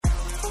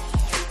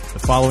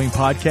The following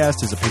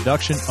podcast is a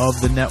production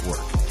of the network.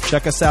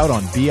 Check us out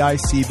on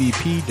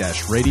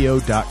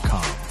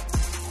bicbp-radio.com.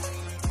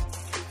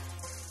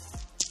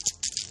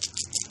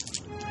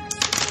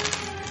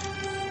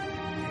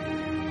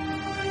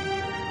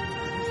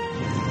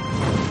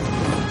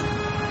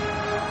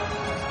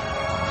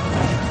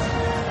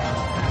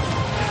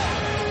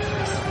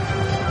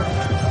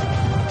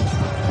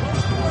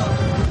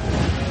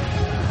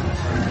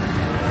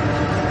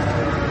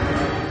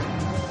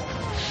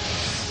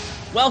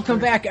 Welcome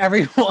back,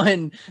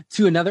 everyone,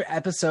 to another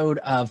episode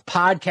of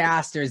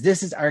Podcasters.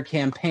 This is our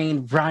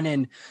campaign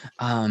running.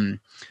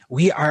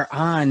 We are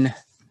on,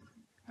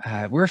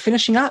 we're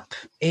finishing up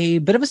a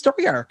bit of a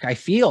story arc. I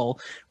feel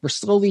we're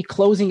slowly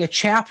closing a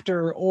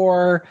chapter,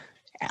 or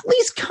at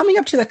least coming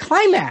up to the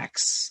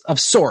climax of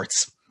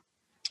sorts.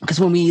 Because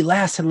when we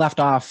last had left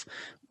off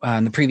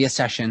in the previous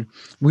session,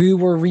 we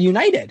were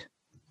reunited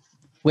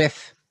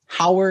with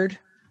Howard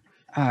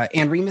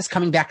and Remus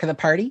coming back to the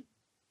party.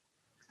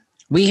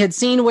 We had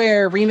seen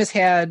where Remus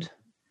had,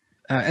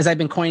 as I've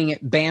been coining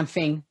it,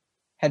 bamfing,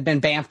 had been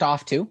bamfed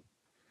off to,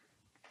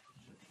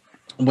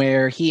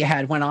 where he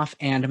had went off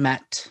and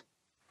met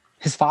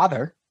his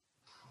father,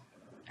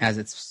 as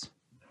it's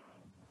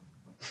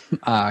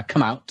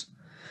come out.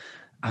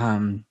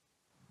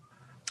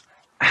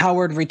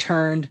 Howard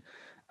returned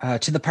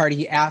to the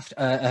party after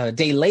a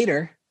day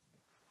later,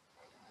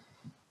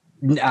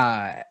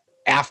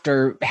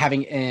 after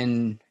having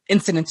an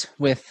incident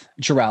with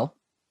Jarrell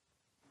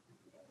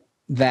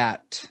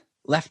that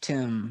left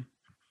him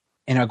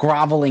in a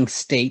groveling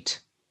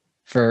state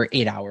for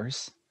 8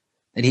 hours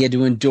that he had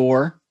to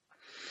endure.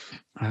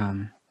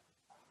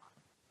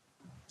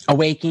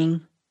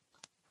 Awaking,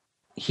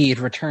 he had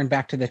returned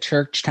back to the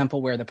church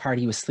temple where the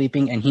party was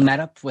sleeping, and he met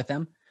up with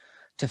them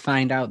to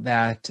find out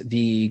that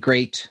the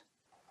great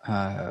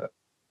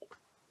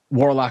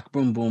warlock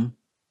Boom Boom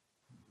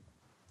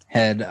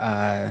had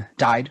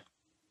died.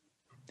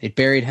 They'd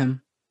buried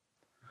him,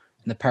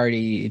 and the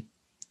party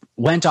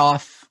went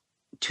off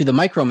to the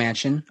micro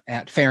mansion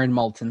at Farron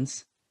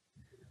Moulton's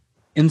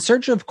in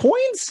search of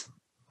coins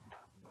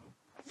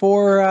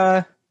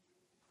for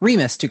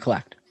Remus to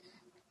collect.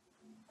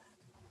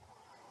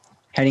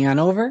 Heading on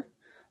over,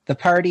 the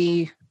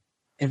party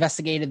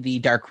investigated the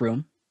dark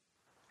room,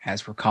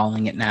 as we're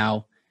calling it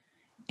now,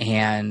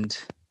 and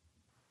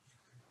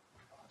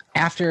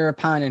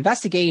upon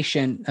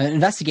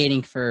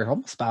investigating for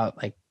almost about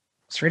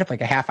straight up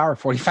a half hour,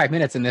 45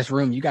 minutes in this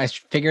room, you guys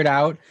figured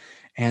out,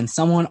 and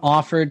someone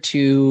offered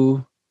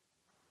to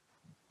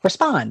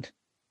respond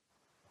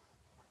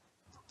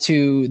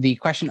to the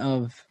question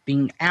of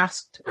being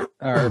asked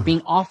or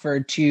being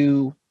offered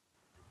to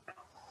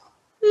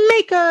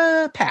make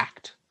a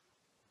pact.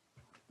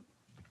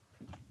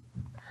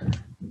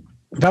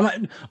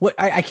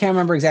 I can't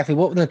remember exactly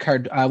what the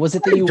card was.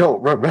 It that you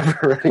don't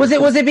remember? Was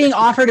it being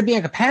offered to be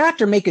like a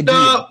pact or make a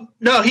deal?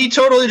 No, he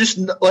totally just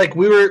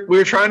we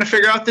were trying to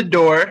figure out the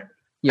door,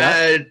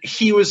 and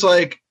he was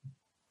like,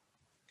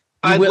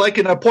 "I'd like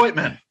an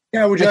appointment."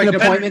 Yeah, would you like an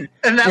appointment?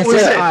 And that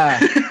was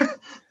it.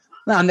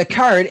 On the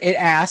card, it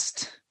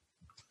asked,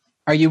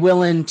 "Are you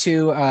willing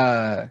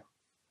to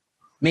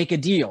make a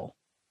deal?"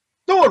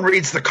 No one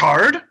reads the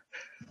card.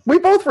 We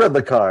both read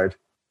the card.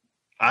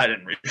 I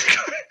didn't read the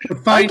card.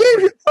 I gave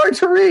you the card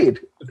to read.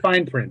 The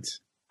fine print.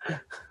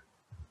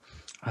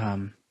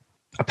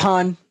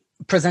 Upon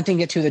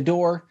presenting it to the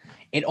door,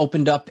 it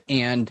opened up,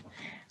 and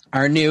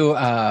our new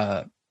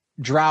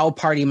Drow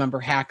party member,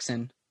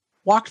 Haxon,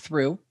 walked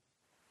through,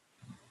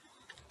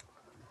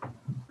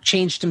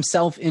 changed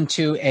himself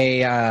into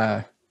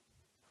a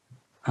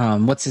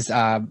into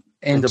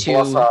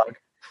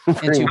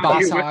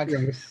Boss Hog,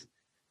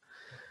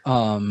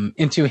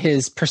 into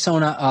his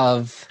persona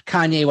of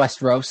Kanye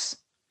Westeros,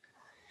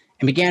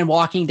 and began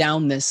walking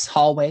down this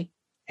hallway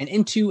and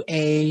into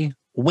a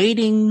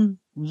waiting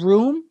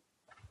room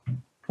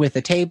with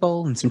a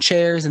table and some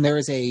chairs, and there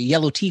is a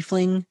yellow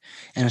tiefling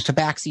and a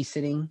tabaxi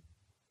sitting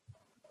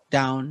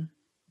down.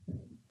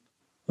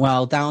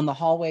 While down the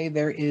hallway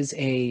there is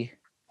a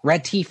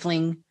red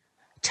tiefling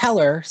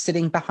teller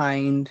sitting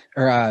behind,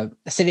 or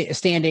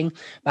standing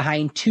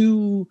behind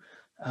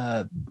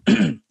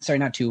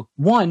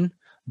one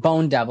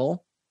bone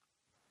devil,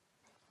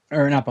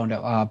 or not bone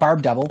devil,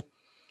 barb devil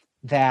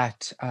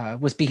that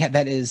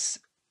that is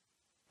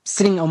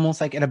sitting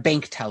almost like at a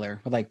bank teller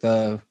with like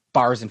the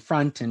bars in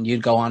front, and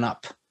you'd go on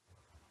up.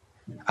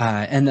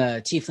 And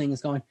the tiefling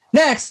is going,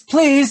 "Next,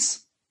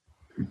 please."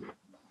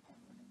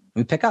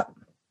 We pick up.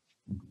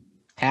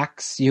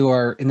 Hax, you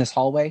are in this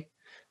hallway.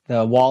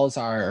 The walls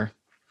are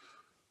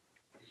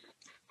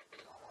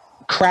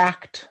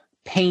cracked.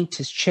 Paint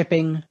is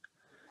chipping.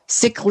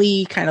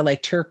 Sickly, kind of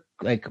like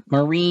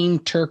marine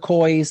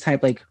turquoise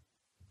type, like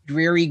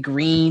dreary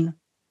green.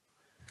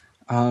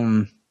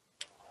 There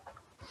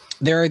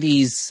are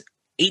these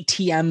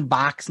ATM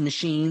box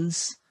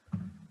machines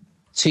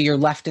to your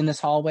left in this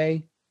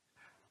hallway.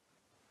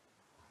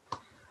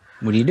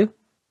 What do? I'm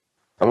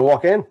gonna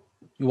walk in.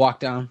 You walk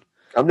down.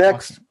 I'm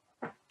next.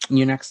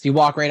 You're next. You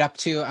walk right up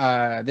to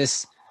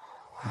this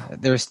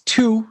There's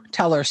 2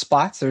 teller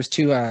spots. There's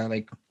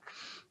 2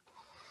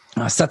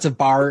 sets of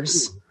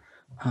bars.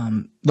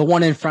 The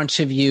one in front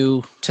of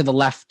you to the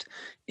left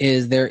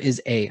there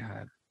is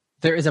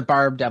a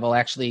barb devil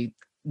actually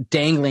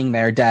dangling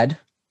there dead,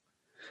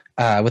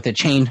 with a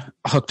chain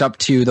hooked up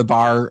to the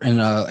bar and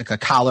a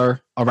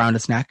collar around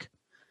its neck.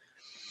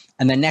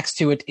 And then next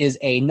to it is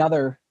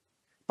another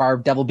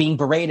barb devil being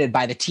berated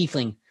by the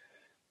tiefling.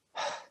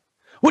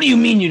 What do you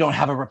mean you don't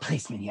have a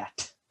replacement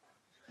yet?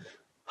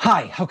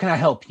 Hi, how can I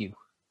help you?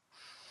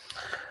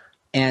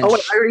 And I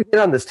already hit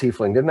on this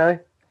tiefling, didn't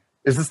I?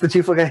 Is this the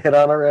tiefling I hit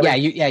on already?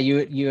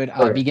 You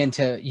had begin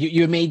to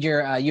you had made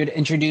your you had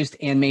introduced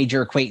and made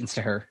your acquaintance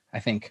to her, I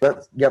think.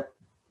 Yep.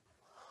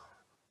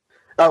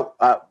 Oh,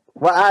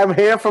 well, I'm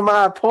here for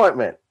my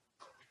appointment.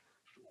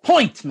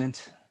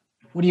 Appointment?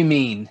 What do you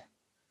mean?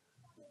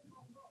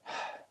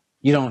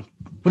 You don't.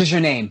 What is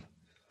your name?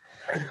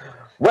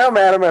 Well,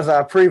 madam, as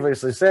I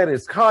previously said,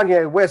 it's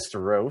Kanye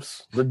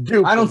Westeros, the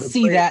Duke. I don't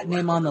see that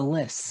name on the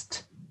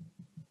list.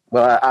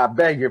 Well, I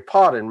beg your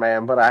pardon,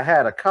 ma'am, but I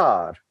had a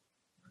card.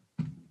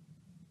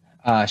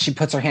 She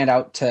puts her hand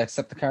out to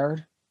accept the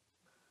card.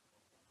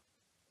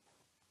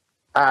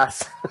 I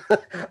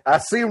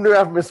seem to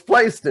have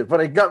misplaced it,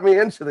 but it got me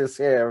into this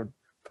here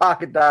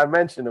pocket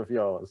dimension of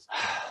yours.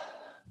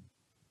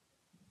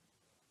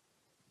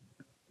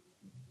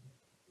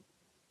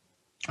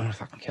 I'm gonna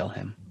fucking kill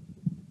him.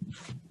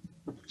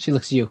 She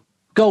looks at you.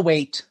 Go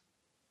wait.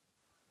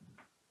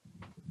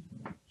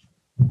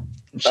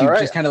 She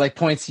just kind of like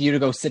points to you to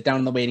go sit down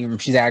in the waiting room.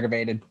 She's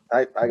aggravated.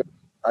 I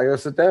go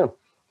sit down.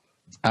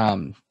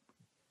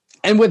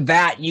 And with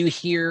that, you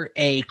hear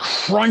a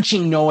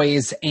crunching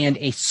noise and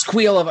a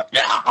squeal of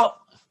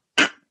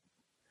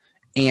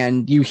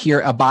and you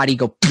hear a body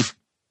go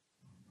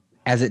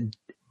as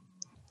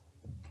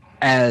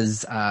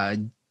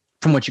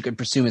from what you could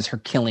presume is her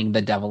killing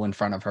the devil in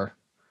front of her.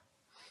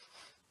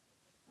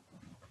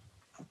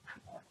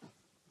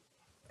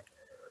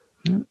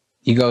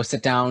 You go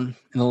sit down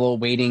in the little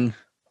waiting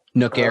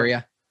nook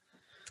area.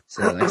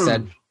 So, like I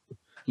said,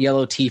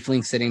 yellow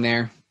tiefling sitting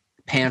there,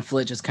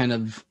 pamphlet just kind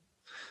of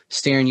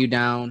staring you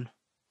down.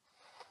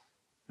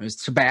 There's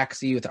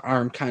Tabaxi with the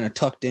arm kind of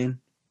tucked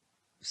in,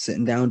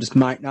 sitting down, just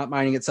not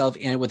minding itself,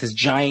 and with this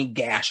giant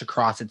gash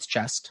across its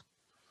chest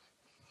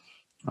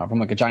from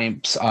like a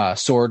giant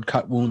sword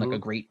cut wound, like a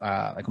great,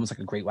 like almost like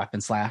a great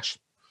weapon slash.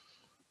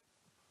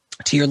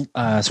 To your, so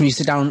when you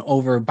sit down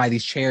over by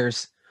these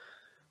chairs,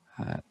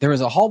 there is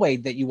a hallway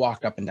that you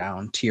walked up and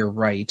down to your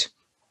right.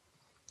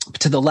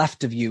 To the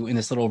left of you in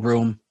this little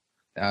room,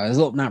 this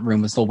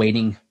little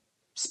waiting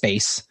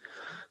space,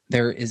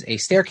 there is a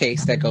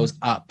staircase that goes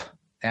up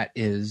that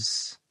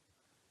is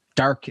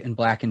dark and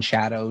black and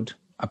shadowed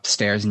up the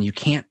stairs, and you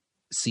can't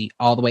see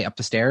all the way up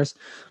the stairs,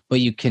 but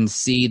you can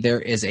see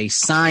there is a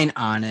sign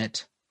on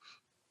it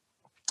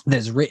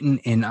that's written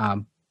in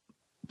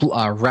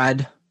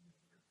red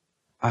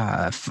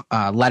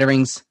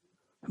letterings,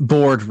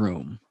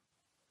 boardroom.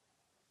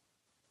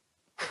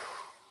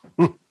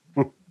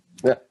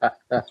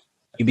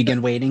 You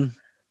begin waiting.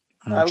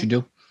 I don't know what you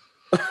do.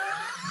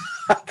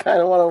 I kind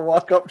of want to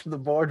walk up to the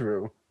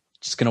boardroom.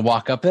 Just gonna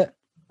walk up it?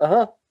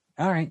 Uh-huh.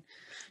 All right.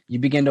 You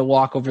begin to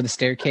walk over the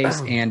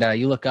staircase, and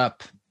you look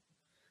up,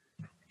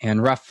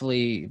 and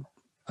roughly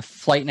a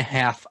flight and a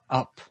half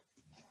up,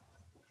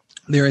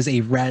 there is a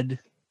red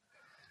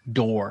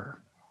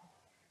door.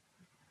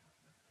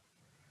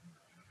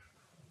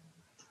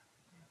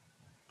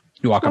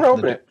 You walk up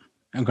to the door.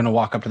 I'm going to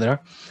walk up to the door.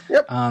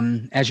 Yep.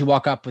 As you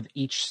walk up with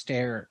each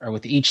stair or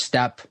with each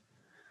step,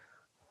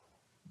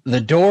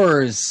 the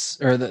doors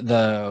or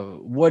the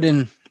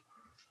wooden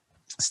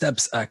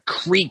steps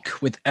creak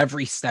with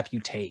every step you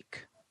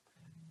take,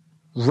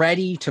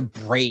 ready to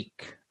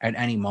break at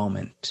any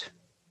moment.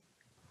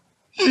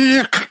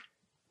 As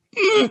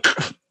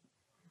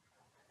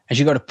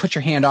you go to put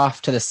your hand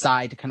off to the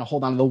side to kind of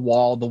hold on to the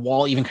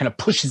wall even kind of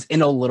pushes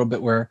in a little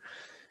bit where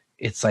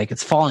it's like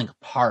it's falling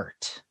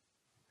apart.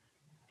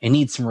 It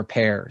needs some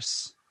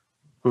repairs.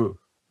 You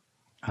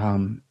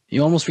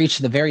almost reach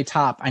the very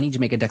top. I need you to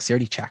make a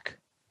dexterity check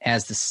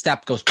as the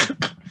step goes.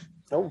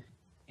 Oh.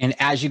 And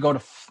as you go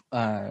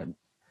to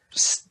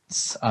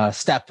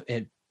step,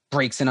 it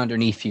breaks in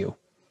underneath you.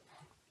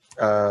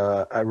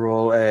 I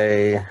roll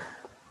a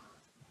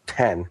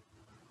 10.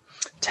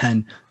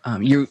 10.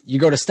 You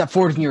go to step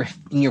forward, and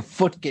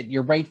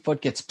your right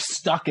foot gets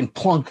stuck and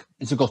plunk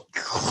as it goes.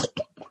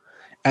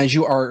 As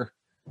you are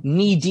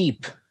knee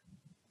deep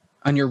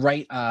on your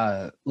right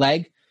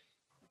leg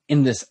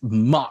in this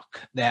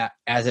muck that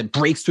as it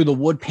breaks through the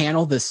wood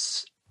panel,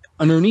 this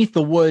underneath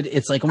the wood,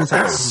 it's like almost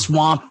like a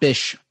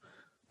swampish,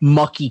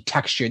 mucky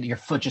texture that your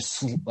foot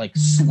just like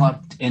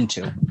slumped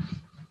into.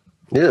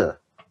 Yeah.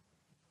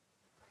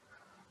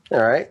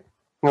 All right.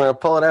 I'm going to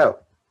pull it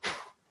out.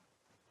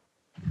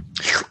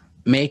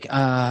 Make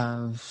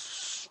a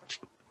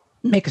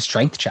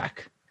strength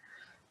check.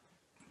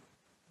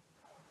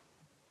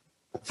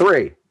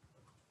 3.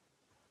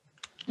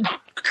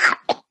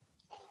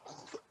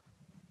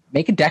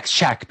 Make a dex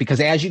check,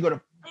 because as you go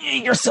to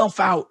yourself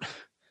out,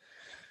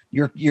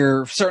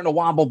 You're starting to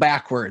wobble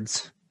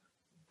backwards.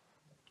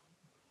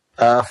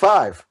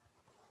 5.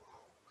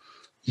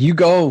 You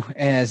go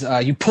as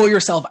you pull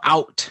yourself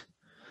out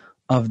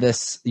of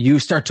this. You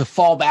start to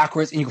fall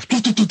backwards, and you go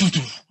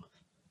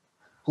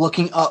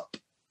looking up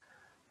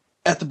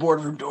at the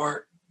boardroom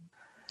door,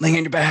 laying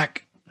on your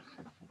back,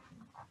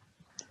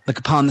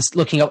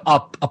 looking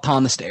up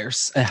upon the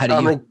stairs ahead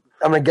of you.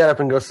 I'm gonna get up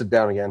and go sit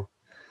down again.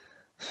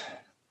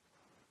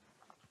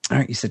 All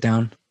right, you sit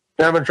down.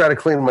 Now I'm gonna try to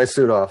clean my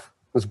suit off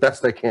as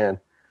best I can.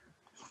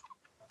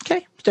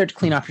 Okay, start to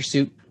clean off your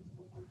suit.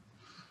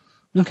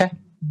 Okay.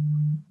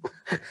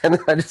 And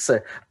then I just say,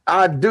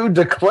 I do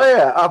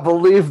declare, I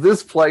believe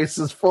this place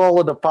is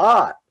falling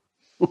apart.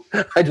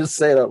 I just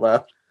say it out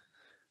loud.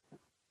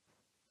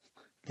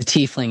 The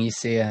tiefling, you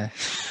see,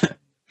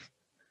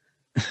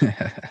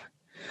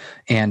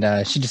 and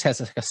she just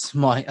has like a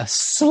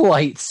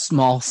slight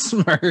small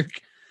smirk.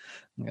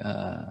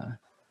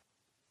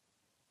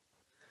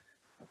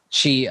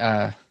 She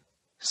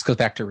just goes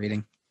back to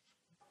reading.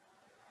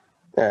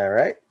 All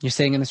right. You're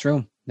sitting in this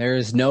room. There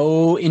is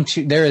no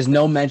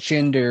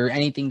mention or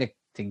anything to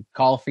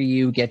call for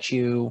you, get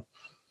you.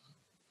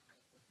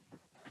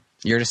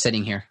 You're just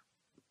sitting here.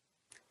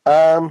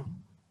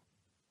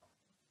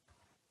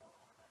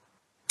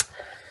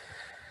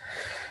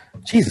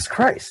 Jesus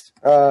Christ.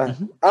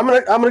 I'm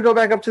gonna go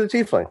back up to the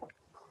tiefling.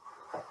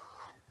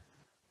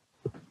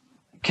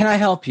 Can I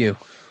help you?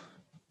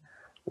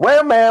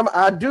 Well, ma'am,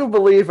 I do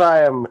believe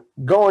I am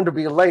going to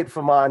be late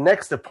for my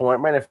next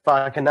appointment if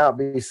I cannot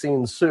be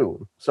seen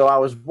soon. So I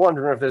was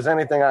wondering if there's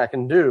anything I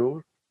can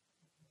do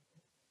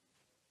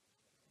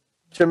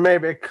to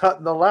maybe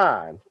cut the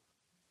line.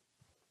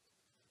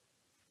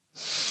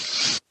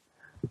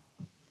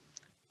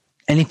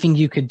 Anything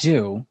you could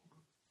do?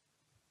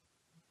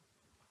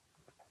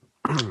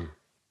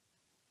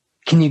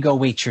 Can you go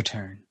wait your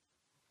turn?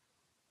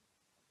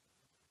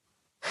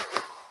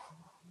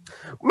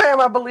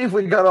 Ma'am, I believe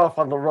we got off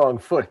on the wrong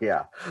foot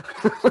here.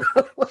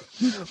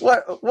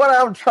 What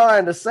I'm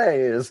trying to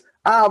say is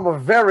I'm a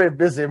very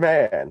busy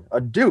man,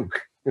 a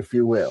duke, if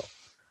you will.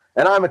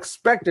 And I'm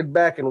expected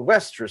back in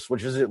Westeros,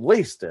 which is at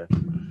least a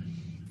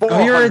 400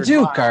 Oh, you're a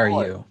duke, mile are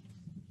away. you?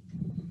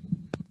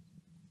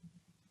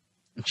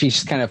 She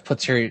just kind of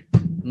puts her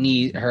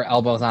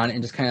elbows on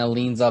and just kind of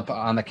leans up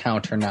on the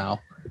counter now.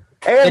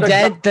 And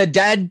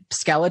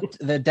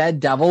The dead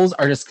devils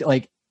are just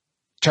like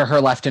to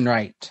her left and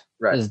right.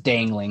 Just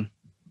dangling.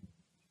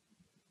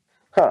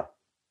 Huh.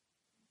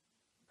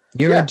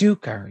 You're a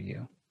duke, are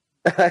you?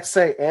 I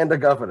say, and a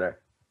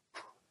governor.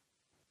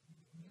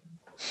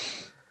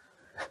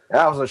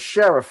 I was a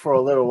sheriff for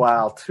a little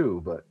while,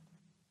 too, but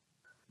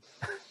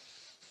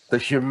the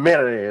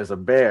humidity is a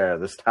bear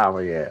this time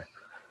of year.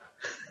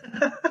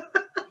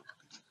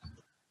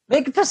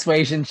 Make a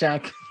persuasion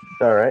check.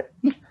 All right.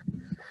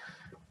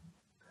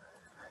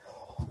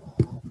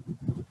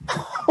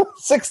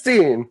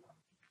 16.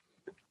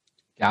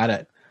 Got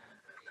it.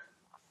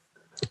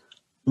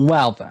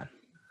 Well then,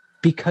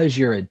 because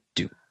you're a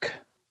duke,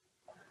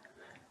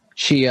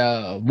 she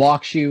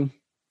walks you.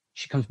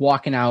 She comes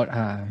walking out,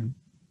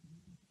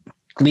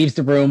 leaves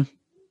the room,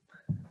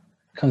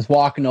 comes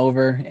walking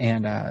over,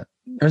 and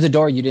there's a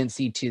door you didn't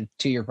see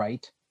to your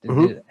right.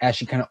 Mm-hmm. As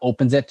she kind of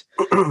opens it,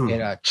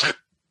 it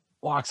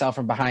walks out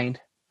from behind,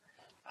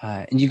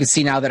 and you can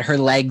see now that her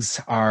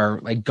legs are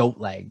like goat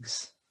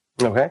legs.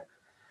 Okay.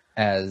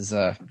 As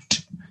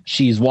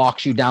she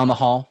walks you down the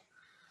hall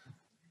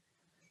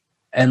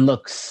and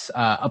looks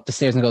up the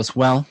stairs and goes,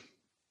 well,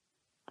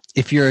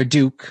 if you're a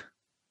duke,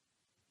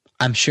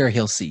 I'm sure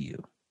he'll see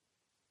you.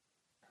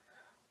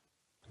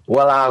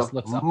 Well, I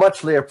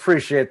muchly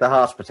appreciate the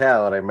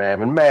hospitality,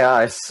 ma'am. And may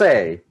I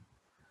say,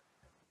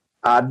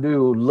 I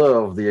do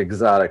love the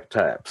exotic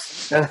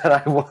types. And then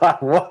I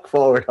walk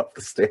forward up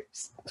the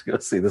stairs to go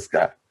see this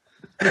guy.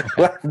 Okay.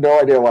 I have no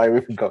idea why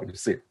we were going to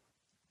see him.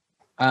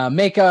 I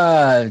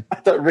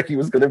thought Ricky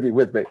was going to be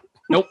with me.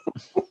 Nope.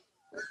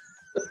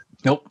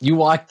 Nope.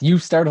 You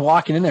started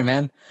walking in there,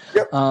 man.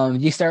 Yep.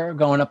 You start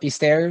going up these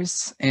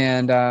stairs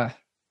and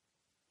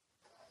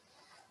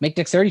make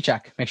dexterity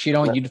check. Make sure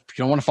you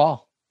don't want to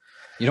fall.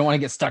 You don't want to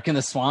get stuck in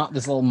the swamp,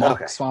 this little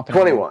muck swamp.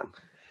 21.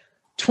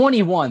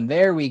 21.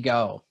 There we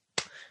go.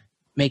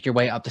 Make your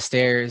way up the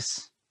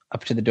stairs,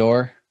 up to the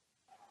door.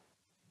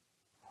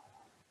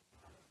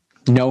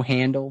 No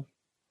handle.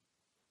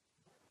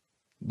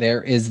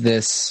 There is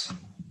this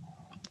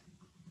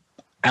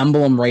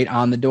emblem right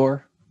on the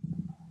door.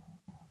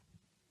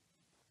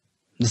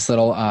 This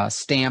little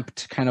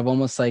stamped, kind of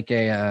almost like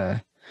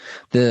the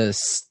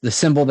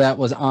symbol that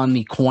was on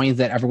the coins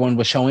that everyone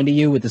was showing to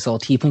you with this little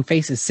tiefling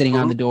face is sitting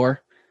on the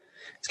door.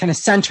 It's kind of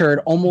centered,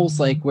 almost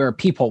like where a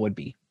peephole would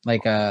be,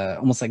 like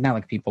almost like not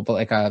like people, but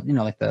like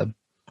like the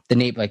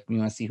nape, like you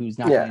want to see who's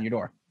knocking on your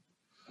door.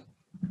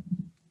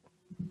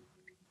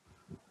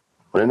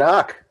 Want to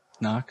knock?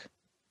 Knock.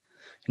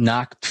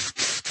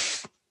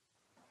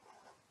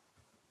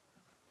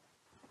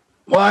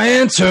 Why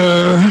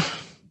enter?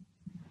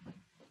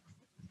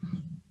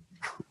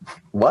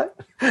 What?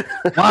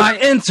 Why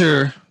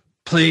enter?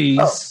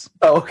 please.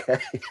 Oh okay.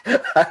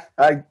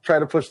 I try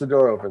to push the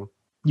door open.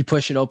 You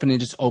push it open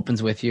and it just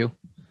opens with you.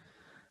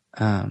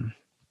 And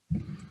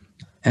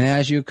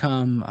as you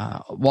come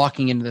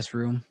walking into this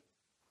room,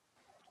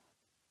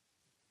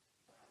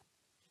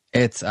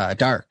 it's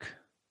dark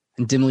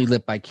and dimly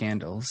lit by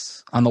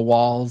candles. On the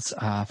walls,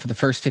 for the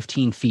first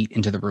 15 feet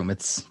into the room,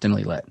 it's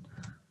dimly lit.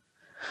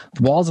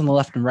 The walls on the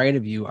left and right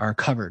of you are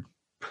covered,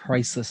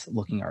 priceless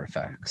looking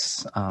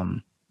artifacts. Let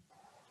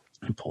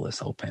me pull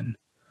this open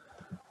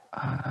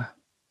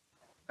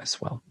as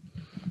well.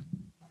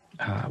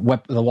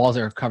 The walls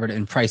are covered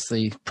in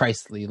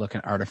pricely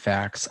looking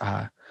artifacts,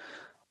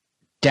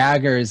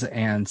 daggers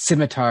and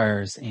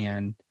scimitars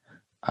and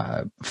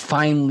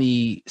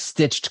finely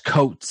stitched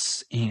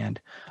coats and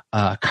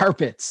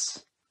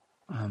carpets,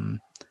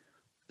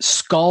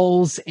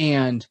 skulls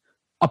and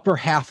upper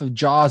half of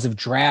jaws of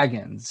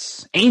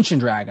dragons,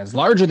 ancient dragons,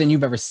 larger than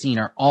you've ever seen,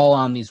 are all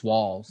on these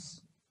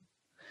walls.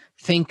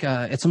 Think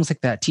it's almost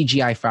like that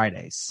TGI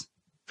Fridays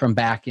from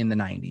back in the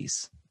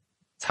 90s.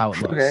 That's how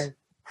it looks. Okay.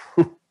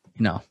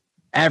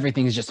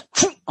 Everything is just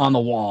on the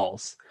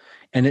walls.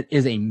 And it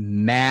is a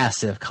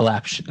massive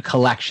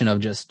collection of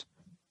just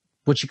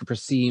what you could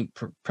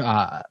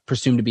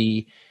presume to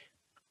be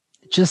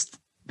just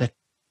the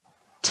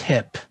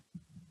tip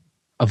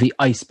of the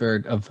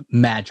iceberg of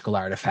magical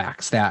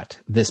artifacts that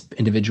this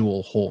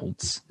individual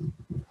holds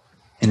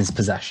in his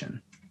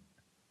possession.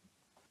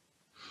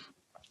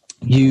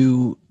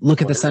 You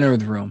look at the center of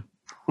the room,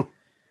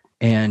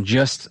 and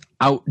just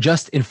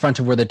in front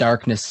of where the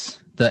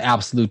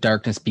absolute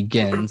darkness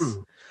begins,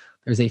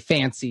 there's a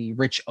fancy,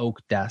 rich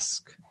oak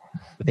desk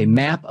with a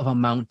map of a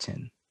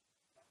mountain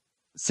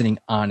sitting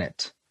on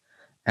it.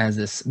 As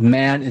this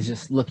man is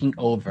just looking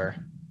over,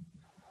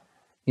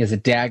 he has a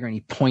dagger and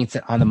he points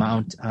it on the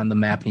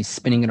map, and he's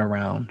spinning it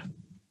around.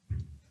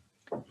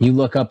 You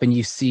look up and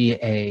you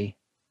see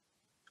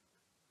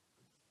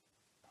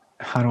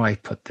how do I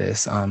put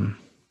this?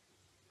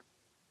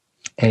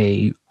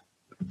 You've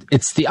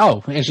seen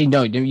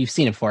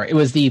it before. It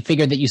was the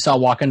figure that you saw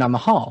walking down the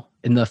hall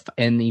in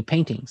the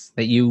paintings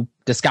that you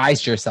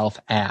disguised yourself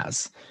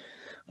as.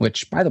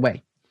 Which, by the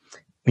way,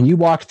 when you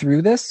walked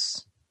through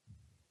this,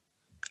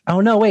 oh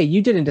no, wait,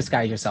 you didn't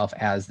disguise yourself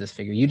as this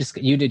figure. You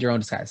did your own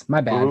disguise.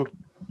 My bad.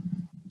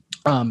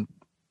 Mm-hmm.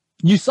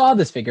 You saw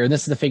this figure, and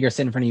this is the figure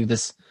sitting in front of you.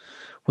 This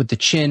with the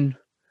chin,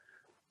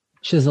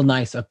 chiseled,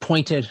 nice, a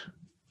pointed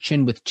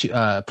chin with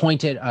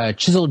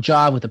chiseled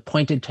jaw with a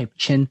pointed type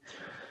chin.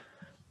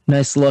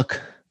 Nice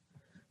look,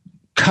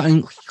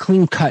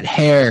 clean cut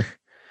hair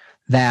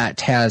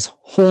that has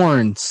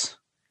horns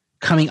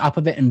coming up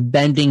of it and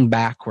bending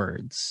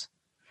backwards,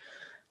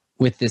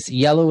 with this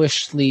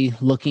yellowishly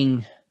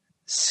looking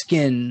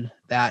skin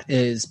that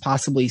is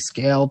possibly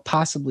scaled,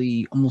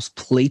 possibly almost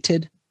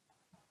plated,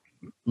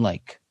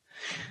 like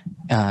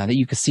that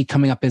you can see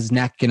coming up his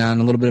neck and on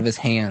a little bit of his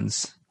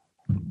hands.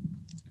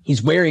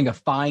 He's wearing a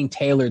fine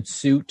tailored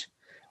suit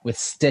with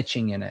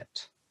stitching in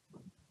it.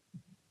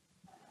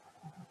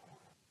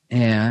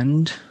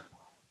 And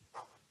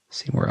let's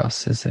see, where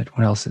else is it?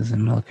 What else is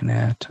I'm looking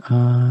at?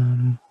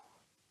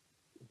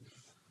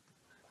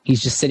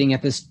 He's just sitting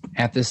at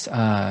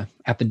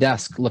the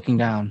desk looking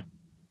down.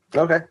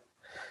 Okay.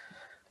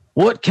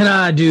 What can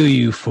I do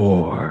you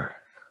for?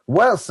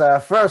 Well, sir,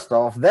 first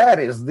off, that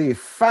is the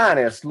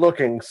finest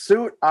looking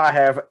suit I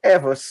have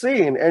ever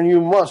seen, and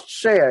you must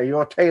share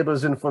your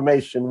tailor's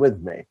information with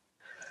me.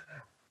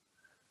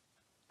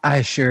 I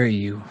assure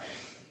you,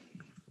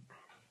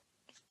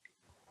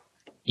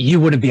 you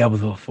wouldn't be able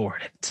to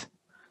afford it.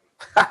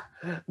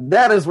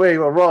 That is where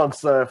you're wrong,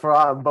 sir, for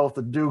I'm both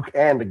the Duke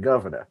and the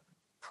Governor.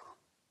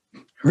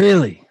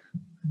 Really?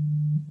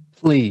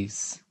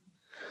 Please.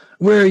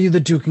 Where are you the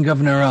Duke and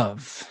Governor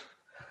of?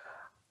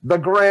 The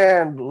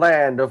grand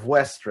land of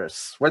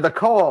Westeros, where the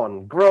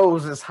corn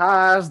grows as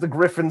high as the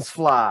griffins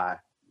fly,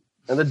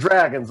 and the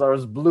dragons are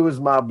as blue as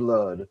my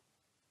blood.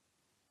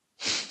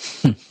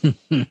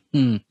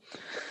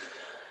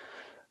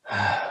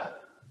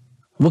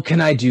 What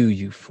can I do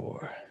you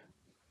for?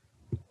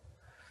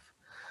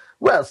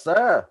 Well,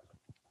 sir,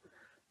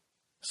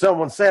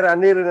 someone said I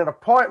needed an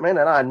appointment,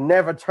 and I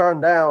never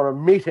turn down a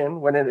meeting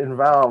when it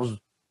involves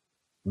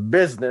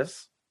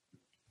business,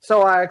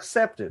 so I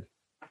accepted.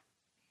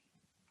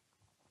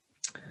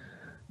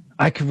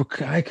 I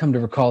come to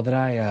recall that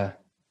I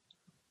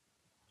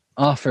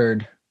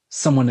offered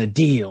someone a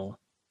deal.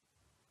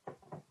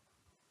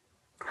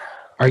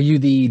 Are you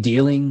the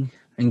dealing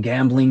and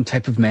gambling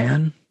type of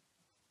man?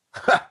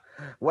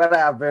 Well,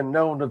 I've been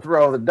known to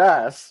throw the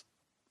dice.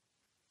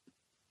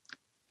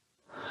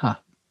 Huh.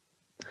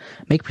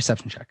 Make a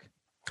perception check.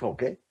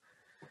 Okay.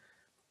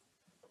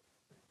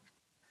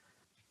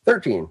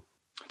 13.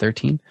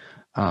 13?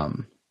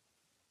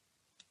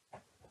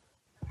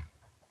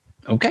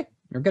 Okay,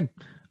 you're good.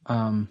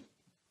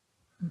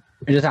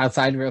 Just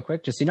outside real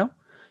quick, just so you know,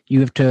 you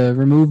have to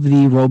remove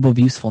the robe of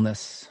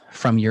usefulness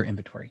from your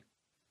inventory.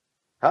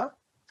 Huh?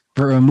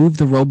 Remove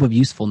the robe of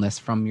usefulness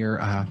from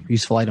your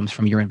useful items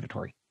from your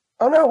inventory.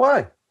 Oh, no,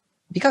 why?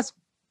 Because.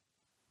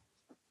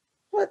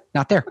 What?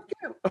 Not there.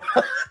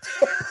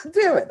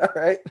 Damn it. All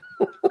right.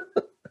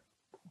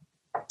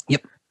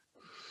 Yep.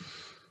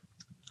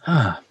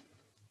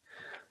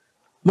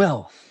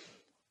 Well,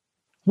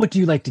 what do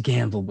you like to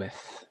gamble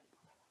with?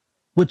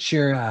 What's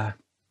your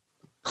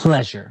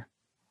pleasure?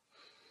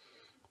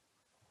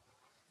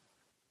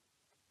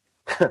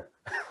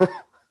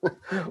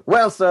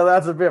 Well, sir,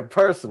 that's a bit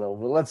personal,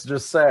 but let's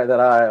just say that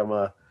I am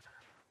a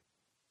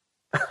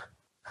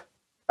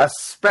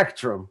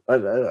spectrum.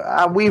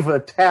 I weave a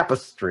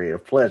tapestry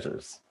of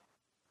pleasures.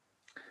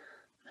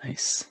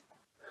 Nice.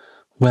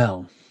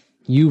 Well,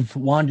 you've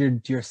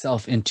wandered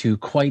yourself into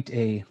quite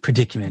a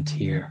predicament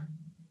here.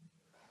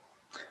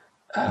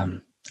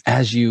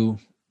 As you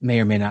may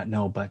or may not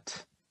know,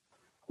 but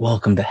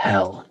welcome to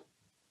hell.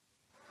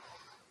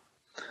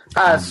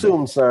 I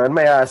assume, sir, and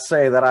may I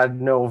say that I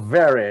know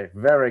very,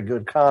 very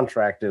good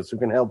contractors who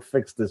can help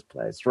fix this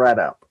place right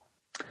up.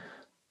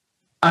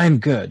 I'm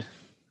good,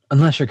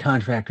 unless your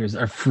contractors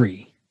are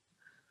free.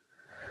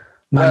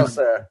 Well,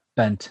 sir,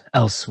 spent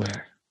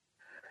elsewhere.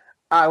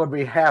 I would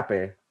be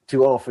happy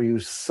to offer you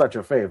such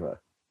a favor.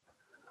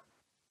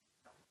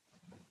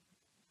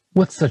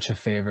 What such a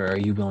favor are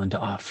you willing to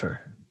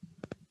offer?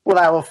 Well,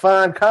 I will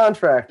find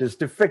contractors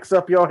to fix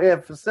up your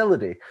head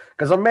facility,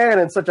 because a man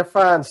in such a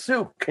fine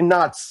suit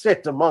cannot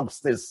sit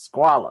amongst this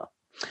squalor.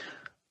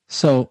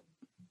 So,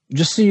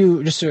 just so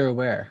you're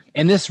aware,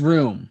 in this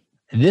room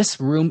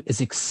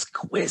is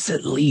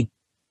exquisitely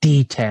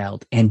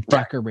detailed and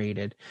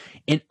decorated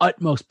in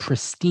utmost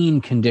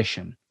pristine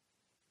condition.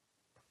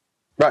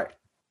 Right.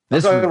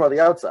 I'm talking about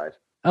the outside.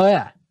 Oh,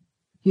 yeah.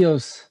 He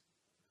goes,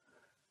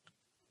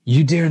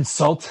 you dare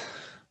insult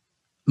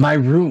my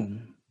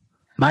room,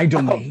 my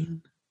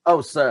domain?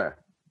 Oh, sir.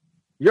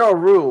 Your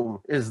room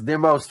is the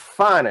most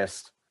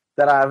finest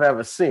that I've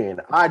ever seen.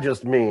 I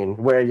just mean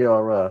where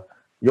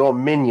your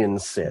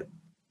minions sit.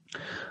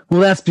 Well,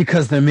 that's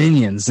because they're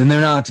minions, and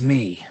they're not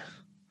me.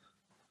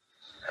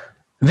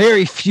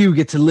 Very few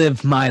get to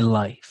live my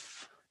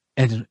life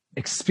and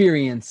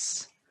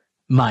experience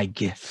my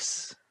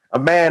gifts. A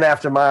man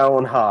after my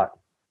own heart.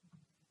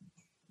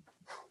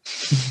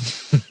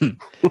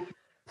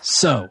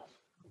 So,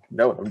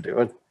 know what I'm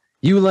doing.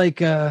 You like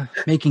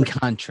making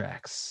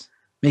contracts,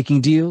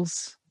 making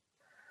deals?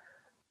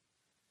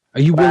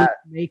 Are you willing to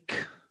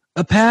make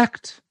a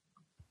pact?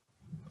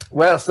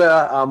 Well,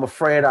 sir, I'm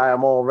afraid I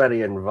am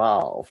already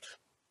involved.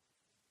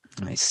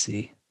 I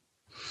see.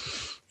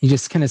 He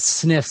just kind of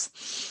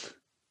sniffs.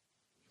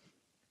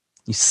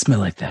 You smell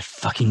like that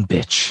fucking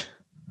bitch.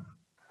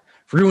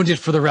 Ruined it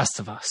for the rest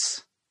of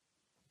us.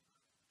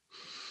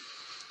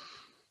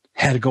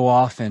 Had to go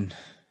off and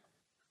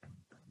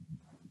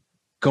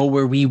go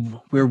where we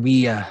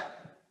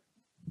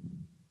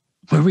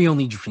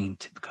only dreamed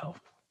to go.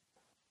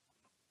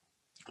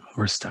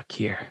 We're stuck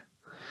here.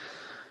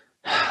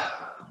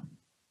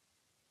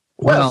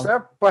 Well,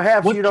 sir,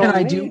 perhaps you don't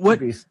need to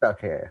be stuck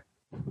here.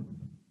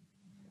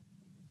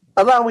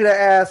 Allow me to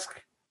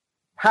ask,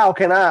 how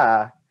can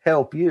I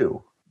help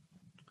you?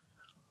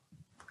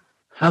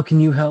 How can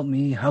you help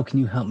me? How can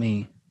you help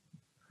me?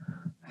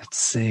 Let's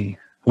see.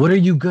 What are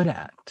you good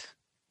at?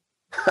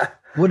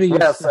 What are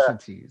your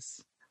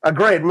specialties? A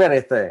great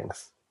many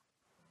things.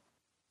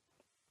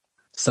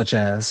 Such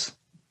as?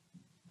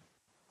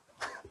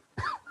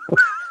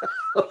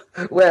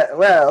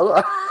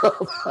 well,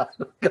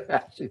 I'm going to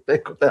actually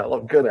think what the hell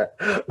I'm good at.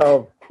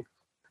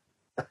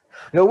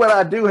 When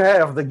I do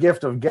have the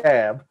gift of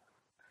gab,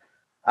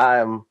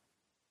 I'm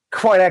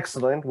quite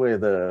excellent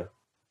with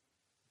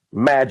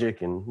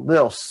magic and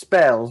little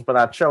spells, but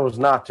I chose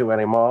not to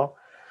anymore.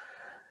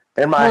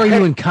 How are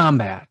you in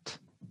combat?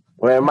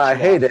 Well, in my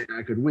heyday,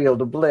 I could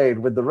wield a blade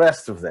with the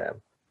rest of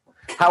them.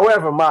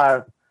 However,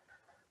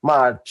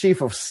 my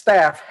chief of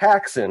staff,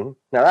 Haxon,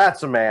 now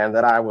that's a man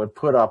that I would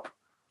put up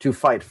to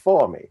fight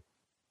for me.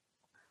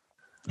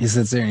 He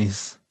sits there and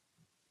he's...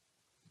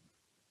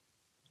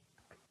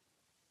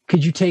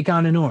 Could you take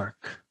on an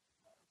orc?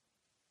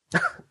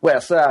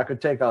 Well, sir, I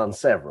could take on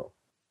several.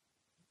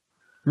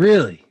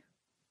 Really?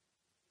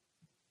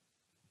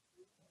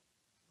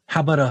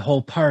 How about a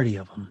whole party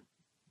of them?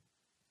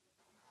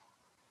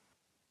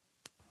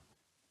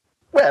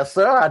 Well,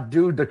 sir, I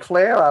do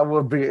declare I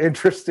would be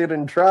interested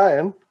in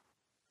trying.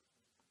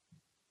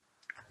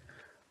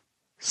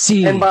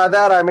 See, and by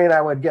that I mean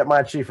I would get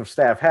my chief of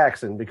staff,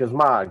 Haxon, because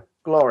my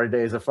glory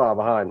days are far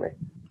behind me.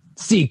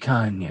 See,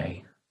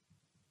 Kanye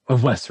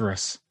of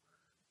Westeros.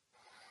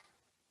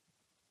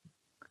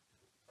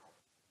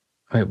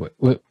 Wait,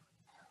 what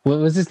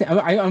was his name?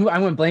 I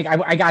went blank.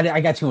 I got it.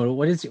 I got two.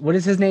 What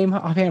is his name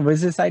offhand? What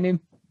is his side name?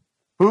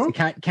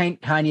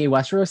 Kanye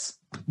Westeros?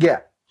 Yeah.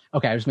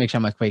 Okay, I just make sure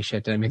I'm like, wait,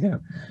 shit, did I make that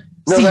up?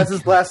 No, that's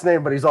his last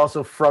name, but he's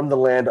also from the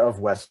land of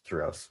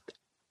Westeros.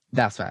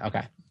 That's right,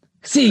 okay.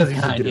 See,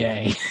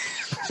 Kanye.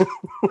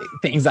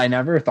 Things I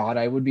never thought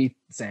I would be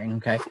saying,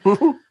 okay.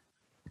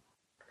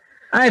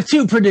 I have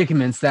two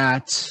predicaments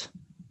that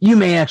you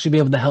may actually be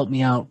able to help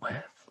me out with.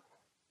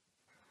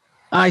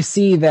 I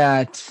see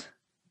that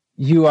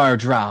you are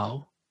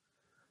Drow.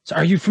 So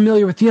are you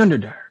familiar with the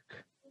Underdark?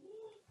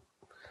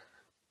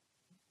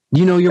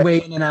 You know your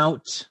way in and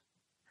out?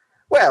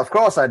 Well, of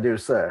course I do,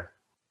 sir.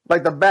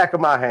 Like the back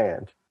of my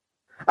hand.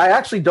 I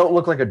actually don't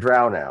look like a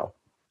drow now.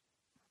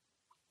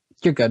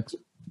 You're good.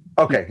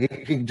 Okay,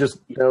 he just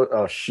knows.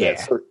 Oh, shit.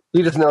 Yeah. So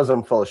he just knows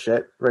I'm full of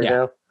shit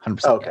now?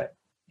 100%. Okay.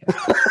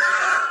 Yeah.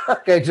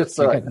 Okay, just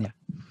so.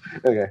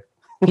 Okay.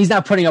 He's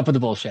not putting up with the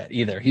bullshit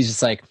either. He's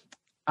just like,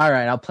 all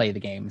right, I'll play the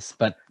games,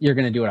 but you're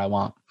going to do what I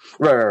want.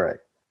 Right.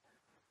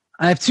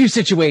 I have two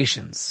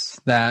situations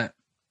that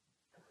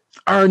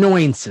are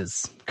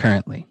annoyances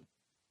currently.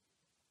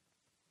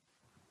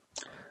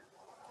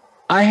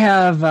 I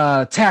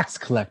have tax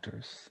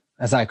collectors,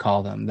 as I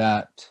call them,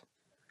 that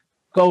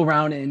go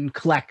around and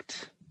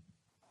collect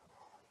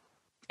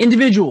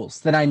individuals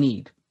that I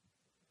need.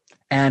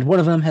 And one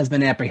of them has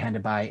been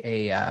apprehended by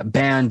a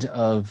band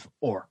of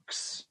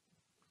orcs.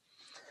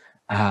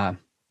 An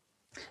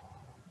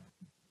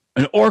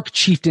orc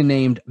chieftain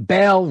named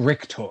Baal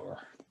Rictor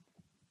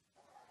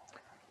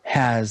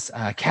has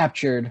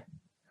captured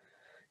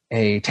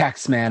a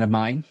taxman of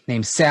mine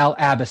named Sal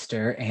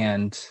Abister,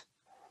 and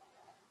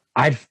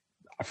I'd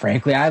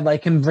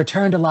like him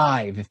returned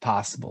alive if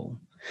possible.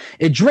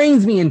 It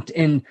drains me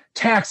and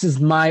taxes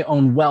my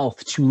own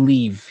wealth to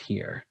leave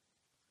here.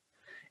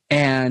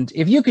 And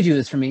if you could do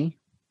this for me,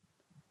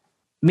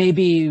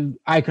 maybe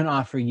I can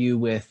offer you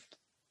with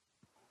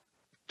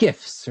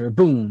gifts or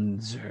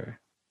boons or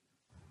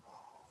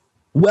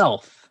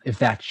wealth, if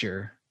that's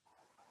your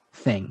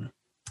thing.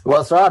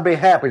 Well, so I'd be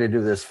happy to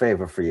do this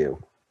favor for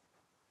you.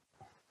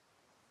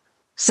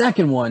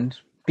 Second one,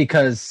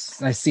 because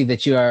I see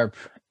that you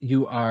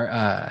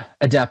are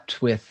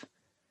adept with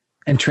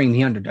entering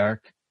the Underdark,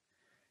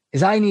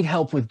 is I need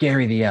help with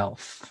Gary the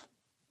Elf.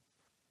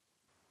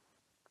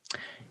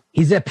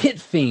 He's a pit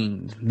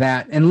fiend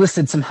that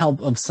enlisted some help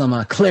of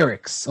some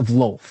clerics of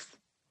Lolth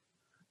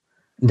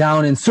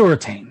down in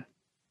Suratane.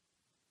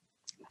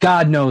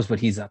 God knows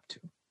what he's up to.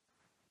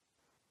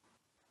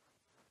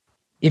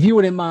 If you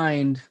wouldn't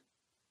mind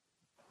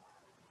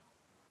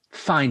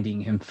finding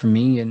him for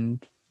me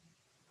and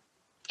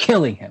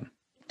killing him,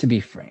 to be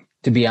frank,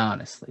 to be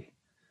honestly.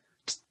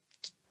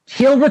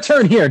 He'll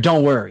return here,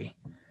 don't worry.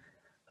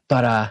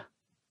 But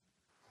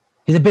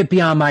he's a bit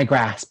beyond my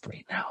grasp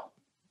right now.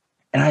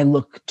 And I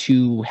look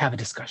to have a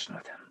discussion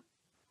with him.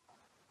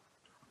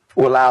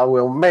 Well, I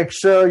will make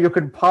sure you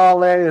can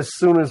parlay as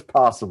soon as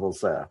possible,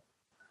 sir.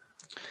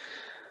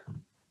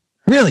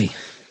 Really?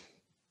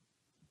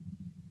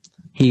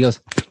 He goes,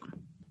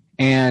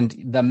 and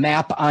the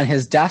map on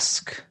his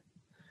desk,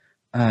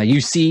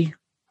 you see,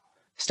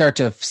 start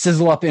to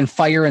sizzle up in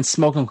fire and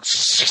smoke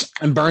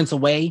and burns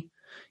away.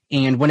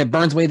 And when it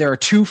burns away, there are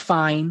two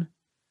fine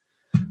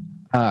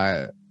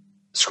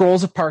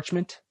scrolls of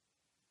parchment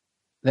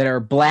that are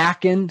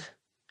blackened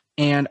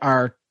and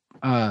are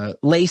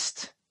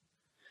laced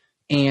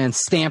and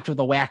stamped with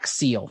a wax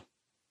seal.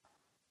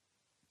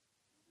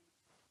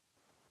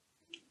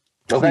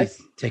 Okay.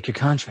 Please take your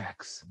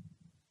contracts.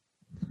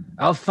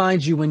 I'll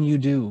find you when you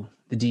do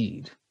the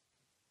deed.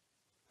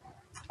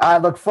 I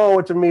look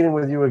forward to meeting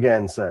with you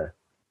again, sir.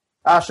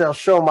 I shall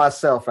show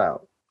myself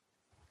out.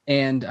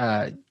 And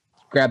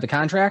grab the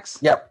contracts?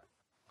 Yep.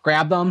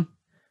 Grab them.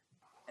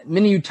 The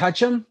minute you touch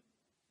them,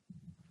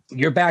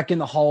 you're back in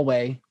the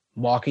hallway,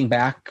 walking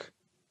back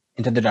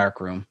into the dark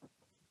room.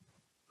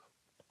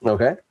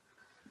 Okay.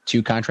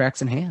 2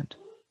 contracts in hand.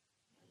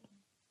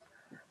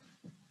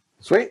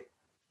 Sweet.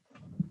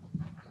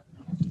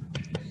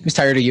 Who's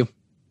tired of you?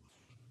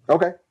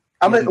 Okay.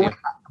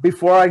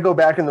 Before I go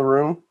back in the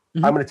room,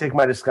 I'm going to take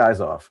my disguise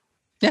off.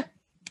 Yeah.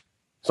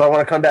 So I want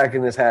to come back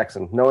in this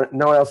Haxon. No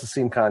one else has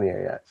seen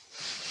Kanye yet.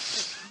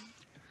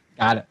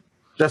 Got it.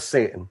 Just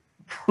Satan.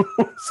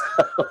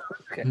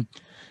 Okay.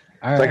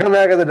 All right. So I come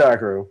back in the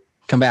dark room.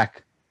 Come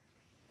back.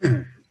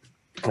 Hey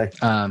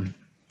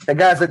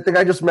guys, I think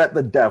I just met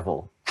the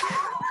devil.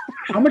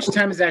 How much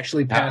time has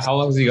actually passed? How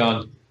long has he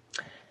gone?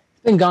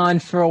 He's been gone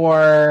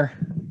for...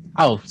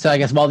 Oh, so I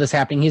guess while this is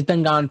happening, he's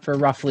been gone for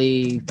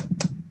roughly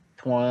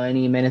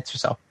 20 minutes or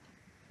so.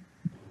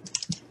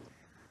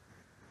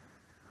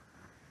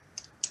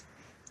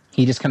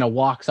 He just kind of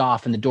walks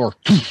off in the door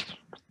in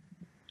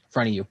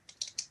front of you.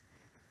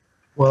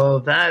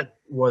 Well, that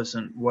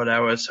wasn't what I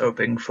was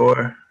hoping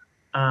for.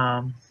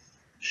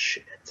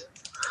 Shit.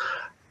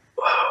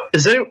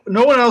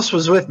 No one else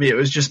was with me. It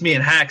was just me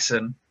and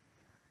Haxon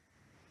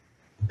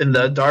in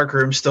the dark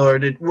room still. Or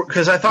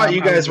because I thought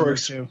you guys were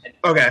too.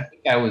 Okay.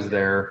 I was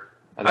there.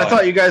 I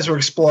thought you guys were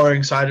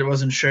exploring, so I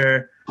wasn't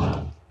sure.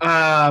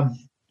 Oh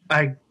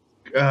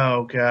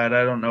god,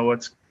 I don't know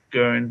what's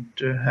going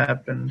to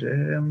happen to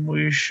him.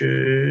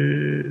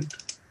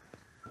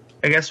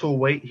 I guess we'll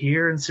wait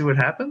here and see what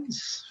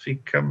happens if he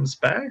comes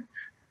back.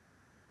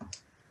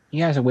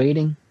 You guys are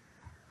waiting.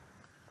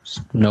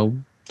 Just no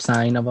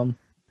sign of him.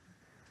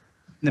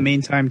 In the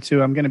meantime,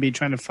 too, I'm going to be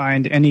trying to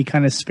find any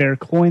kind of spare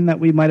coin that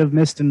we might have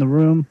missed in the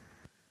room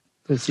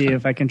to see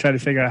if I can try to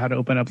figure out how to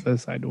open up the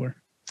side door.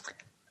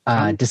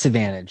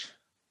 Disadvantage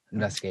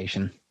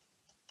investigation.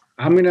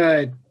 I'm going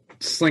to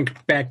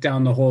slink back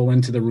down the hole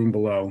into the room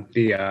below.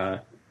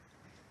 The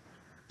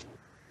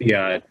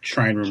the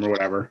shrine room or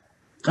whatever.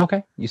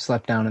 Okay, you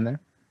slept down in there.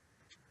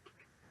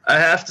 I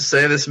have to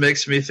say, this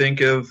makes me think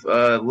of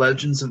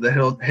Legends of the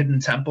Hidden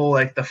Temple,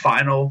 like the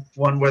final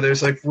one where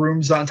there's like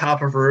rooms on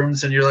top of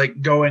rooms, and you're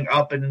like going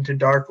up and into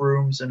dark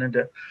rooms and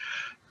into.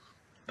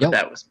 Yep.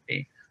 That was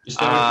me.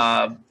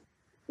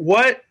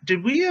 What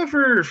did we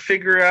ever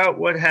figure out?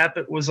 What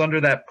happened was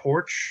under that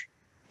porch?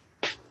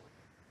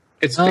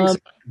 It's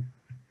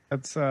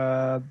That's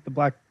the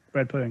black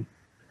bread pudding.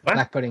 What?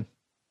 Black pudding.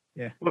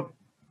 What?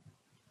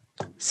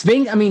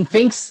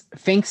 Finks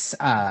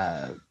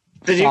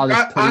Did you? saw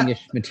this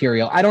puddingish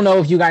material. I don't know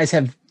if you guys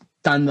have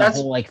done the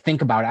whole like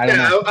think about it. I don't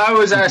know. I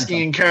was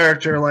asking in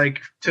character,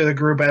 like to the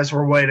group as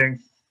we're waiting.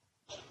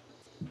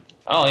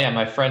 Oh yeah,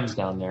 my friend's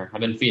down there.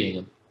 I've been feeding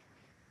him.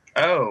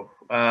 Oh,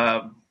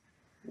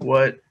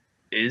 what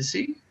is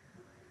he?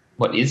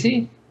 What is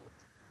he?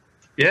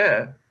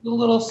 Yeah. The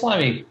little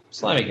slimy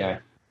guy.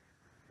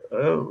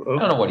 Oh, I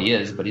don't know what he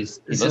is, but he's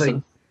Is he listen.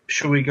 like,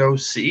 should we go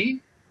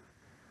see?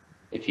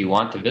 If you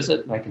want to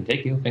visit, I can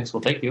take you. Finks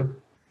will take you.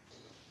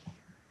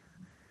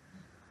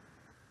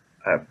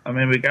 I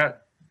mean, we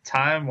got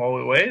time while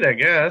we wait, I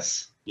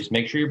guess. Just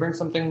make sure you bring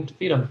something to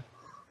feed him.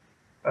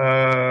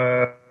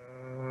 Okay.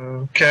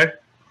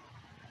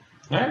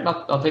 All right,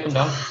 I'll take him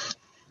down.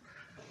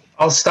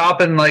 I'll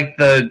stop in like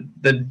the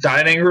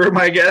dining room,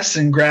 I guess,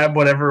 and grab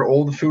whatever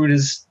old food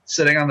is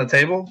sitting on the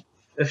table,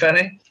 if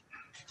any.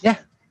 Yeah.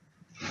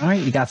 All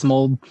right, you got some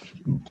old,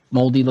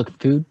 moldy looking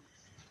food.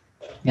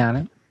 Got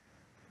it.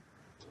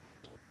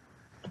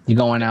 You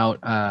going out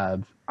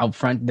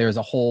front? There's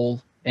a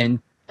hole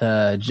in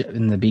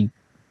the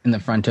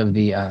front of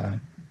the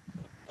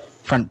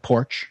front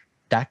porch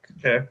deck.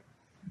 Okay.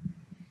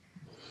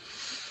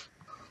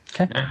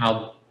 Okay.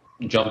 I'll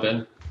jump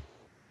in.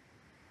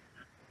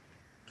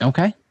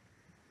 Okay.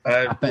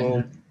 I Hop in.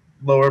 will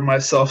lower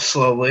myself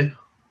slowly.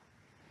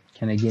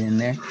 Can I get in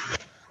there?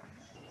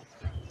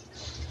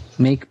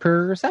 Make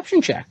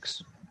perception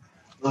checks.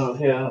 Oh,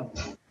 yeah.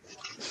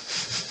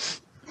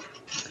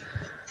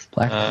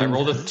 Black. I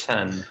rolled a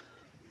 10.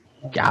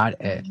 Got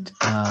it.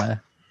 A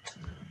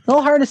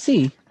little hard to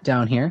see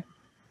down here.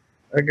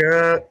 I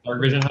got...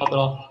 Dark vision help at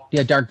all?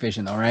 Yeah, dark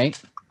vision though,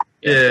 right?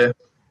 Yeah.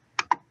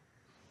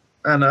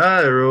 And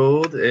I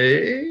rolled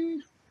a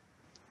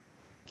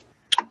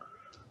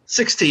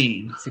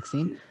 16.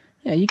 16.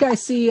 Yeah, you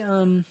guys see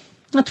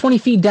not 20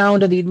 feet down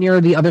to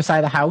near the other side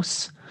of the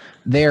house,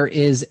 there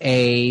is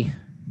a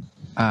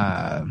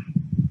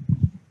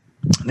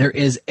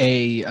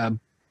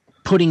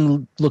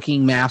pudding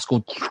looking mask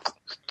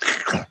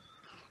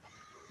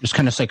just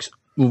kind of like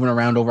moving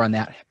around over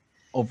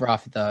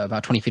off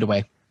about 20 feet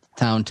away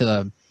down to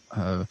the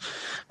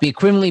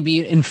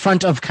be in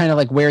front of kind of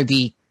like where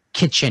the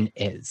kitchen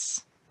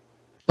is,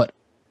 but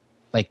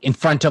like in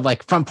front of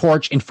like front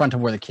porch in front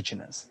of where the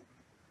kitchen is.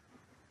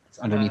 It's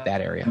underneath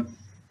that area.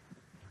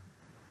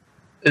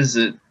 Is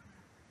it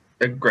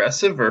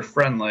aggressive or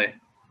friendly?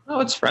 Oh,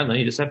 it's friendly.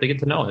 You just have to get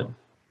to know it.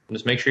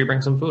 Just make sure you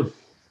bring some food.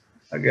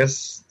 I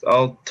guess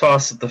I'll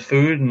toss it the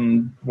food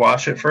and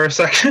wash it for a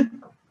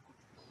second.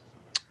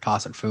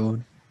 Toss it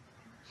food.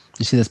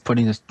 You see this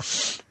pudding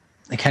just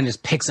it kind of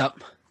just picks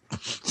up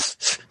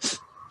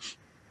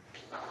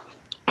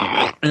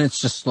and it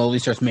just slowly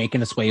starts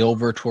making its way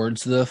over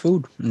towards the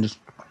food and just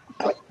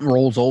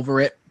rolls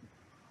over it.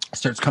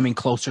 Starts coming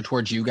closer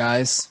towards you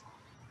guys.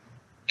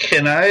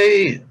 Can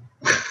I...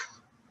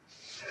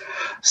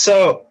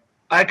 So,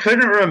 I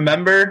couldn't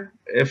remember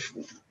if...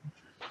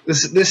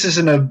 This is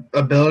an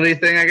ability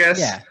thing, I guess?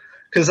 Yeah.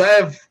 Because I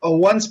have a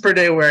once per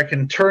day where I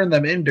can turn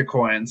them into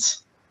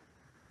coins.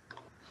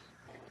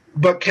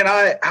 But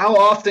how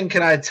often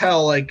can I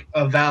tell, like,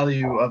 a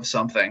value of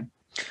something?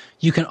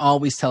 You can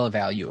always tell a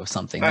value of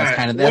something. That's All right.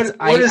 kind of that's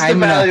What is the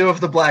value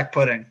of the black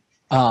pudding?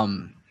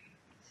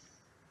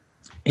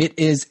 It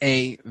is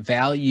a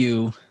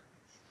value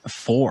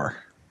 4.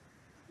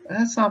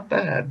 That's not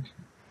bad.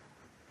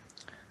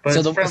 But So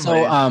it's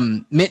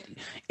friendly.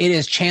 it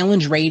is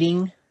challenge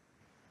rating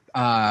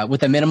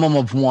with a minimum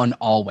of 1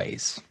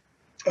 always.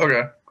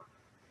 Okay.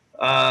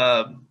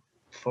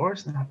 4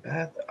 is not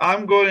bad.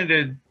 I'm going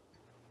to.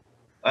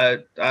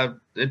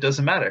 It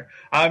doesn't matter.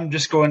 I'm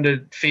just going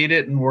to feed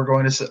it, and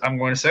I'm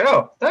going to say,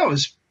 "Oh, that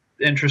was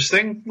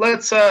interesting.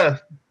 Let's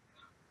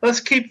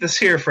keep this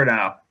here for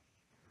now."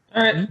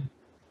 All right.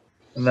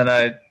 And then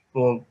I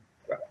will.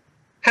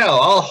 Hell,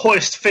 I'll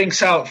hoist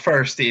Finks out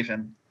first,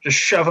 even. Just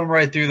shove him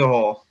right through the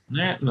hole. All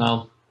right. And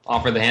I'll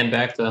offer the hand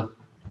back to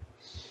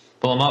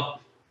pull him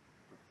up.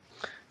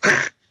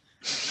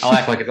 I'll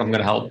act like I'm going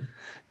to help.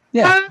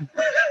 Yeah,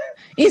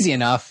 easy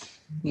enough.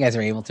 You guys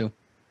are able to.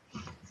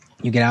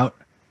 You get out.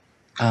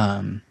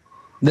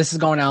 This is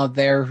going out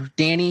there.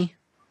 Danny,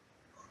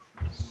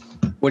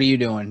 what are you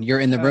doing? You're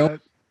in the room?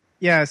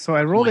 Yeah, so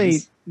I rolled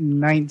Nice. a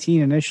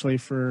 19 initially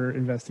for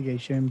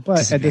investigation,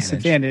 but at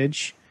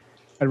disadvantage,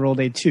 I rolled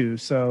a 2,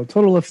 so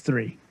total of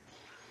 3.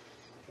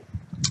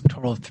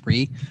 Total of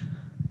 3.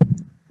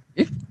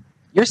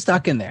 You're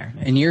stuck in there,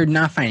 and you're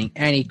not finding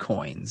any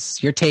coins.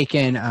 You're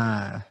taking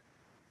the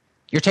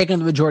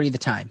majority of the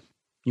time.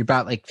 You're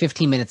about like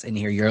 15 minutes in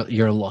here.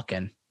 You're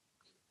looking.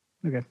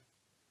 Okay.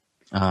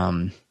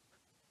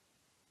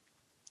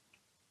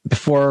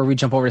 Before we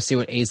jump over to see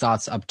what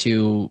Azot's up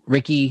to,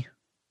 Remus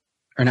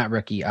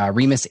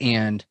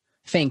and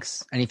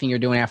Finks, anything you're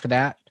doing after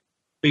that?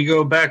 We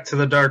go back to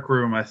the dark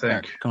room, I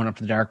think. Going up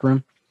to the dark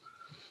room.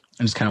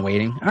 I'm just kind of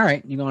waiting. All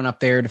right, you're going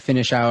up there to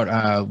finish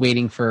out,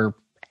 waiting for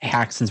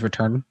Haxton's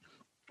return.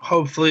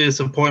 Hopefully his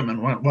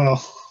appointment went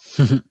well.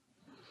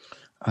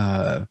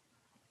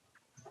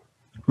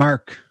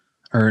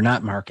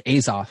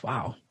 Azoth.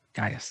 Wow,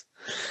 guys,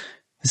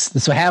 this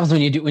is what happens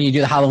when you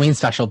do the Halloween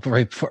special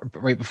right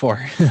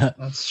before.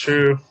 That's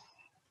true.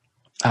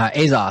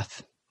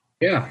 Azoth.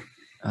 Yeah.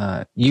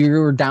 You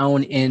were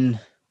down in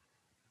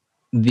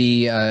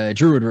the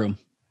druid room.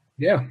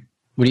 Yeah.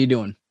 What are you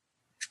doing?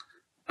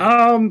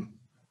 I'm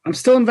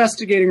still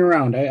investigating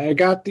around. I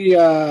got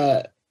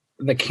the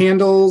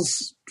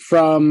candles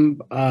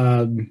from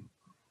the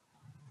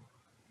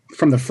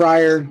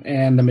friar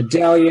and the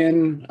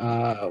medallion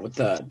with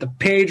the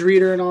page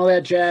reader and all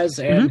that jazz,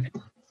 and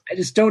I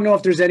just don't know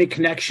if there's any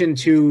connection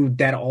to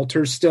that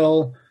altar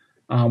still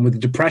with the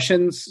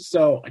depressions.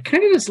 So I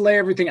kind of just lay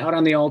everything out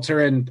on the altar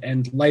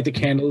and light the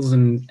candles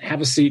and have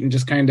a seat and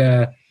just kind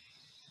of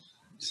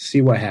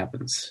see what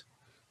happens.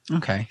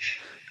 Okay.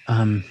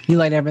 You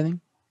light everything.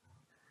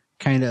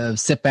 Kind of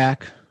sit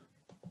back,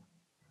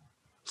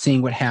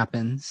 seeing what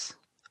happens.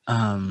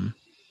 Roll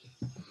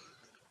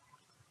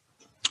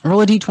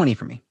a d20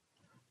 for me.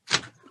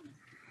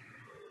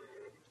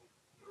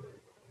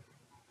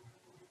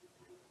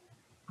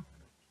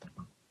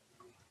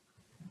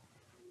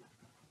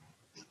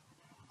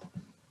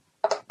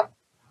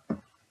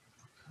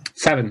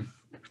 Seven.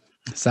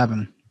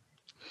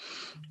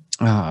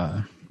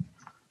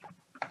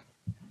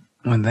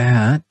 With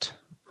that,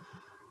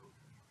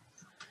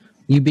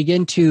 you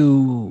begin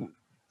to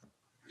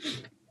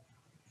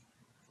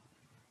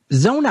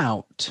zone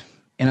out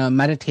in a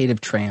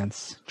meditative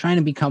trance, trying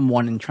to become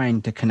one and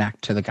trying to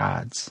connect to the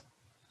gods.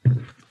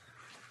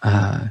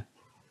 You're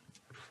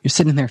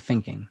sitting there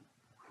thinking,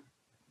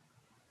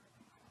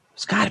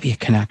 there's got to be a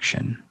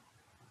connection.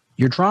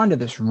 You're drawn to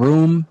this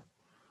room,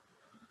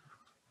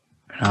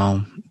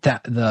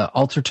 that the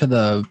altar to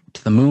the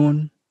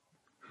moon,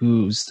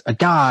 who's a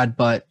god,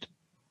 but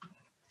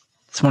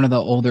it's one of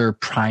the older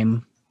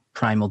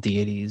primal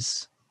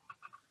deities.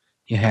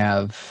 You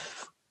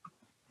have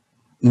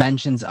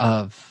mentions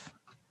of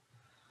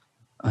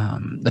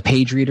the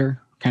page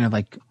reader, kind of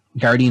like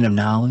guardian of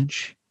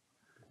knowledge.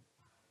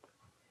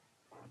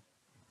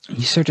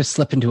 You start to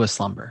slip into a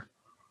slumber.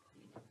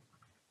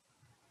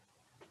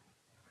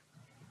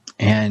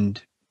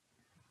 And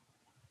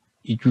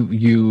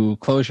you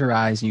close your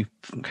eyes and you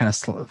kind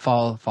of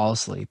fall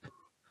asleep.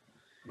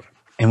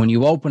 And when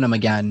you open them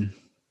again,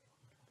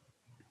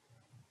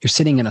 you're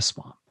sitting in a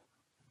swamp.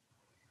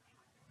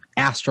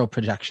 Astral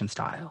projection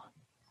style.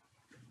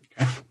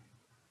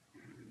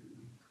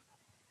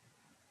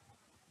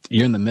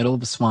 You're in the middle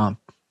of a swamp,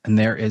 and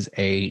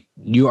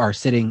you are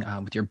sitting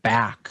with your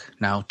back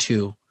now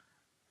to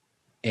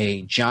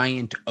a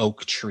giant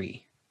oak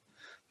tree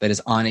that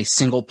is on a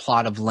single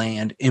plot of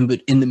land in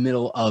the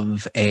middle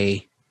of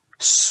a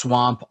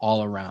swamp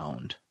all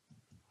around.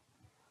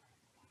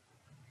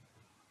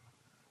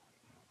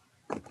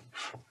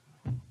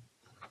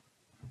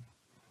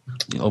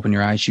 You open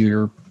your eyes,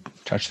 you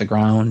touch the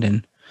ground,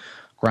 and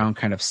ground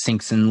kind of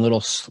sinks in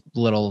little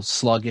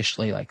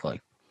sluggishly, like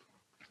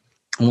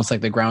almost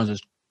like the ground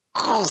is,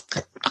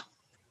 but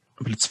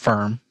it's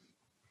firm.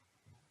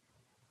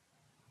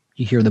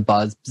 You hear the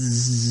buzz,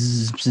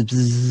 bzz, bzz,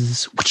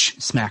 bzz, whoosh,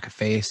 smack a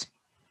face.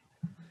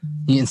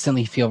 You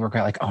instantly feel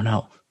regret, like, oh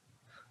no,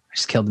 I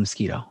just killed a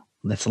mosquito.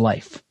 That's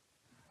life.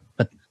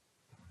 But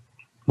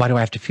why do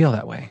I have to feel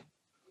that way?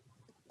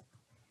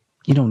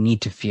 You don't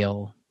need to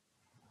feel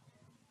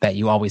that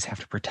you always have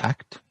to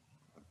protect.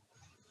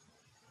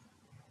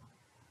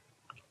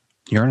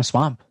 You're in a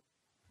swamp.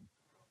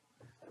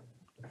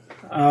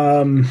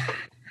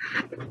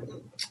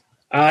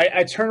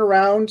 I turn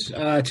around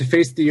to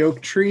face the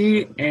oak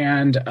tree,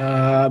 and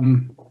I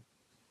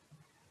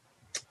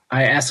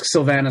ask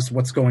Sylvanus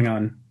what's going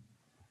on.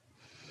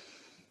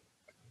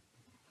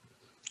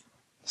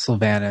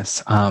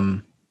 Sylvanus,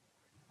 God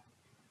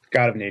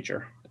of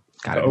nature.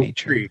 God of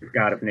nature. Tree,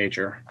 God of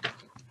nature.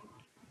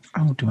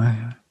 Oh, do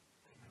I?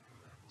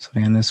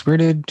 Sylvanus,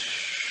 who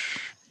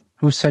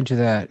sent you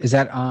that? Is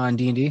that on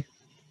D&D?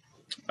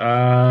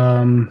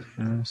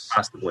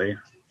 Possibly.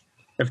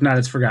 If not,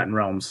 it's Forgotten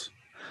Realms.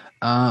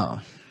 Oh.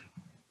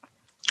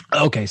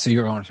 Okay, so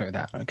you're going through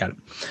that. I got it.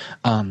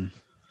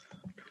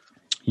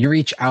 You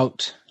reach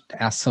out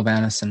to ask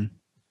Sylvanus, and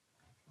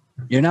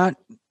you're not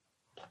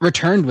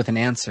returned with an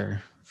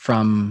answer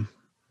from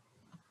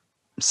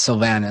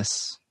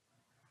Sylvanus,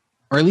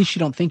 or at least you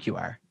don't think you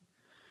are.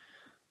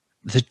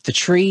 The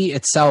tree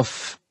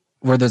itself,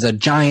 where there's a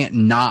giant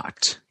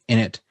knot in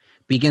it,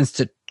 begins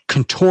to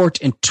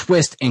contort and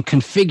twist and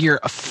configure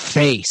a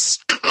face.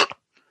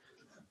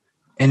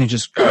 And it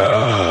just...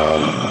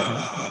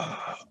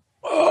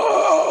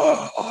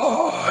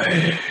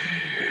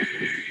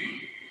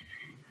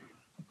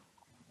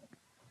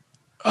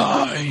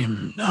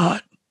 I'm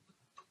not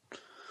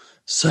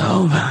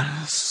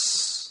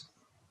Salvanus,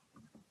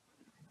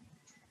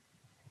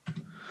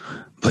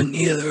 but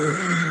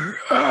neither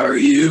are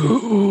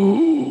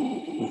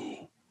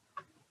you.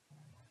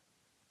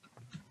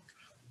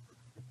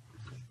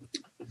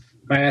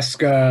 I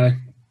ask who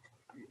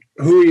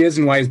he is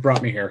and why he's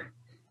brought me here.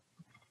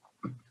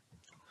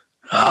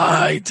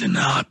 I did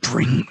not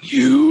bring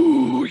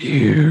you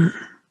here.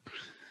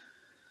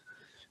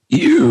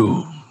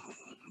 You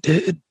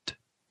did.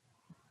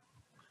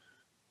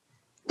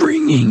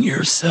 Bringing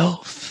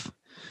yourself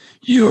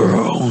your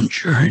own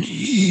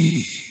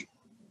journey.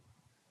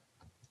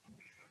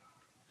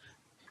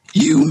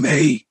 You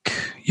make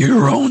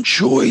your own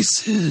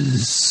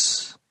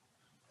choices.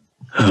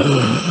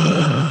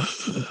 I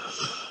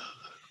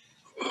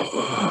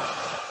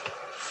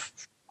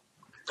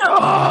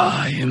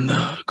am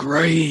the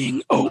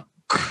graying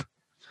oak.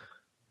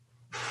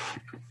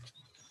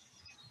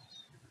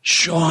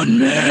 Sean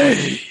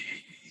May.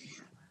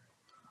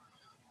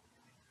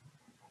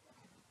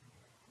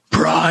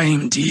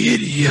 Prime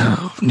deity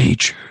of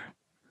nature.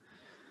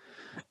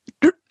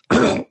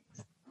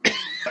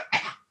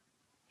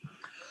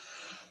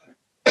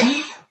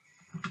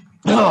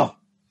 Oh,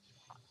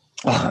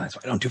 that's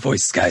why I don't do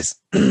voices, guys.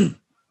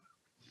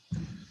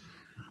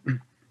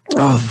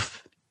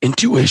 Of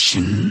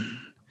intuition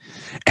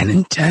and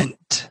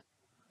intent.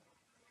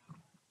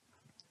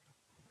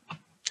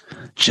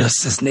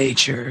 Just as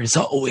nature is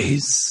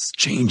always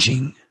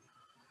changing,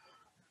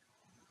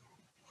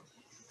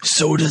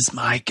 so does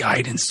my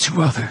guidance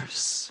to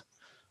others,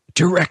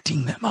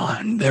 directing them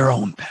on their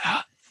own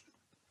path.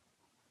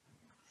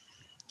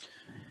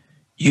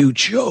 You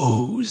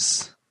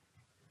chose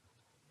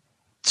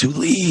to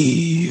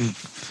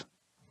leave,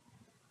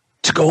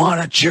 to go on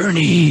a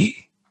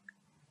journey,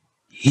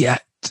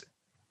 yet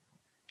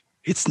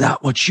it's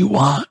not what you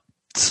want.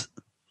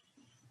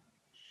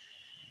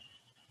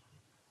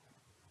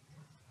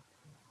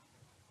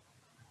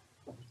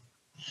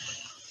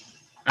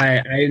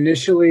 I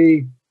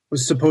initially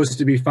was supposed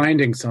to be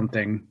finding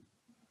something,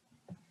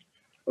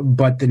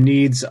 but the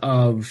needs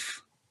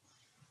of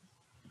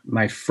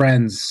my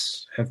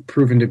friends have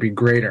proven to be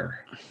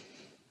greater.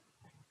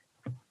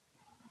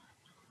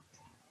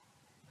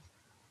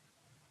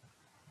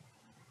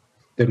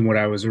 Than what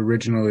I was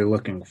originally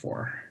looking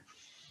for.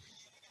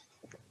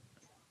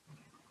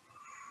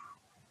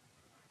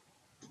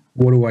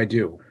 What do I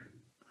do?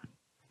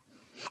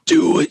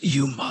 Do what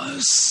you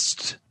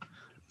must.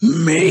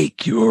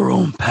 Make your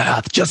own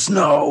path. Just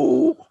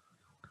know.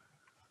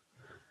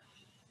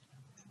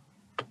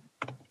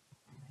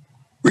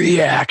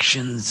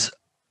 Reactions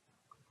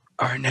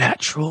are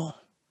natural.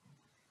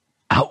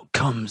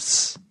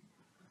 Outcomes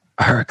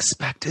are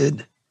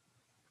expected.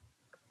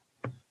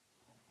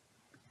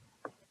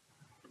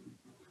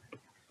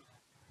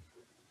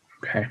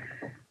 Okay.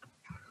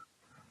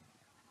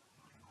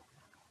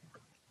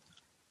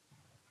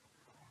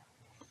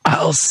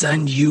 I'll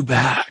send you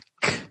back.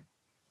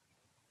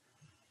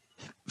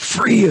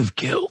 Free of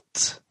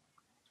guilt.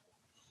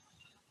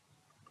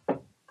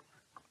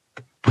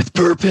 With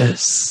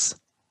purpose.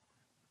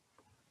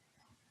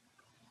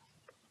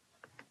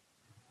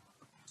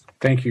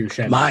 Thank you,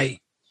 Shen. My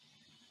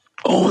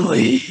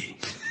only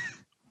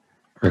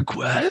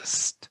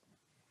request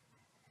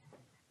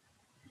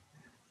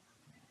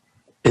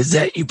is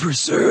that you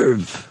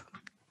preserve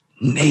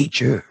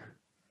nature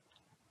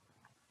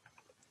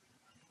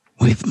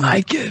with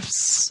my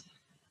gifts.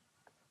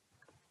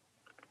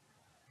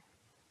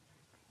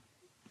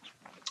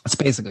 It's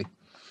basically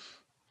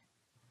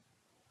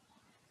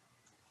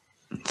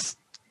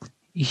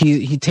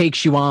he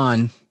takes you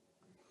on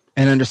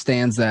and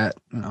understands that,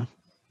 you know,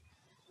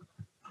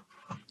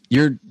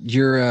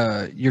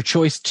 your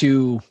choice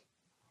to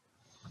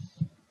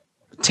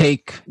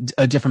take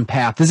a different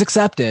path is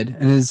accepted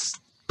and is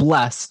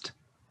blessed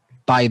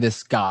by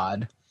this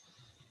God.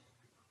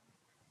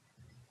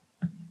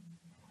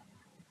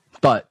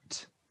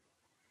 But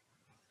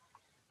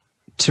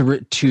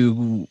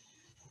to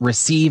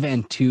receive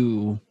and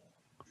to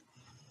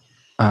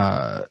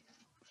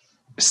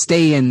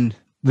stay in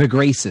the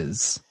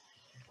graces,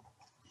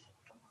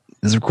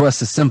 his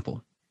request is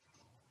simple.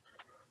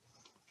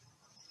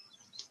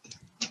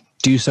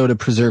 Do so to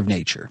preserve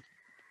nature.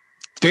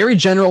 Very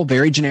general,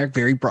 very generic,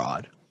 very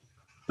broad.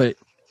 But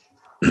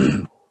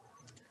it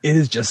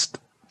is just,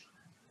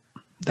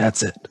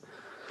 that's it.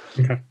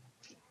 Okay.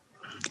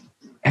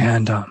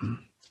 And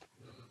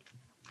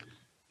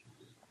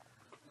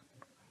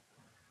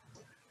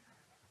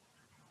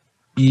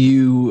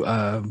you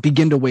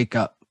begin to wake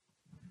up.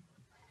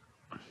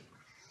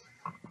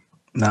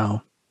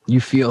 Now,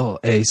 you feel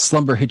a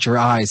slumber hit your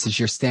eyes as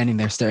you're standing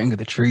there staring at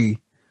the tree.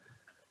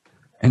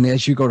 And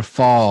as you go to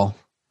fall,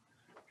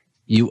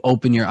 you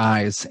open your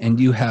eyes and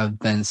you have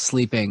been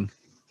sleeping.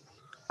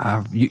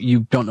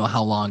 You don't know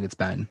how long it's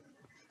been.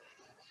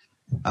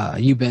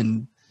 You've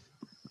been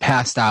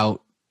passed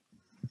out,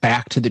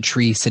 back to the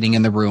tree, sitting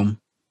in the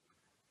room.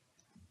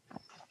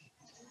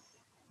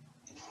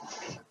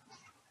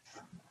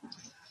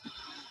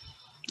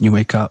 You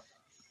wake up.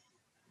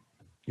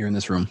 You're in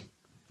this room.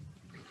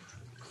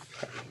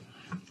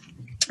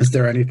 Is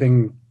there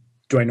anything?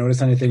 Do I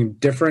notice anything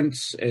different?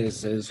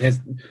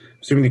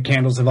 Assuming the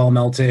candles have all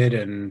melted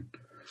and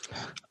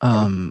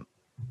the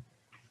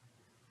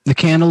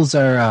candles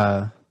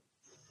are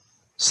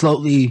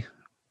slowly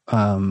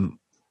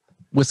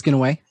whisking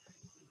away.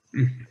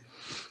 Mm-hmm.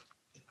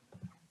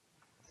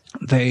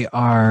 They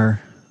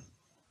are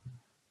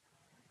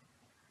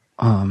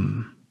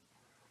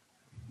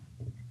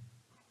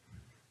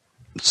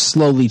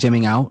slowly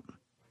dimming out.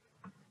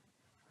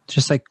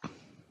 Just like,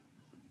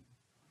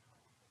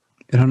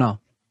 I don't know.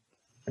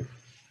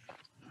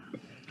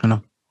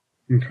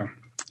 Okay.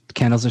 The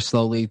candles are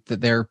slowly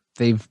they've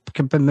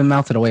been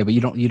melted away, but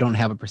you don't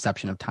have a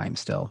perception of time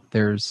still.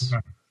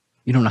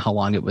 You don't know how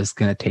long it was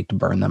going to take to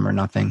burn them or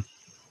nothing.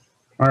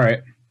 All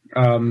right.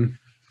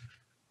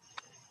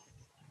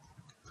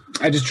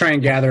 I just try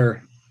and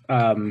gather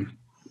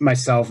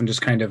myself and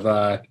just kind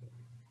of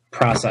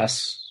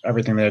process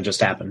everything that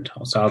just happened.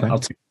 So I'll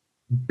take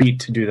a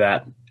beat to do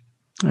that.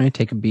 All right,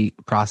 take a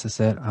beat, process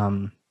it.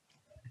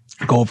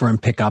 Go over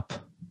and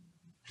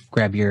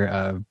grab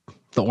your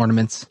the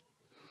ornaments.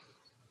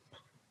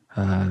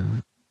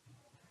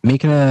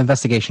 Make an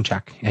investigation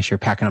check as you're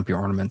packing up your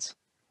ornaments.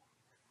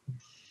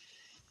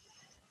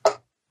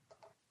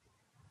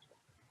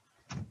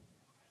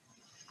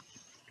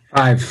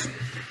 5.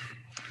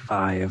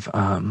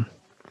 All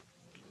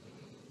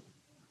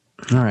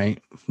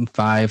right,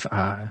 5.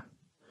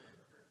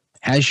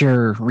 As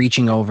you're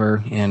reaching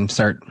over and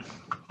start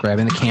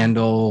grabbing the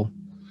candle,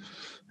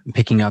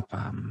 picking up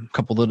a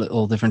couple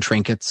little different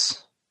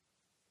trinkets,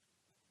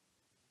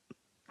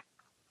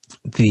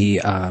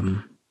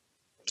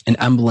 an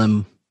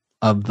emblem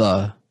of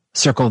the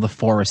circle of the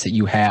forest that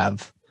you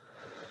have,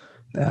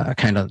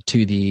 kind of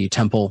to the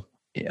temple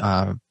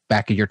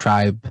back of your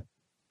tribe,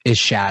 is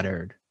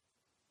shattered,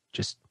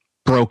 just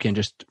broken,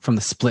 just from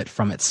the split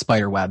from its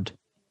spider webbed.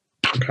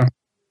 Okay.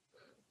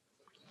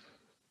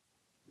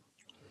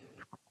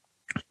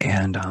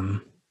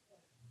 And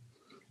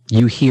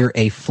you hear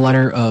a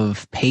flutter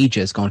of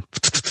pages going,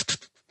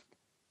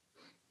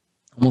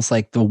 almost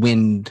like the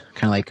wind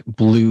kind of like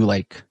blew,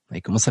 like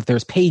almost like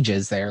there's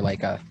pages there,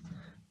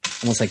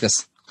 almost like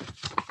this,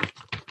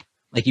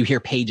 like you hear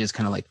pages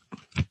kind of like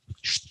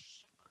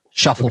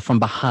shuffle from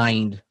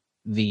behind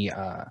the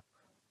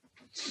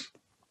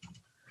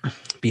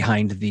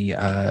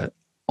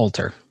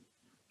altar.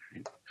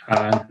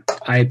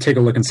 I take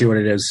a look and see what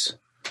it is.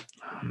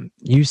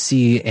 You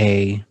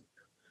see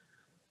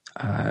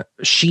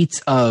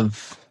sheets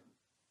of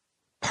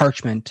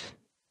parchment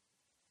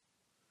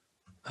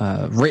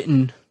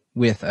written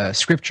with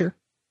scripture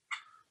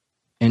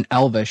in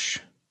Elvish,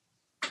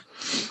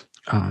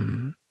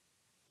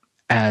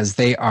 as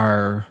they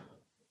are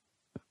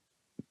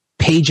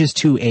pages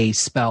to a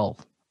spell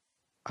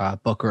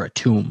book or a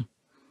tomb,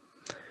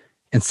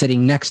 and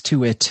sitting next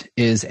to it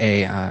is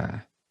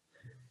a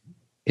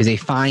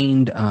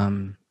find,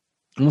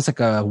 almost like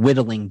a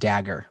whittling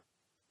dagger.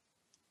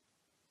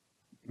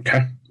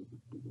 Okay.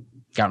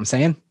 Got what I'm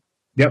saying?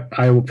 Yep,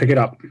 I will pick it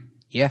up.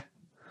 Yeah.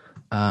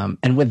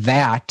 And with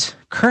that,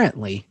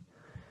 currently,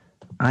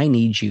 I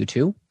need you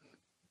to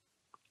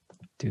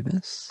do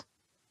this.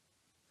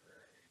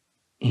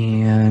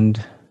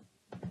 And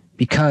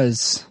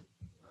because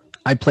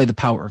I play the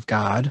power of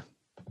God,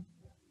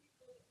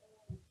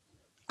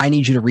 I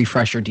need you to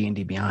refresh your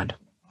D&D Beyond.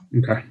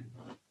 Okay.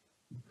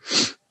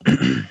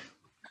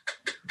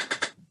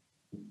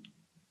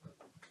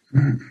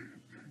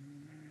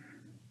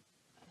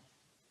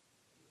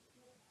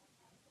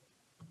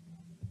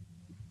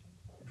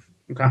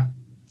 Okay.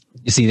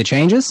 You see the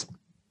changes?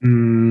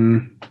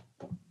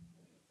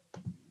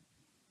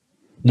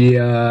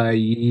 Yeah.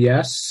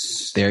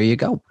 Yes. There you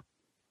go.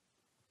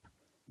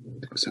 I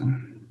think so.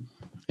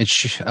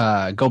 It's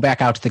go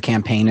back out to the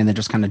campaign and then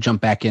just kind of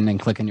jump back in and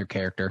click on your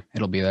character.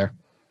 It'll be there.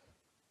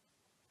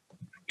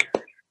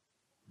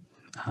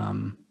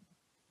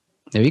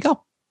 There you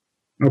go.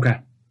 Okay.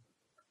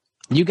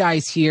 You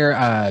guys hear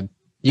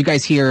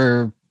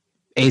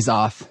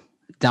Azoth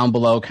down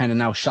below, kind of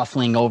now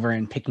shuffling over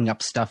and picking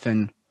up stuff,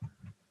 and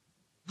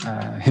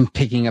him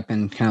picking up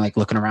and kind of like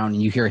looking around,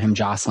 and you hear him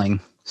jostling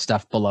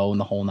stuff below in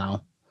the hole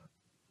now.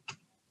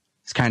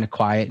 It's kind of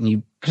quiet, and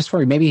you just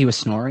worry maybe he was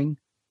snoring.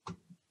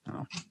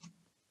 Oh.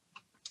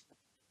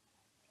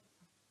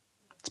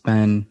 It's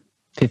been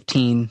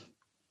 15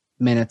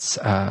 minutes.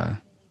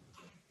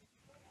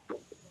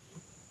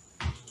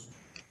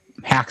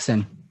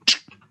 Haxon,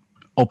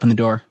 open the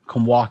door,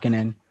 come walking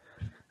in.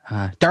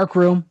 Dark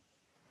room,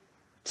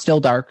 still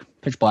dark,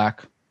 pitch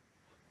black.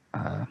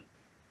 What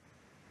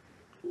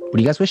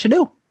do you guys wish to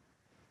do?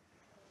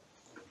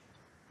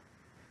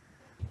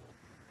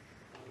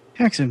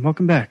 Haxon,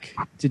 welcome back.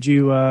 Did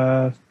you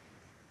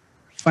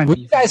find? Well,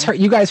 you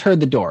guys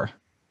heard the door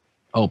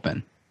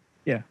open.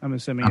 Yeah, I'm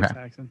assuming Okay. it's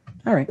Haxon.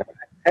 All right.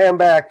 Hey, I'm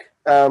back.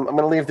 I'm going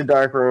to leave the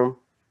dark room.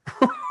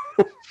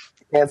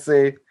 Can't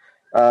see.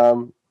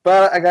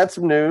 But I got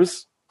some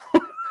news.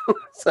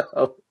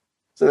 so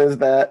there's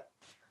that.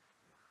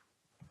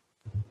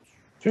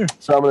 Sure.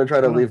 So I'm going to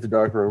try to leave the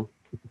dark room.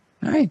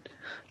 All right.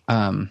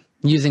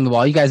 Using the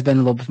wall, you guys have been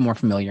a little bit more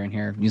familiar in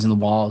here. Using the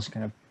walls,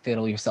 kind of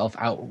fiddle yourself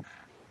out,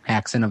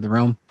 accent of the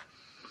room.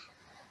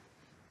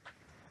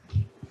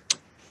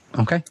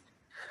 Okay.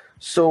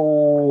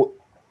 So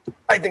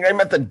I think I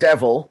met the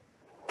devil,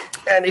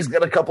 and he's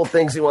got a couple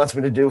things he wants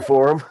me to do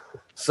for him.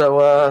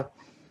 So,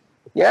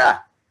 yeah.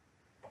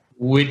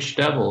 Which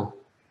devil?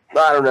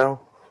 I don't know.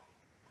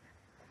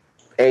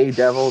 A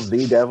devil,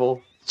 the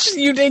devil.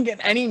 You didn't get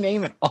any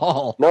name at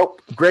all.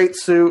 Nope. Great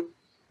suit.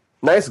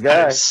 Nice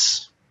guy.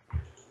 Nice.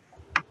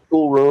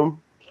 Cool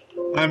room.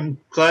 I'm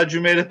glad you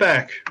made it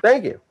back.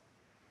 Thank you.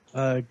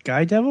 A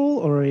guy devil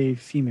or a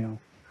female?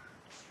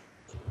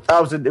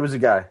 It was a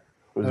guy.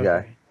 It was a guy.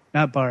 Okay.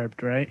 Not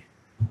barbed, right?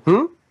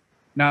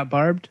 Not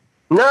barbed?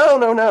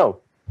 No.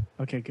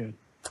 Okay, good.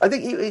 I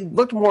think he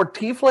looked more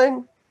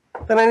tiefling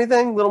than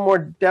anything. A little more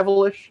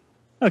devilish.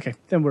 Okay,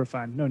 then we're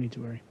fine. No need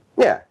to worry.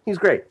 Yeah, he's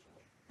great.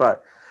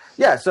 But,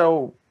 yeah,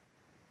 so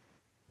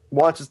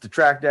wants us to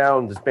track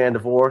down this band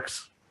of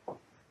orcs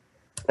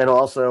and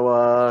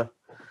also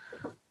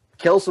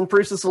kill some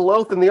Priestess of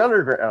Loath in the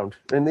underground,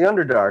 in the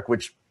Underdark,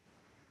 which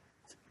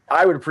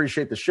I would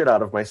appreciate the shit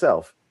out of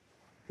myself.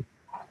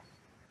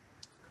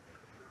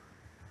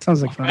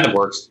 Sounds like fun. That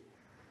works.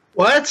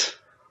 What?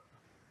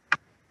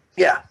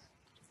 Yeah.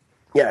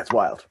 Yeah, it's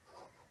wild.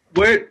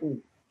 Where?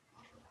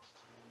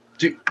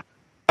 Do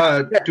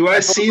I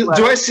see?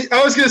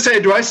 I was gonna say,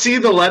 do I see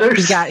the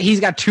letters? He's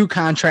got 2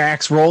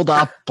 contracts rolled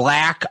up,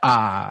 black,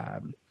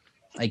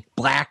 like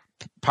black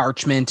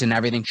parchment and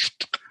everything.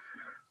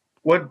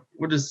 What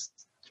is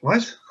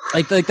what?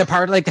 Like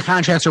the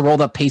contracts are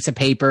rolled up piece of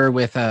paper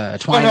with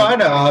twine. Oh, no, I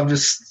know. I'm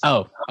just.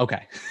 Oh,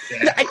 okay.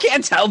 Yeah. I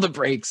can't tell the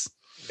breaks.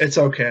 It's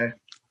okay.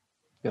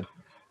 Good.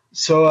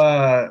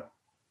 So,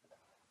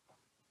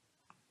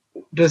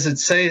 does it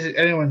say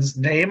anyone's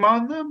name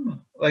on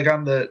them? Like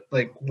on the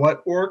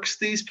what orcs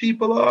these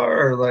people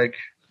are, or like?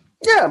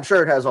 Yeah, I'm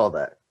sure it has all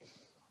that.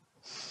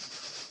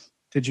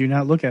 Did you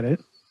not look at it?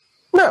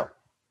 No.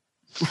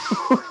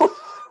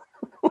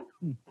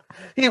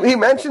 he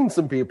mentioned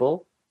some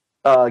people.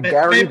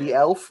 Gary the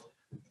elf.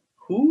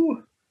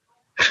 Who?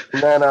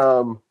 And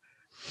then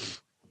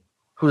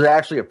who's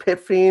actually a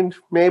pit fiend,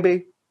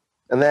 maybe.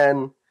 And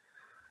then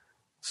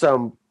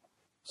some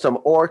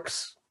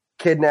orcs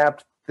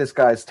kidnapped this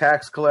guy's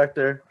tax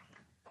collector.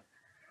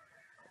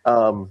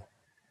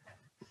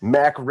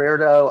 Mac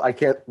Reardo, I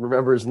can't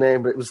remember his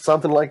name, but it was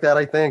something like that,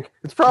 I think.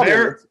 It's probably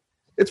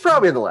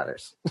in the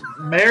letters.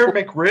 Mayor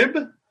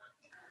McRib?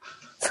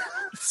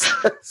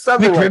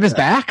 Something McRib like is that.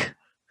 back?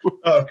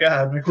 Oh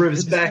god, McRib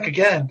is back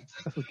again.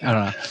 I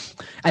don't know.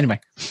 Anyway.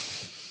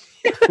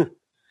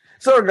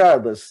 So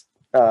regardless,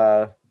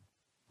 I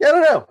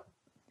don't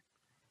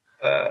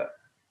know.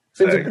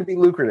 Seems it could be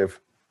lucrative.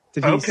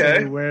 Did he Okay.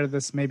 say where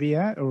this may be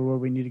at or where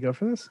we need to go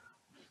for this?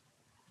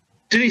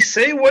 Did he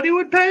say what he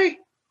would pay?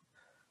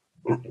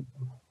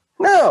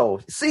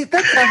 No, see,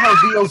 that's not how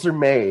deals are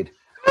made.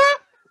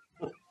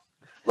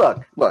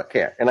 Look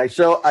here, and I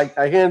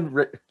hand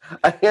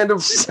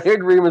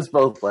Remus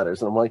both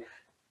letters, and I'm like,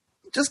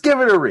 just give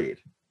it a read.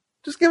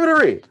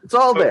 It's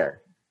all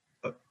there.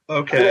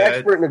 Okay. I'm an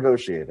expert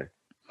negotiator.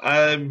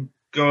 I'm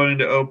going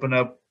to open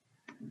up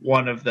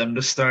one of them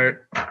to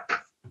start.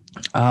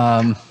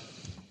 All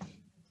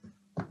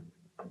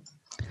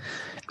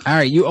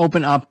right, you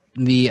open up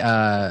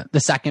the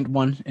second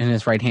one in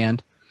his right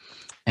hand,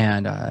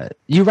 and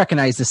you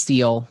recognize the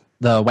seal,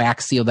 the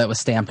wax seal that was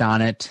stamped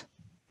on it,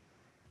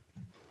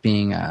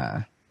 being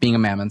a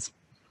Mammon's.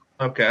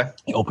 Okay.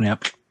 You open it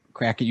up,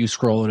 crack it, you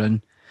scroll it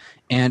in,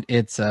 and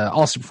it's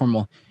also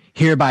formal.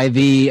 Hereby,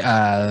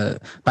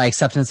 by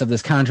acceptance of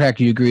this contract,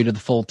 you agree to the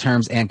full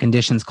terms and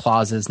conditions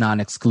clauses,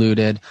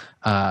 non-excluded.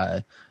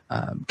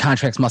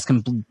 Contracts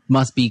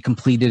must be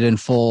completed in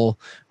full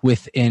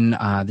within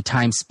the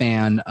time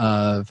span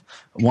of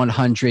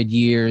 100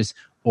 years,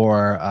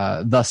 or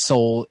the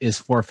soul is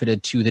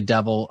forfeited to the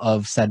devil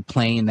of said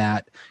plane.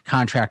 That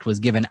contract was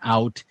given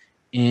out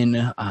in.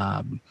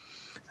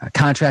 A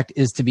contract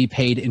is to be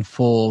paid in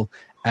full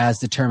as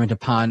determined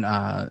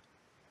upon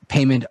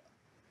payment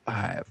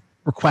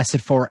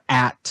requested for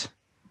at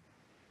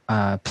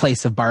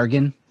place of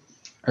bargain,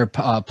 or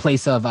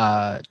place of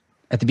at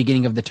the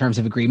beginning of the terms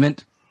of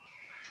agreement.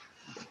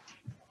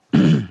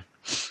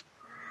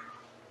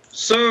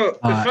 So,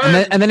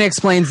 and then it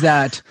explains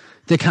that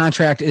the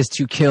contract is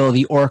to kill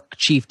the orc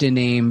chieftain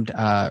named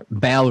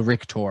Baal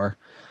Rictor,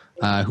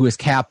 who has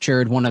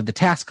captured one of the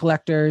tax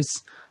collectors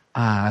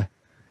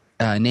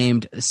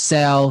named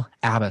Sal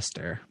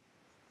Abaster.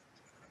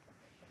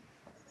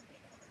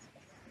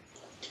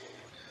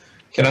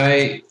 Can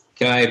I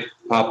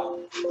pop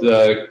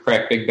the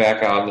crack big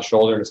back on the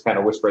shoulder and just kind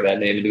of whisper that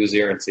name into his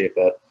ear and see if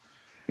that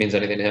means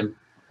anything to him?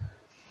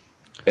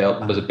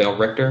 Was it Baal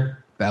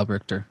Richter? Baal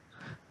Richter.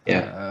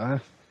 Yeah.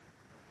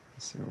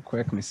 Let's see real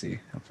quick. Let me see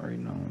how far you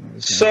know.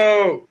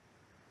 So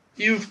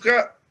you've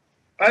got.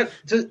 All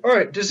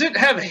right. Does it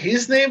have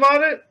his name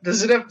on it?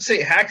 Does it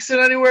say Haxton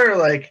anywhere? Or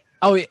like,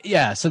 Oh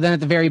yeah. So then at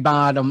the very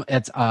bottom,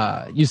 it's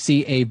you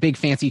see a big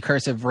fancy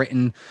cursive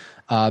written,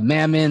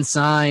 Mammon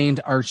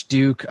signed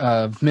Archduke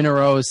of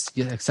Mineros,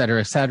 et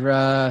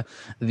cetera,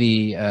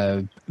 the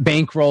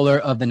bankroller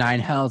of the Nine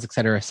Hells, et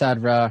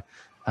cetera.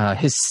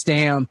 His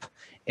stamp,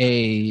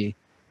 a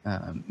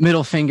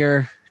middle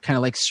finger, kind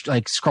of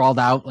like scrawled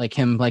out, like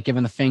him like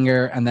giving the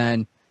finger, and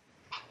then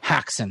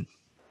Haxon.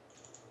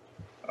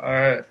 All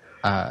right.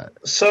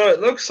 So it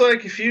looks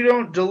like if you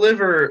don't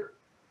deliver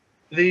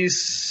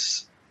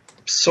these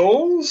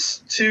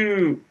souls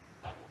to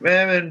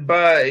Mammon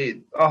by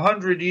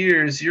 100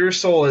 years, your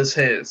soul is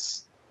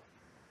his.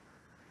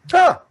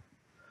 Huh.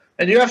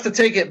 And you have to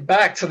take it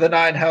back to the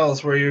Nine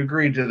Hells where you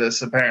agreed to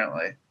this,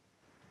 apparently.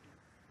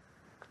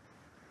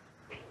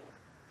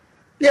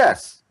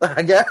 Yes,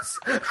 I guess.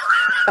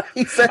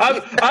 He said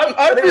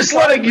I'm just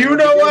letting you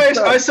know,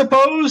 I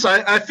suppose.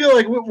 I feel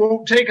like it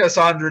won't take us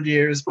 100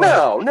 years.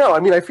 But No. I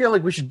mean, I feel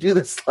like we should do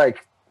this,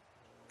 like,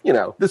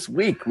 this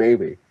week,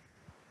 maybe.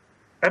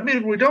 I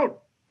mean, we don't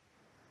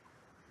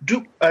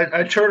do.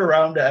 I turn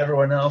around to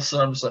everyone else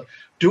and I'm just like,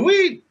 do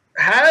we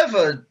have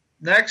a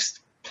next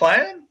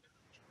plan?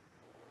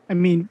 I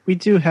mean, we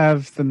do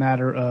have the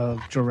matter of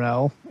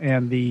Jarrell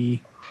and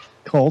the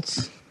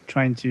cults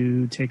trying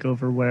to take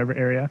over whatever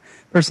area.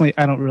 Personally,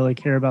 I don't really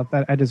care about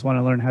that. I just want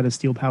to learn how to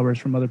steal powers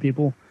from other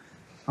people.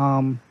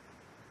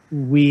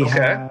 We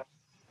have...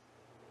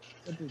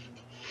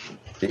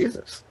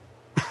 Jesus.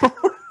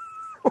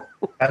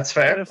 That's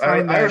fair.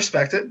 I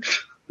respect it.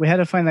 We had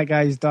to find that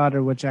guy's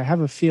daughter, which I have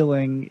a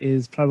feeling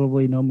is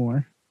probably no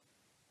more.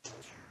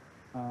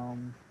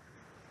 And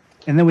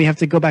then we have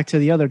to go back to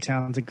the other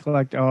towns and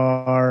collect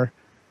our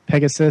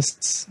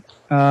Pegasus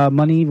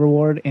money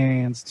reward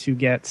and to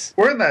get...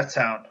 We're in that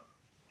town.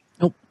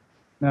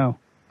 No.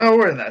 Oh,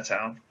 we're in that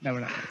town. No,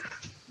 we're not.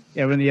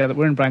 Yeah, we're in the other.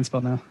 We're in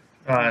Brindspell now.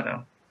 Oh,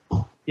 I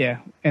know. Yeah,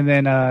 and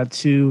then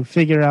to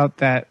figure out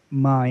that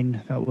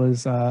mine that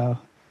was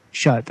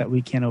shut that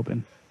we can't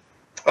open.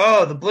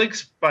 Oh, the Blink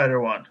Spider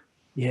one.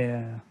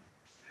 Yeah.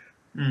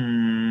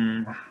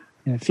 Hmm.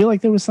 And I feel like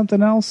there was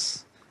something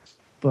else,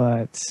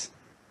 but...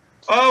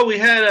 Oh, we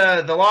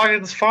had the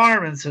Loggins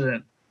Farm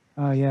incident.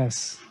 Oh,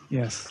 yes.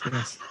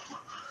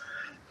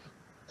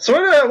 So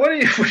what are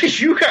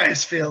you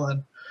guys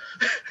feeling?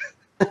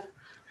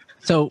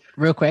 So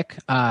real quick,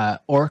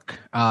 Orc,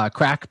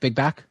 Crack, Big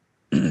Back.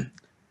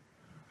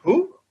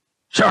 Who?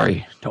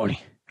 Sorry,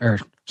 Tony.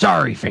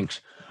 Sorry,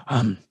 Finks.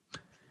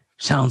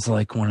 Sounds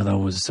like one of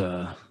those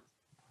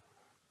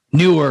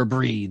newer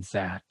breeds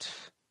that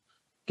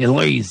get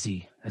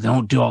lazy and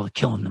don't do all the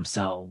killing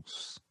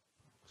themselves.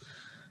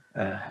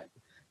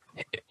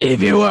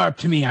 If it were up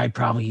to me, I'd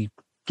probably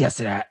guess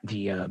it at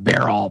the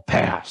Barrel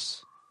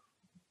Pass.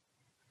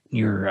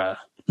 Near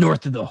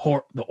north of the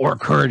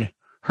Orc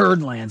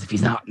Herdlands, if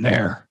he's not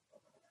there.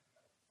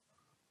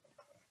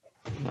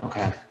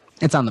 Okay.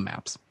 It's on the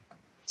maps.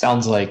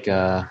 Sounds like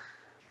I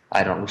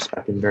don't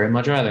respect him very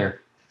much either.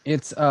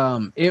 It's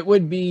it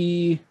would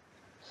be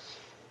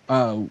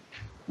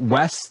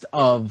west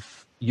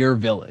of your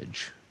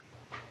village.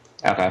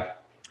 Okay.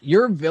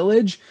 Your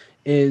village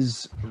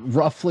is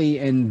roughly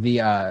in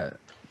the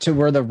to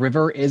where the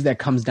river is that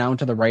comes down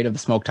to the right of the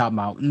Smoke-Top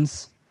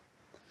Mountains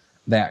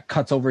that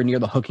cuts over near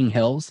the Hooking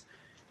Hills.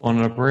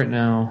 On up right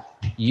now.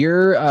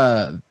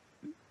 Your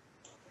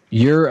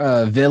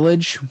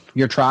village,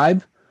 your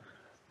tribe,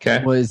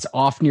 was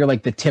off near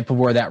like the tip of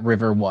where that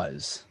river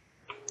was.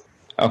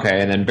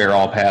 Okay, and then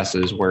Barrel Pass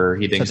is where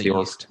he thinks the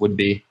orc east would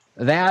be.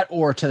 That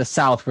or to the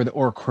south where the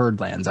Orc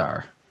Herdlands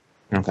are.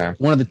 Okay.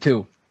 One of the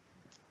two.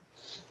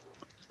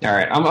 All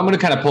right, I'm going to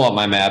kind of pull up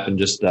my map and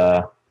just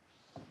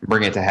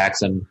bring it to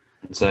Haxon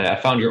and say, I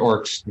found your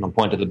orcs, and I'll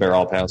point to the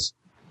Barrel Pass.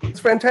 It's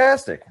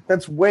fantastic.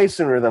 That's way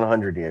sooner than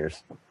 100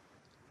 years.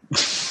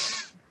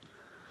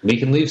 We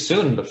can leave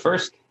soon, but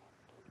first,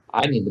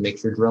 I need to make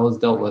sure Drell is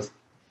dealt with.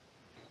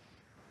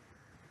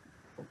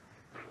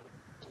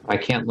 I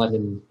can't let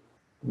him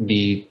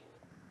be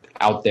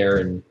out there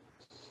and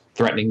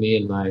threatening me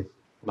and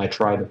my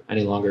tribe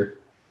any longer.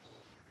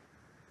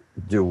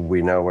 Do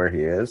we know where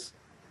he is?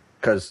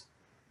 Because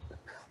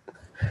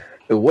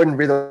it wouldn't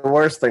be the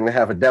worst thing to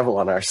have a devil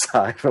on our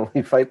side when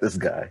we fight this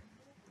guy.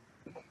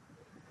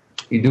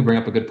 You do bring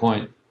up a good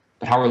point.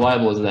 But how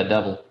reliable is that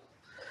devil?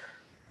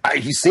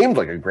 He seemed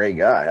like a great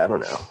guy. I don't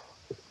know.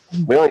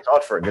 We only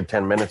talked for a good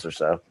 10 minutes or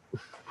so.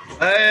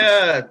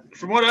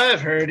 From what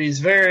I've heard, he's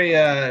very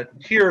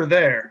here or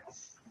there.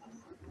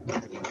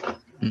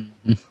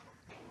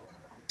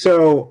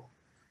 So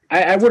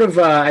I would have.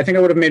 I think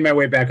I would have made my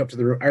way back up to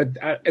the room.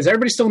 Is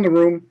everybody still in the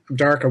room?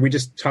 Dark? Are we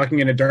just talking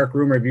in a dark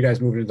room, or have you guys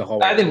moved into the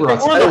hallway? I think we're You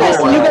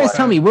guys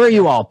tell me, where are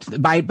you all?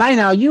 By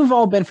now, you've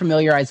all been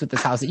familiarized with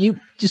this house. You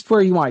just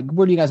where do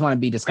you guys want to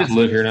be I discussing?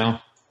 live here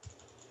now.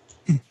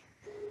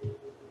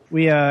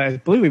 We, I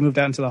believe we moved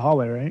out into the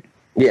hallway, right?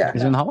 Yeah.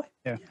 Is it in the hallway?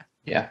 Yeah.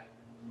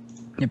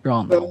 Yep, you're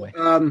all in the hallway.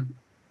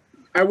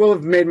 I will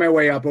have made my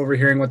way up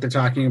overhearing what they're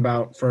talking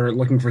about for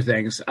looking for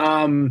things.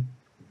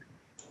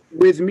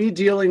 With me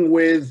dealing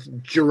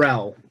with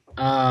Jarrell,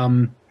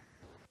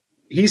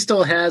 he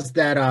still has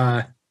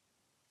that.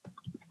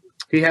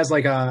 He has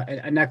like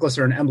a necklace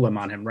or an emblem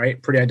on him,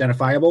 right? Pretty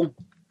identifiable.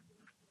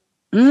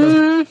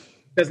 Doesn't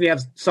he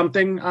have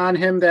something on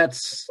him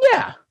that's?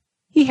 Yeah,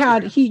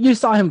 you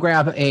saw him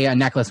grab a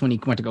necklace when he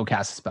went to go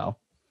cast a spell.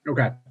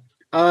 Okay.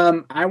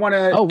 I want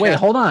to. Oh wait,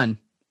 hold on.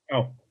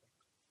 Oh.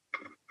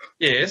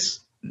 Yes.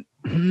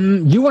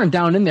 You weren't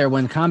down in there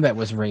when combat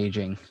was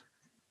raging.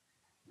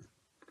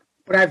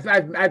 But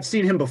I've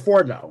seen him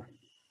before though.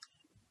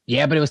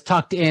 Yeah, but it was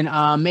tucked in.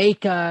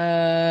 Make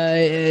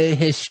a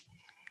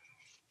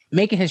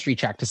history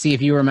check to see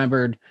if you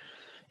remembered,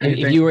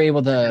 if you were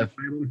able to.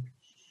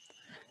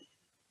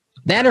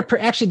 That or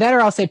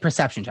I'll say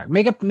perception check.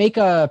 Make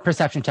a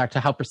perception check to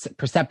how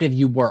perceptive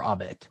you were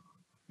of it.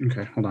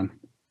 Okay, hold on.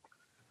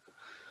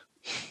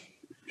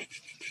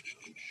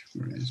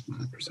 Where is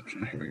my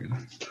perception? Here we go.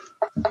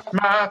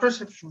 My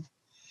perception.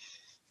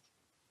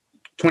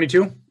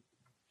 22.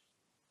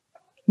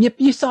 Yep,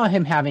 you saw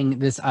him having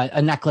this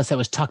a necklace that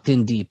was tucked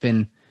in deep,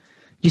 and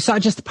you saw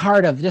just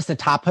the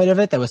top hood of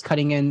it that was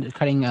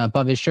cutting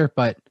above his shirt.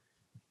 But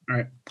all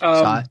right,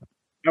 saw it.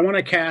 I want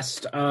to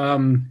cast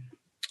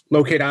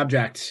locate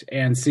object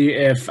and see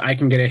if I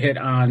can get a hit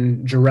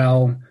on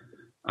Jarrell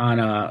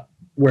on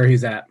where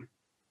he's at.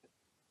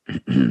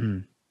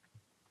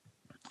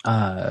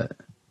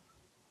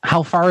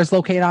 How far is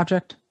locate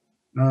object?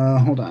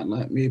 Hold on,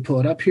 let me pull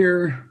it up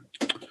here.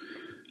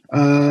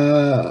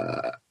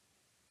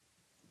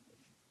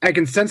 I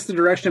can sense the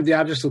direction of the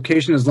object's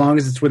location as long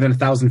as it's within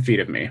 1,000 feet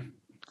of me.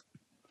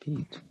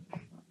 Feet.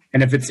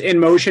 And if it's in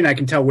motion, I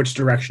can tell which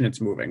direction it's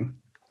moving.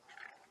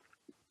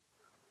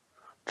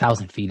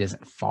 1,000 feet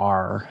isn't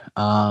far.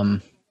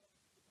 How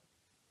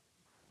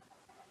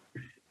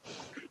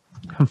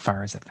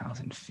far is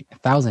 1,000 feet?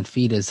 1,000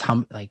 feet is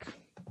like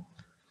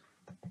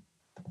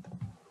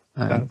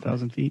About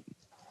 1,000 feet.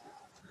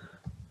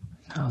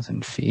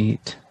 1,000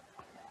 feet.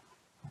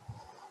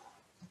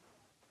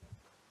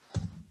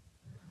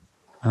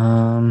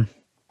 About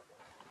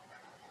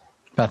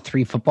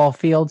 3 football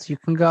fields you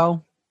can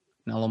go.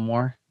 A little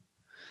more.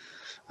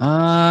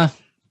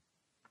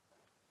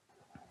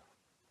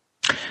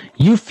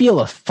 You feel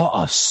a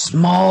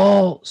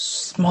small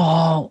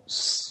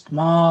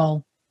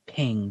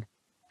ping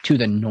to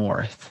the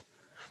north.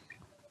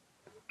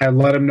 I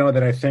let him know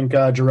that I think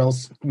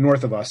Jarrell's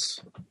north of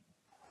us.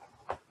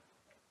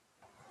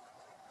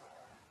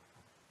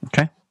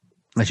 Okay.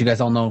 Let you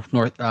guys all know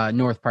north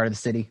part of the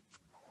city.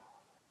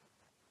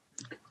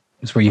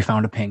 It's where you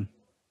found a ping.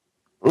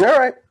 All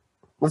right.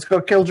 Let's go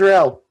kill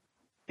Jarrell.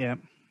 Yeah.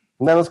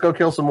 And then let's go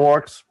kill some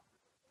orcs.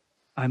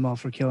 I'm all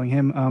for killing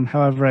him.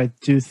 However, I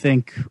do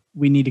think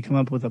we need to come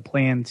up with a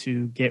plan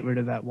to get rid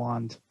of that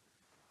wand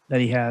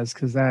that he has,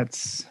 because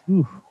that's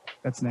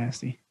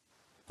nasty.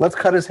 Let's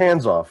cut his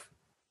hands off.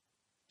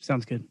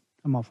 Sounds good.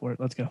 I'm all for it.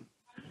 Let's go.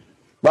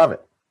 Love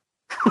it.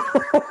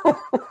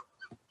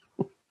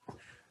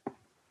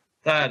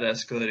 That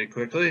escalated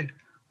quickly.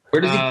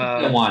 Where does he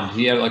keep the wand?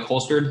 Do you have it like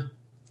holstered?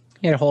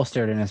 He had it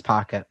holstered in his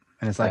pocket,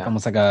 and it's like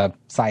almost like a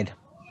side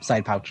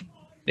pouch.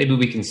 Maybe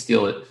we can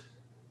steal it.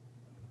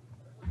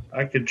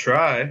 I could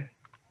try.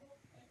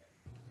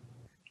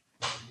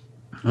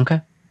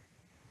 Okay.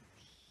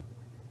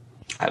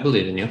 I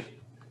believe in you.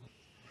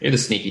 You're the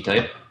sneaky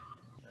type.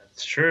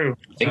 It's true.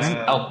 Things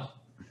help.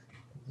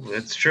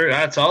 It's true.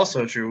 That's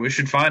also true. We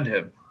should find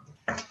him.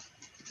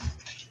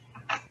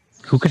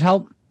 Who could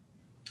help?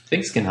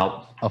 Things can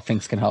help. Oh,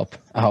 things can help.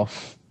 Oh.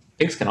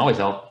 Things can always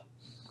help.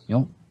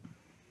 Yep.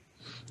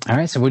 All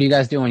right, so what are you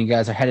guys doing? You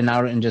guys are heading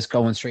out and just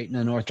going straight in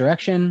the north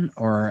direction,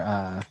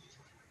 or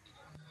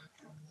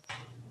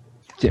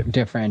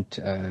different?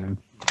 You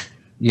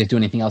guys do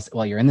anything else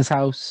while you're in this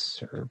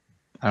house? Or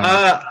I don't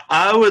know.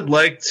 I would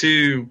like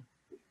to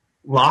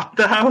lock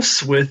the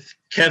house with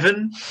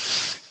Kevin,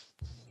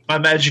 my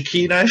magic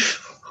key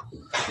knife.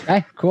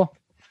 Okay, cool.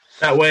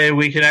 That way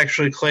we can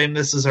actually claim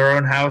this as our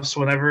own house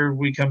whenever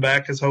we come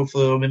back, because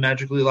hopefully it'll be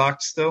magically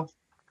locked still.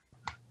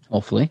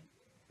 Hopefully.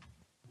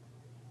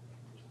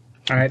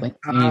 All right.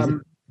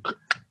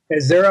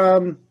 Is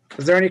there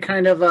any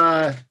kind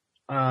of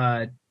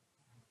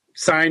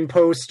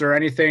signpost or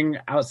anything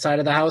outside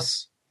of the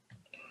house?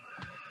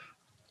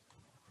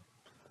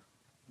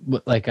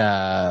 Like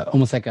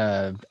almost like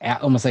a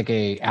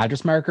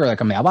address marker, like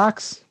a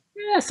mailbox.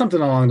 Yeah,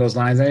 something along those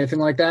lines. Anything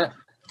like that?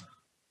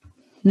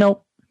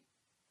 Nope.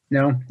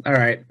 No. All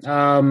right.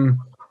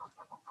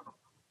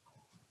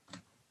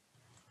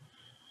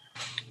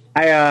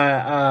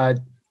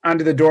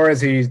 Onto the door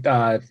as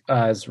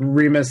as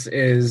Remus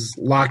is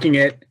locking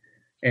it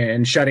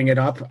and shutting it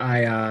up.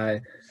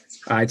 I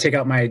take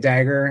out my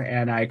dagger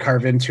and I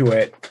carve into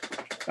it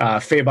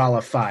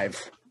Fabala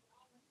 5.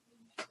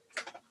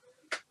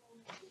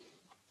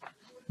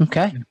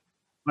 Okay.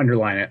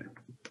 Underline it.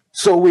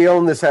 So we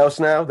own this house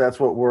now? That's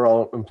what we're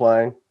all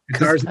implying?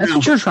 That's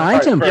what you're trying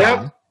to imply.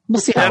 Yep.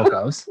 We'll see how it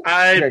goes.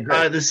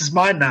 This is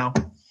mine now.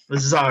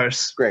 This is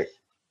ours. Great.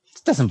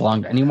 This doesn't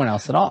belong to anyone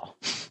else at all.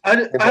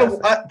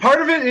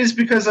 Part of it is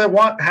because I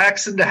want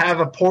Haxon to have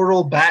a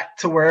portal back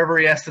to wherever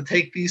he has to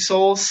take these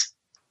souls.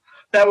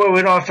 That way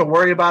we don't have to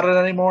worry about it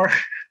anymore.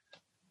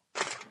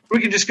 We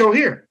can just go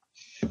here.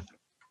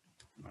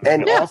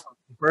 And also,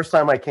 the first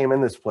time I came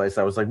in this place,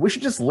 I was like, we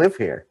should just live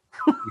here.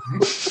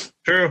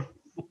 True.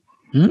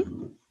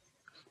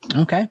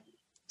 Okay.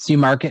 So you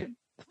mark it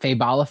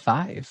Fabala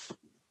 5.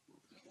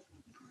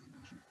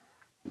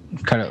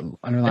 Cut it,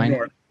 underline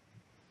it.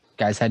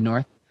 Guys, head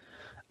north.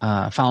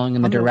 Following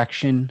in the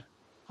direction.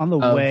 On the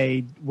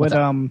way, what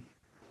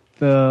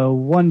the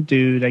one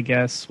dude, I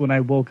guess, when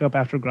I woke up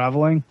after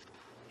groveling,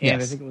 and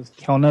I think it was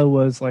Kelna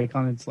was like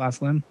on its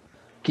last limb.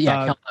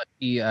 Yeah,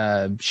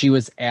 Kelna, she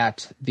was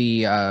at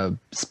the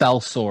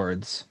Spell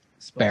Swords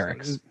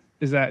barracks.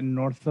 Is that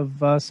north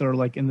of us, or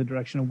like in the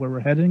direction of where we're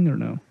heading, or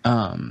no?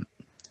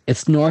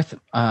 It's north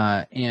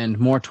and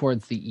more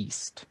towards the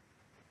east.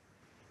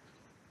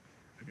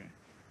 Okay.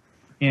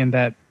 And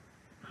that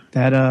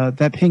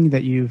ping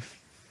that you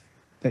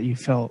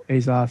felt,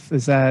 Azoth,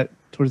 is that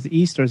towards the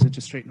east, or is it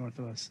just straight north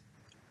of us?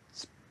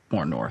 It's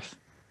more north.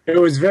 It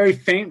was very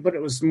faint, but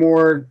it was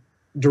more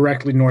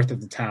directly north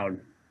of the town.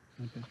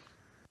 Okay.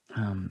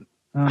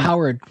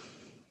 Howard,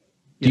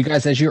 do you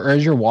guys, as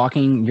you're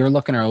walking, you're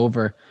looking her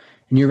over,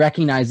 and you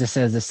recognize this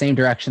as the same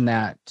direction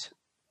that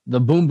the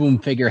Boom Boom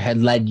figure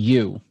had led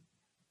you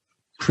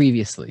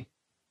previously?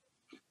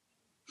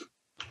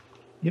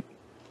 Yep.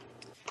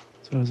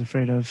 That's what I was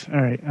afraid of.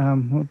 All right,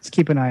 let's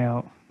keep an eye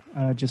out,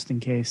 just in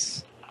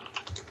case.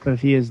 But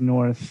if he is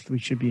north, we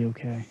should be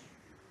okay.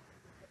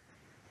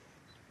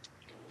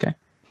 Okay.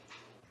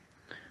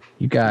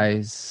 You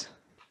guys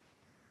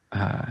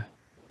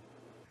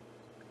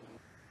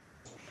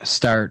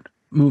start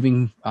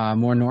moving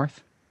more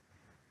north.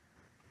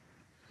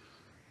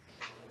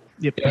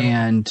 Yep.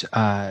 And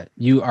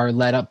you are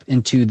led up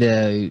into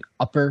the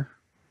upper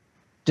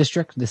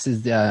district. This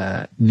is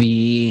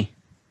the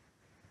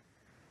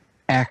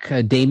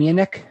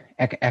academic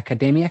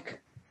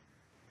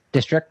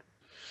district.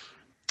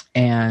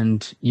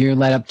 And you're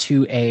led up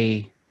to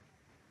a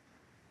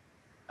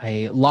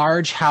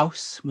large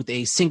house with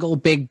a single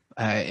big,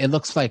 it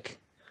looks like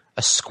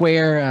a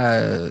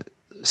square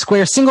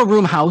single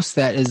room house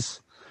that is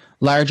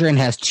larger and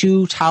has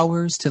 2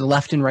 towers to the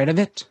left and right of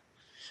it,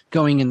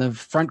 going in the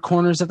front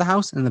corners of the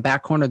house. In the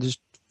back corner, there's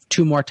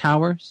 2 more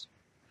towers.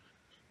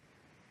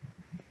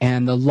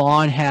 And the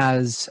lawn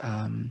has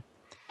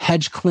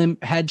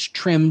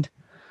hedge-trimmed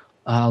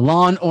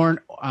lawn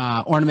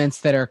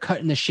ornaments that are cut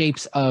in the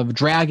shapes of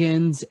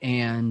dragons,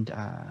 and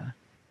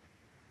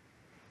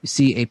you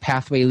see a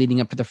pathway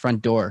leading up to the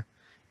front door.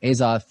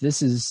 Azoth,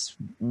 this is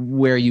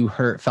where you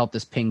felt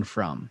this ping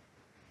from.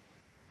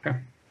 Okay.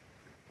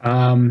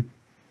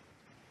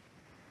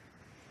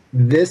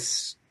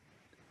 This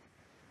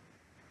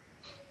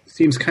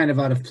seems kind of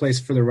out of place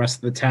for the rest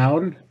of the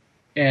town,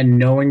 and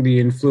knowing the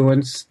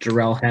influence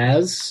Jarrell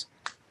has,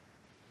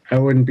 I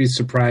wouldn't be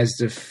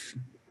surprised if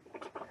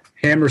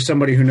him or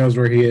somebody who knows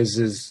where he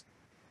is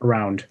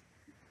around.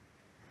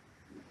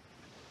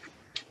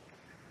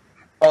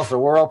 Also,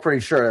 we're all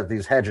pretty sure that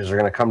these hedges are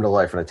going to come to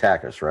life and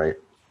attack us, right?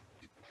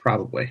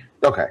 Probably.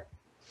 Okay.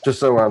 Just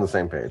so we're on the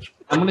same page.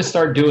 I'm going to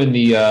start doing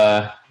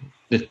the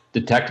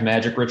detect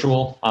magic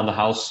ritual on the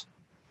house.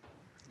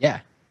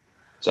 Yeah.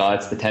 So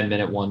that's the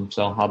 10-minute one.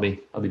 So I'll be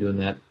doing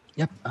that.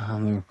 Yep. Let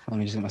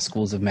me just get my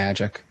schools of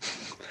magic,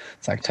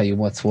 so I can tell you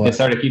what's what. I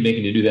started to keep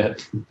making you do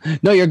that.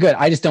 No, you're good.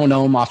 I just don't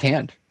know them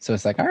offhand, so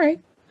it's like, all right,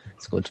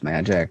 schools of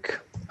magic.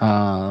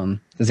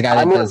 There's a guy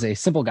that does a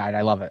simple guide.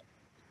 I love it.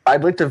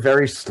 I'd like to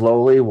very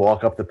slowly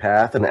walk up the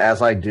path, and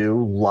as I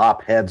do,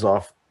 lop heads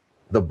off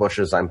the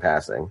bushes I'm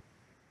passing.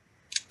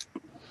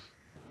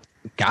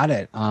 Got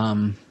it.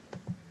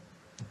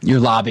 You're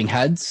lobbing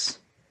heads.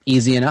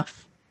 Easy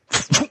enough.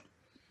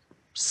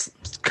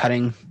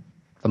 Cutting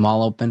them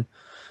all open.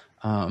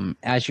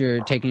 As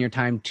you're taking your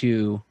time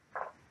to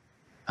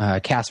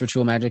cast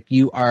ritual magic,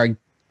 you are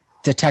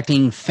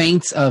detecting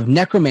feints of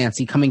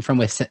necromancy coming from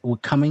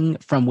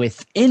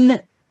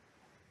within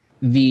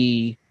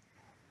the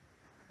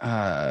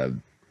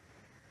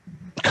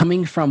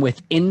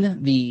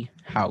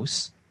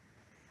house,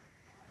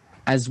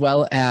 as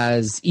well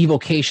as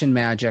evocation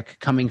magic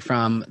coming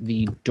from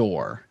the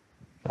door.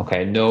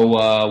 Okay, no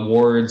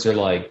wards or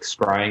like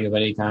scrying of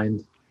any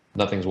kind?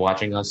 Nothing's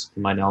watching us, to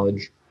my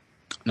knowledge?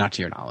 Not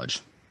to your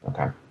knowledge.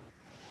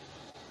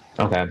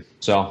 Okay,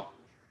 so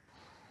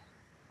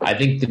I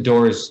think the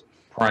door is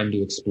primed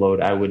to explode.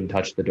 I wouldn't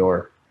touch the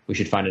door. We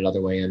should find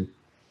another way in.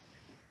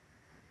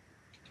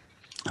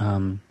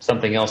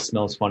 Something else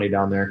smells funny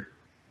down there.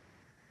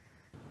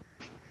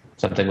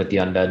 Something with the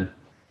undead.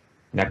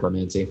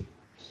 Necromancy.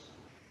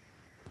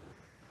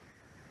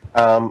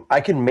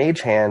 I can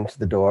mage hand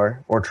the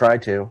door, or try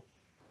to.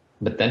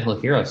 But then he'll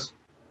hear us.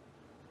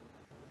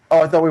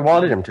 Oh, I thought we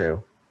wanted him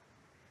to.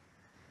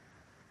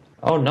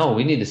 Oh no,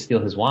 we need to steal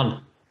his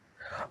wand.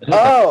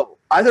 Oh,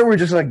 I thought we were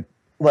just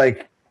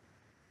like.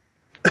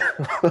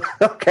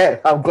 Okay,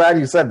 I'm glad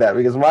you said that,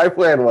 because my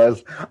plan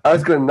was I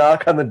was going to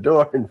knock on the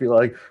door and be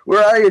like,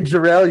 "Where are you,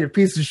 Jarrell? You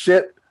piece of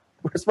shit!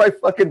 Where's my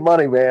fucking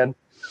money, man?"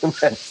 And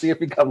then see if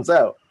he comes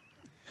out.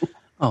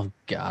 Oh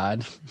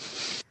God,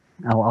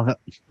 I love it.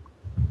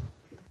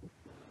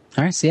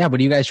 All right. So yeah, what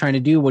are you guys trying to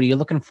do? What are you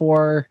looking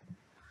for?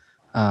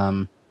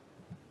 I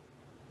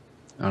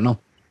don't know.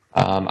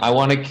 I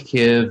want to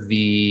give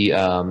the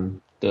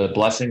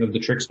blessing of the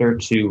trickster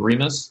to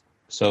Remus,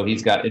 so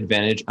he's got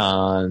advantage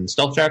on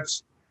stealth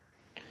checks.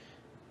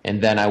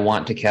 And then I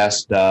want to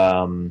cast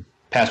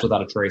Pass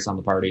Without a Trace on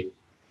the party,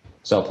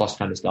 so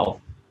 +10 to stealth.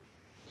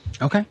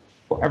 Okay.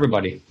 For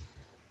everybody.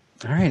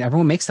 All right.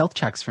 Everyone make stealth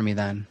checks for me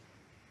then.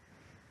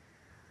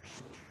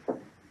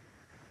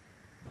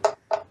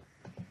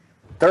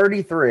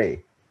 33.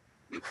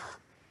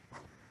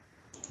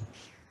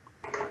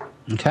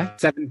 Okay.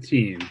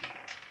 17.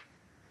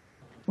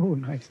 Oh,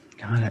 nice.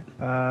 Got it.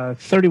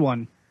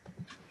 31.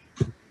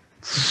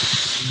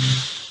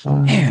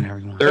 Man,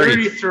 everyone.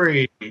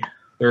 33.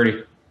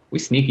 30. We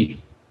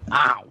sneaky.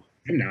 Ow.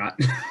 I'm not.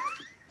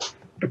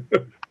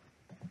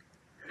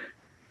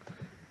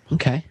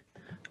 Okay.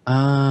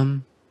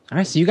 All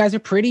right. So you guys are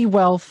pretty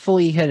well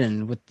fully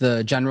hidden with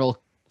the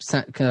general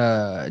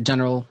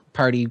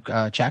party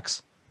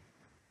checks.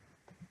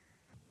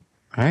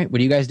 All right. What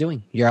are you guys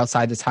doing? You're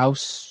outside this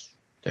house.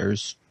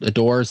 There's the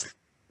doors.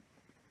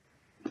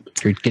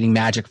 You're getting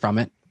magic from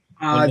it.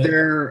 Are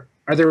there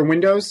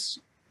windows?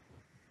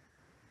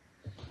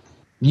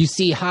 You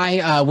see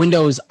high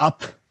windows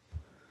up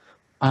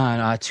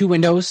on 2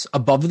 windows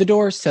above the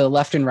doors to the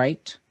left and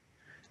right.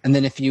 And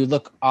then if you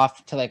look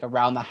off to like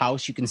around the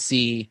house, you can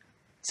see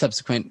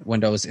subsequent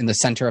windows in the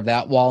center of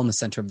that wall and the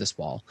center of this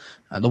wall.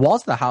 The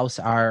walls of the house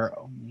are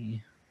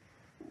only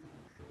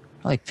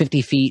like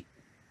 50 feet.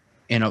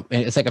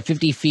 It's like a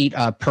 50 feet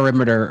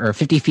perimeter or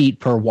 50 feet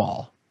per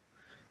wall.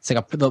 It's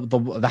like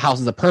the house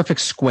is a perfect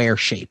square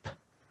shape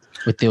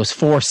with those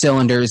 4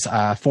 cylinders,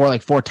 4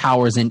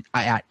 towers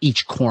at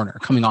each corner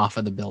coming off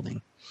of the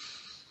building.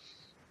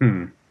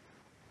 I'm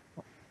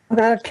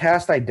going to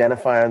cast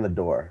Identify on the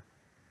door.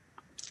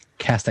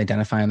 Cast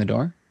Identify on the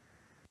door?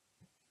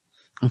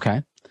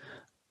 Okay.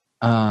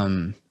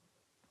 What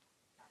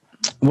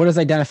does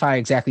Identify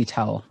exactly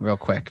tell, real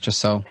quick, just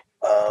so...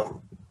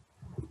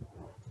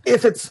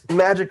 If it's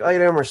magic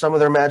item or some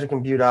other magic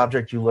imbued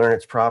object, you learn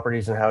its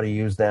properties and how to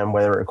use them,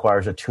 whether it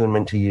requires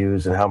attunement to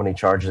use and how many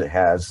charges it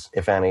has,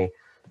 if any.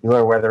 You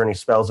learn whether any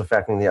spells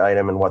affecting the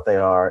item and what they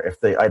are. If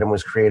the item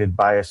was created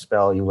by a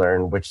spell, you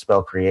learn which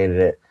spell created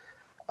it.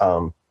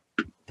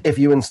 If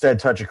you instead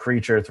touch a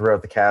creature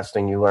throughout the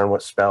casting, you learn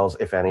what spells,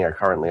 if any, are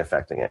currently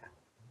affecting it.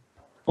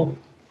 Oh.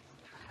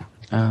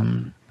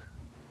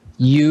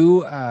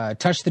 You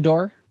touch the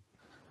door.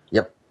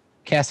 Yep.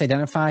 Cast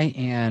Identify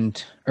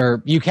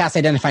or you cast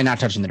Identify not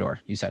touching the door,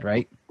 you said,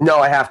 right? No,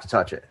 I have to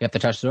touch it. You have to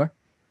touch the door?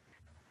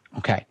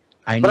 Okay.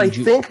 I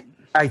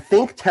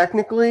think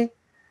technically,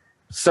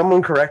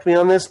 someone correct me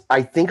on this,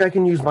 I think I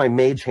can use my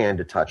mage hand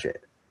to touch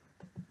it.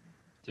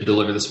 To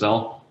deliver the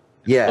spell?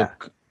 Yeah.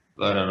 Look,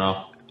 I don't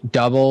know.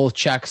 double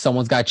check.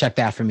 Someone's got to check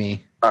that for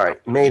me. All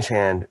right. Mage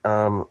hand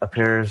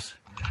appears.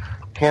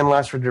 Hand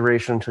lasts for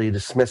duration until you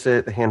dismiss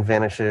it. The hand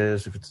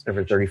vanishes if it's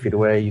ever 30 feet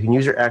away. You can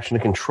use your action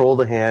to control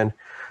the hand.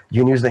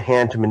 You can use the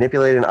hand to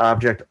manipulate an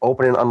object,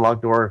 open an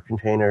unlocked door or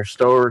container,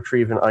 stow or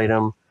retrieve an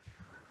item,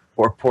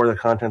 or pour the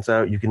contents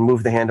out. You can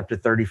move the hand up to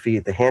 30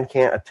 feet. The hand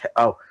can't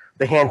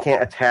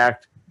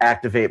attack,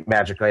 activate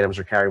magic items,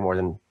 or carry more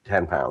than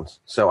 10 pounds.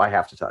 So I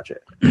have to touch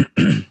it.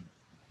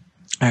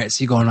 All right,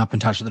 so you're going up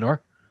and touching the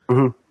door?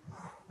 Mm-hmm.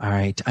 All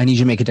right, I need you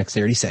to make a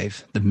dexterity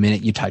save the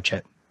minute you touch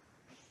it.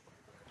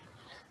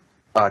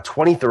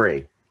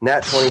 23.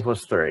 Nat 20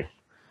 plus 3.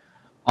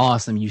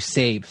 Awesome, you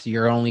save, so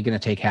you're only going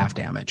to take half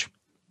damage.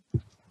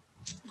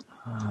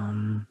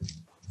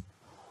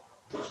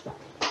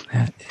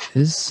 That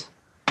is...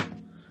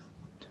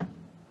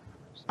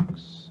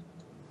 6,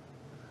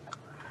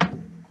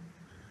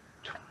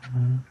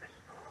 12.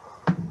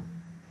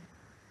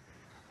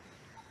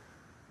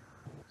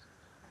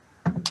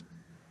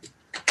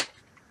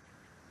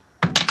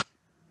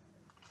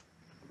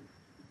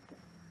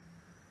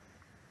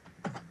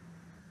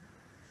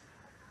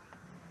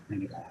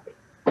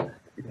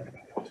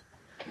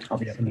 I'll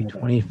be up in the middle.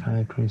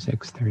 25,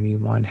 26,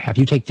 31. Have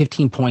you take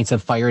 15 points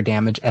of fire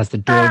damage as the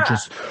door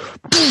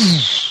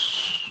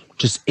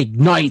just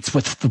ignites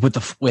with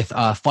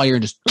fire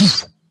and just.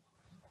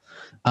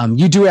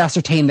 You do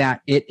ascertain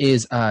that it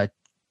is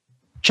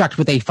checked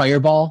with a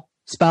fireball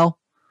spell,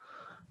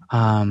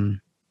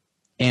 and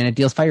it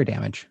deals fire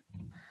damage.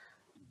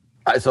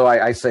 So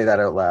I say that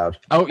out loud.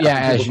 Oh yeah,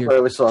 as People you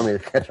clearly saw me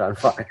catch on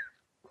fire.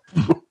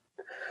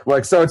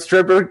 Like, so it's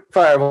stripper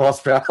fireball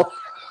spell.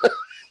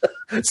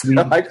 So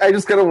I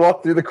just gotta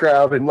walk through the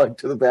crowd and like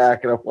to the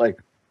back, and I'm like,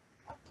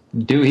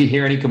 do we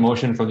hear any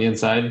commotion from the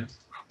inside?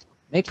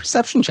 make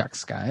perception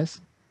checks, guys.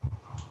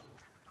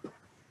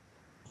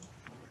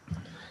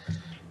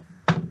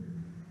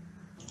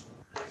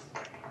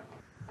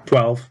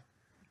 $12.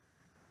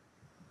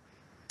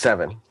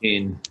 7.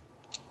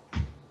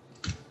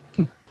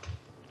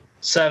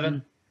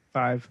 7.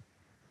 5.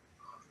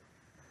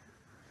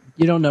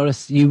 You don't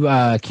notice. You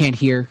can't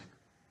hear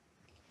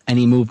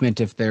any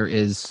movement if there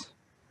is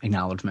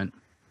acknowledgement.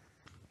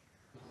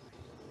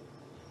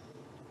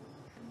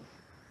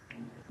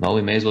 Well,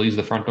 we may as well use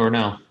the front door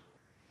now.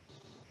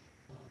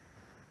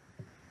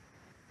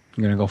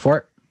 You're gonna go for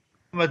it.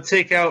 I'm gonna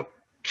take out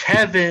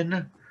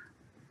Kevin,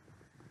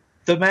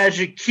 the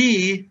magic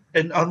key,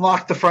 and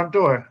unlock the front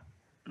door.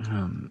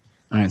 All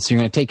right, so you're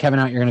gonna take Kevin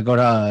out. You're gonna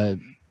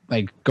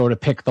go to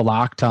pick the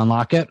lock to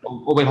unlock it.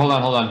 Oh, wait, hold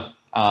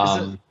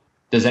on.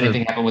 Does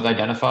anything happen with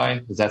identify?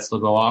 Does that still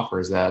go off,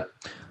 or is that?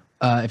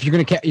 If you're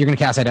gonna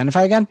cast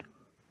identify again,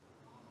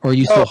 or are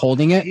you still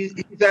holding it?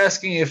 He's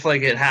asking if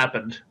like it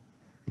happened.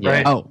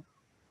 Yeah. Right? Oh,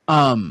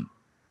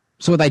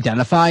 so with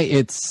identify,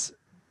 it's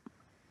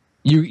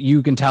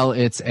you can tell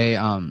it's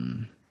a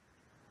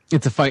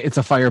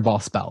fireball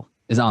spell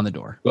is on the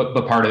door.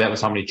 But part of that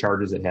was how many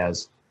charges it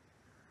has.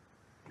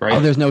 Right. Oh,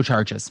 there's no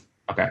charges.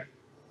 Okay.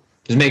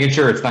 Just making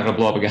sure it's not going to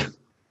blow up again.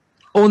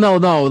 Oh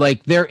no,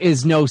 like there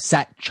is no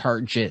set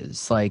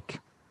charges. Like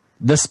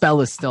the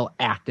spell is still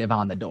active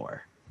on the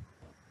door.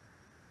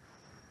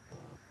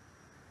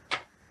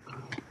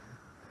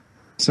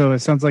 So it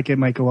sounds like it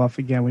might go off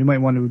again. We might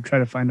want to try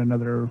to find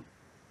another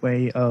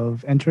way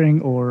of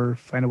entering or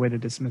find a way to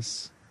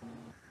dismiss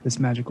this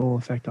magical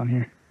effect on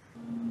here.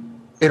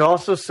 It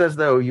also says,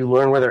 though, you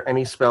learn whether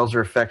any spells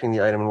are affecting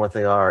the item and what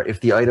they are.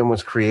 If the item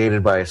was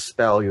created by a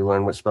spell, you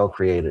learn what spell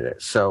created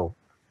it. So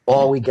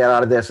all we get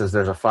out of this is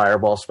there's a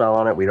fireball spell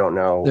on it. We don't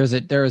know.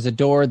 There is a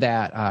door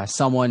that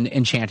someone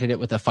enchanted it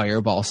with a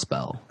fireball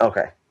spell.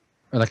 Okay.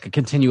 Or like a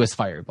continuous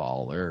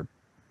fireball. Or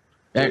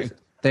that's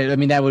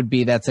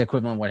the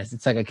equivalent of what it is.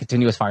 It's like a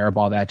continuous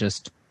fireball that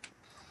just...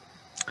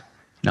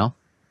 No?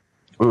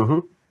 Mm-hmm.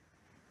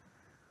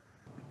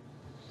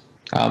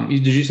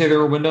 Did you say there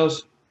were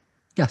windows?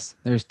 Yes,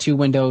 there's 2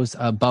 windows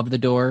above the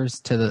doors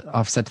to the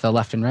offset to the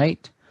left and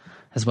right,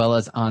 as well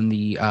as on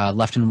the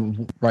left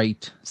and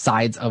right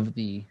sides of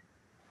the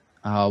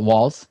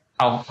walls.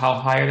 How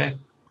high are they?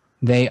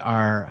 They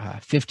are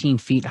 15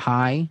 feet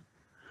high,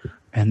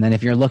 and then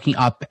if you're looking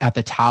up at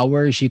the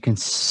towers, you can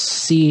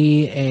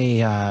see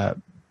a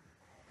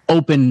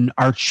open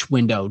arch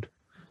window,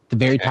 the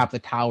very top of the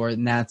tower,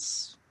 and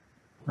that's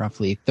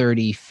roughly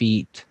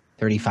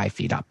 35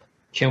 feet up.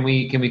 Can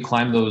we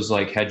climb those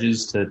like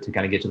hedges to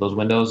kind of get to those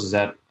windows? Is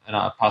that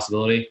a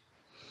possibility?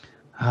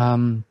 Are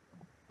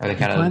they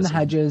kind of climb the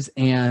hedges,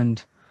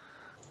 and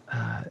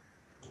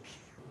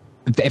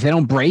if they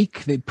don't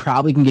break, they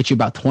probably can get you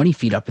about 20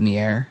 feet up in the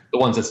air. The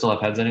ones that still have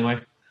heads, anyway.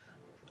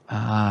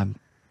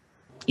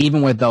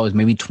 Even with those,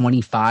 maybe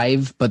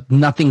 25, but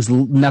nothing's.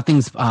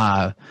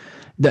 None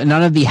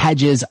of the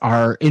hedges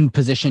are in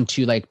position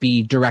to like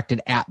be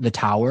directed at the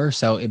tower,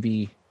 so it'd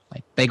be.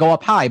 Like they go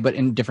up high, but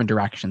in different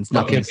directions.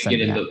 Can we get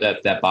into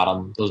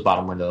those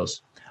bottom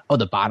windows? Oh,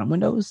 the bottom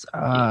windows?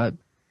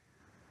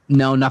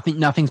 No,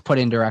 nothing's put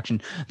in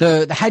direction.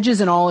 The hedges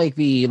and all like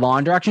the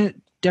lawn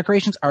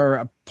decorations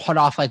are put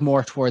off like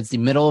more towards the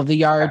middle of the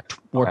yard,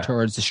 or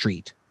towards the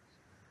street.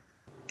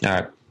 All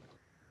right.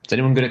 Is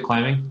anyone good at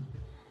climbing?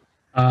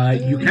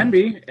 You can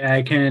be.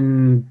 I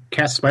can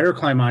cast spider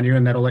climb on you,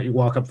 and that'll let you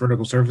walk up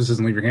vertical surfaces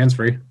and leave your hands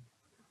free.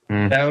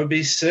 That would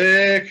be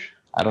sick.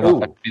 I don't know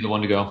if I could be the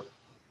one to go.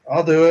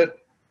 I'll do it.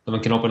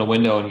 Someone can open a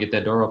window and get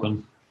that door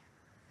open.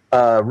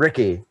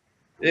 Ricky.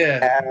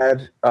 Yeah.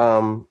 Add,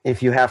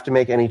 if you have to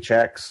make any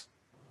checks,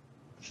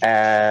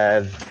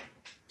 add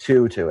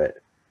 2 to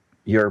it.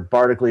 You're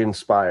bardically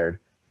inspired.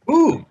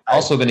 Ooh.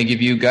 Also going to give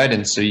you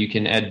guidance, so you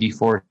can add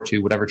D4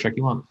 to whatever check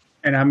you want.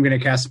 And I'm going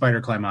to cast spider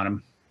climb on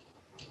him.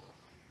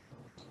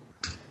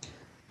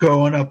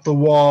 Going up the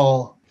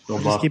wall.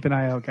 Just keep an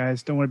eye out,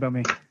 guys. Don't worry about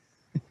me.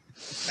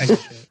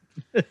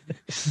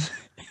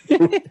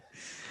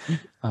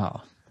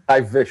 Oh. I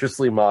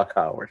viciously mock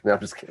Howard. No, I'm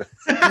just kidding.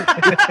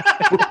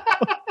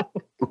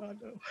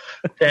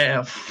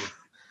 Damn.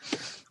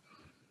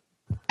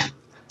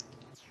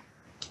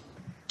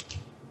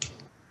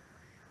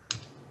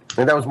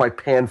 And that was my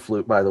pan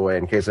flute, by the way,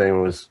 in case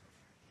anyone was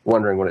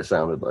wondering what it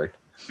sounded like.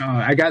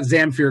 I got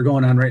Zamfir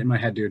going on right in my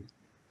head, dude.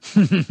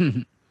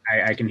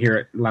 I can hear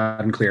it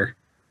loud and clear.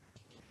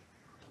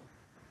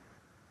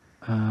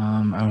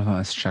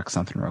 Let's check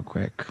something real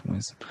quick.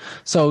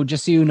 So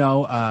just so you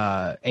know,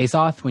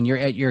 Azoth, when you're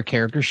at your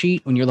character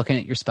sheet, when you're looking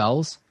at your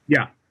spells,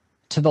 yeah,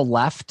 to the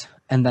left,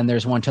 and then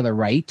there's one to the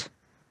right.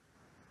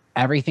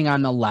 Everything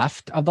on the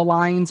left of the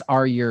lines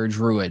are your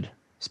druid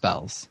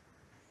spells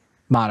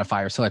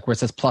modifiers. So like where it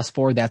says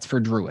 +4, that's for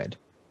druid.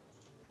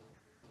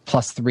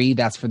 +3,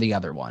 that's for the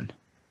other one.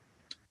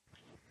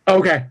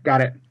 Okay,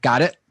 got it.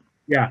 Got it?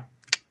 Yeah.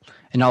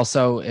 And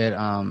also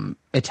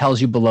it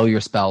tells you below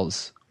your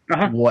spells.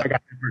 What I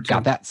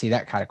got that? See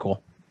that? Kind of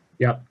cool.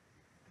 Yep.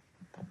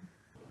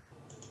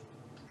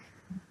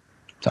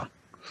 So, all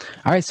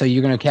right. So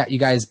you're gonna you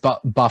guys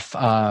buff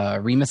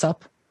Remus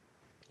up.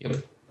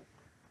 Yep.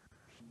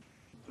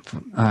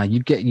 You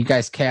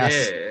guys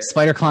cast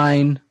Spider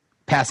Climb,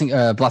 passing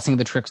Blessing of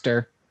the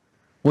Trickster.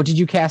 What did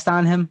you cast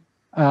on him?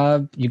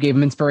 You gave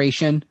him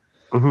inspiration.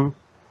 Mm-hmm.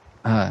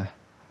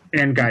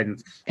 And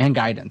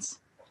guidance.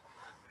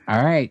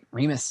 All right,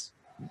 Remus.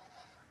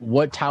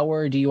 What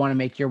tower do you want to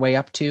make your way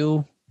up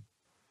to?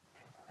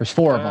 There's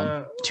 4 of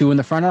them. 2 in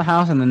the front of the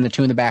house, and then the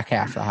 2 in the back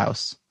half of the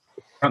house.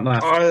 Front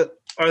left.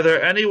 Are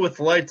there any with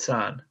lights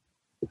on?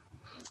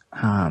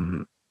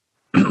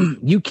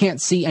 you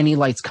can't see any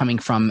lights coming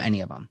from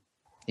any of them.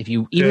 If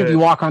you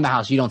walk around the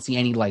house, you don't see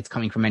any lights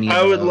coming from any of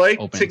them. I would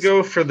like to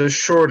go for the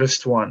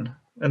shortest one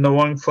and the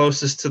one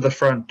closest to the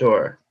front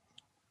door.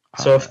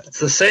 So if it's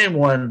the same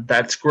one,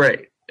 that's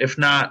great. If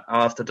not,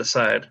 I'll have to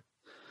decide.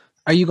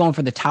 Are you going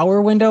for the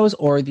tower windows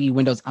or the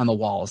windows on the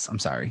walls? I'm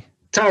sorry.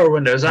 Tower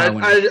windows.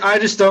 I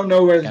just don't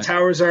know where the Yeah.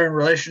 towers are in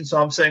relation,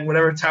 so I'm saying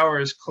whatever tower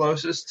is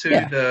closest to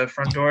the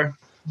front door.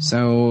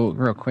 So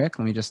real quick,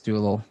 let me just do a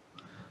little.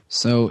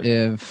 So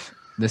if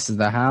this is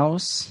the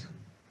house,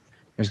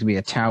 there's going to be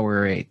a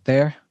tower right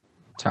there.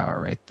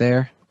 Tower right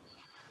there.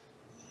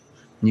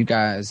 You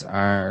guys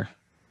are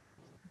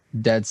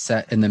dead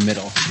set in the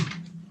middle.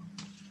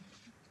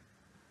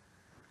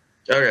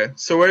 Okay,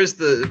 so where's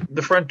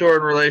the front door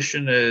in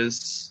relation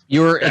is...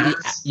 You were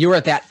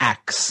at that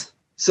X.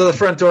 So the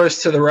front door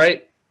is to the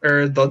right,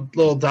 or the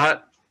little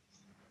dot?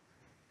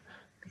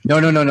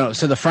 No.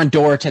 So the front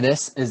door to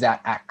this is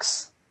that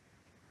X.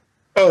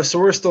 Oh, so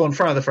we're still in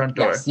front of the front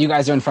door. Yes, you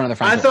guys are in front of the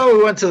front I door. thought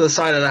we went to the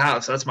side of the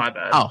house. That's my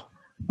bad. Oh.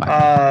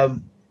 My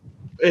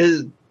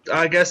bad.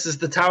 I guess is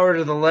the tower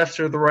to the left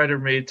or the right of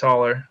me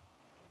taller?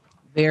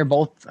 They're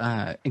both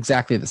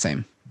exactly the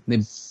same.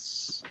 I'm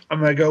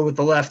going to go with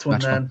the left one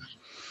then.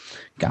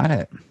 Got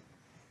it.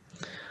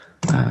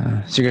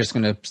 So you're just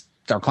going to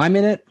start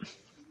climbing it?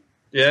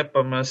 Yep,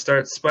 I'm going to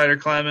start spider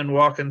climbing,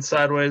 walking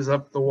sideways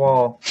up the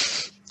wall.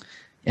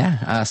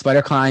 Yeah,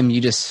 spider climb,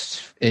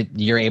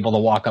 you're able to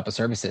walk up the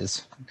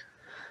surfaces.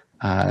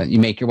 You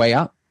make your way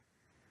up.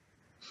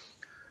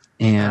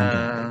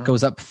 And it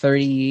goes up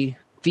 30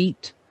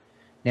 feet.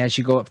 And as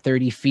you go up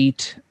 30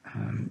 feet,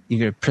 you're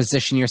going to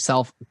position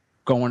yourself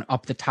going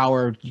up the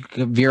tower. You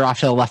can veer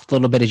off to the left a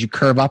little bit as you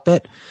curve up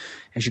it.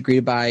 As you're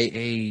greeted by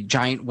a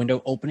giant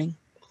window opening,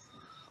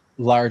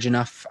 large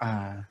enough,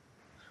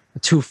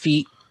 2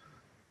 feet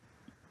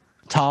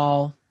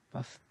tall,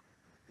 a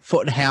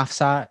foot and a half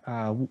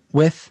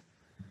width,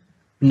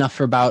 enough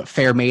for about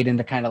fair maiden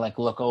to kind of like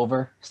look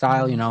over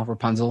style,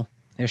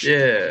 Rapunzel-ish.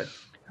 Yeah.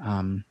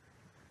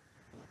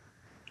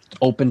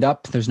 Opened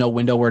up. There's no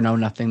window or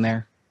nothing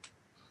there.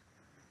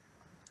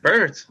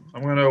 Perfect.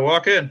 I'm going to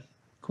walk in.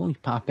 Cool. You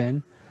pop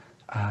in.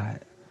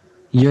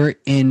 You're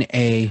in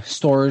a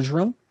storage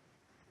room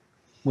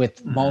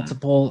with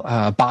multiple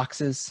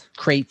boxes,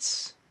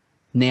 crates,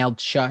 nailed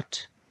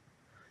shut.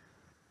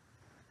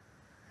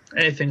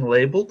 Anything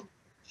labeled?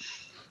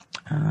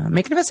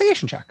 Make an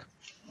investigation check.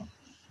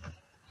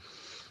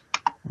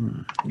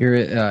 You're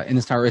in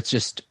this tower. It's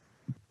just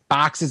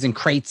boxes and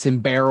crates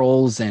and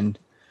barrels and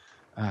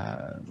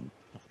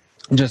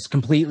just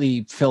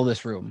completely fill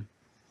this room.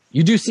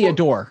 You do see a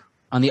door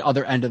on the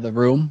other end of the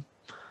room.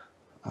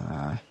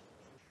 And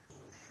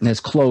it's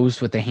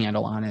closed with a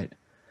handle on it.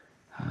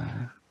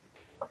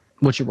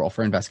 What's your roll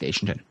for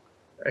investigation, Jen?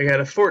 I got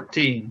a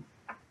 14.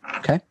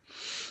 Okay.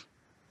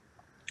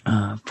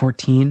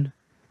 14.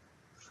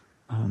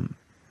 A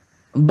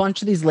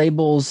bunch of these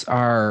labels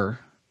are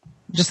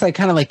just like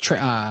kind of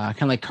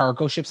like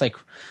cargo ships, like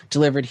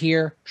delivered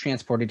here,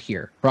 transported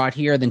here, brought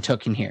here, then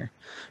taken here,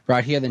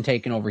 brought here, then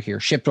taken over here,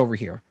 shipped over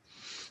here.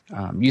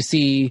 You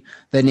see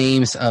the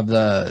names of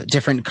the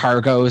different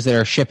cargoes that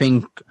are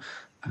shipping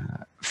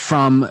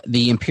from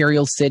the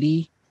Imperial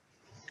City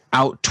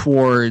out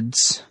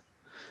towards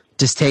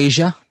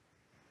Dystasia.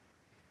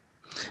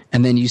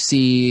 And then you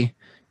see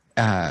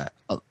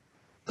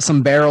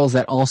some barrels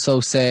that also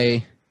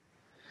say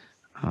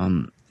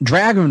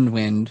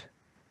Dragonwind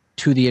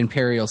to the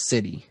Imperial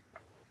City.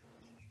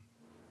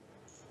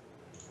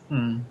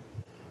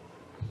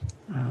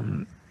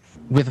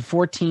 With a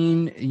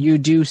 14, you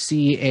do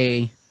see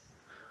a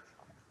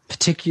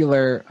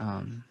particular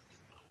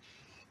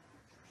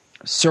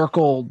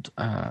circled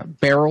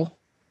barrel.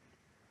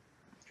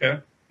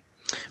 Okay.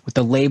 With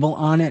the label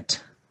on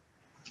it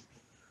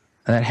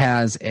that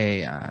has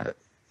a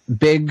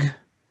big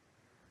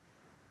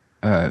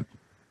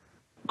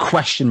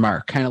question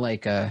mark, kind of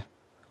like a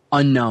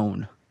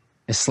unknown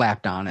is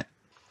slapped on it.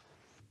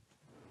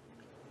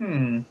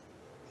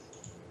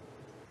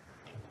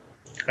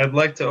 I'd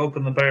like to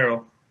open the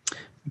barrel.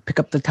 You pick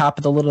up the top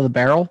of the lid of the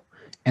barrel,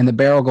 and the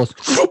barrel goes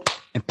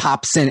and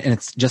pops in, and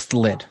it's just the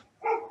lid.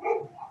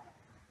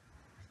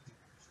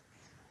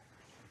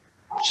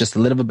 It's just the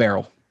lid of a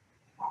barrel.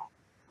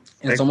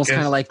 And it's almost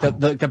kind of like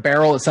the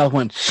barrel itself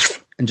went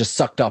and just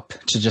sucked up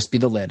to just be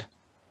the lid.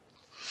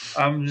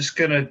 I'm just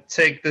going to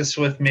take this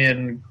with me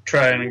and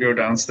try and go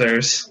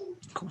downstairs.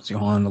 Cool. So you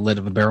hold on the lid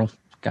of a barrel.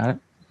 Got it?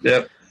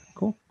 Yep.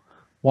 Cool.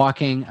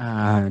 Walking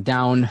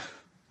down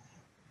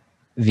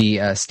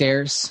the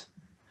stairs,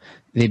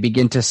 they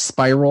begin to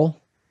spiral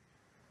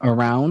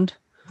around.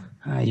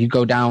 You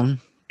go down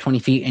 20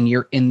 feet and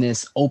you're in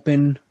this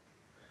open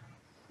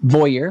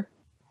voyeur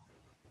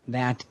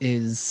that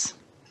is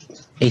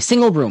a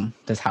single room,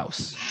 this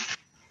house.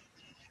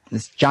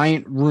 This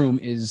giant room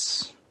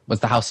was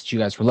the house that you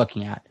guys were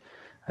looking at.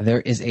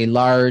 There is a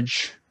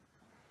large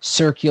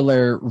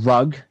circular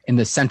rug in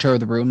the center of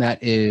the room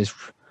that is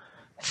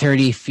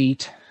 30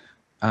 feet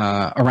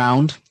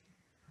around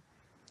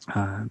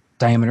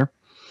diameter.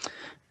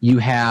 You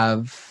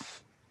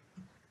have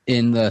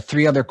in the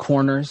 3 other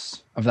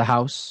corners of the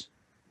house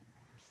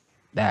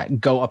that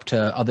go up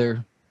to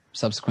other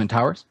subsequent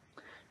towers.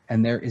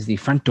 And there is the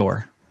front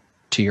door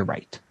to your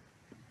right.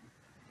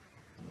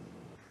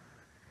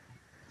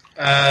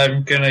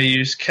 I'm going to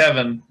use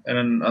Kevin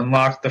and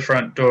unlock the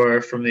front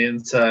door from the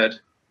inside.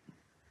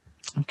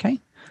 Okay.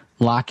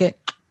 Lock it.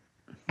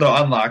 No,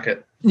 unlock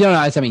it. No,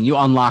 I mean, you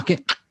unlock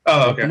it.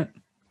 Oh, Open okay. it.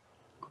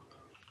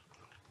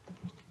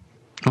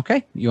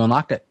 Okay, you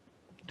unlocked it.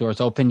 Door's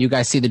open. You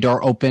guys see the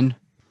door open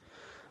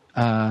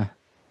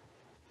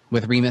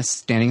with Remus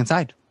standing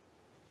inside.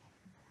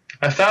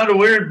 I found a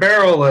weird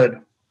barrel lid.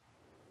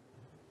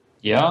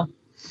 Yeah.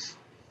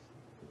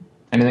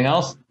 Anything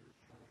else?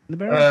 The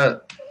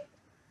barrel?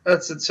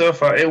 That's it so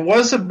far. It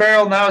was a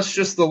barrel, now it's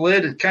just the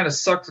lid. It kind of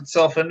sucked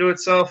itself into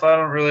itself. I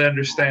don't really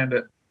understand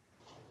it.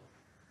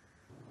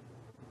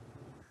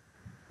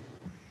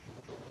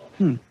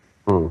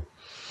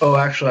 Oh,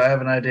 actually, I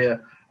have an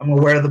idea. I'm going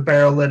to wear the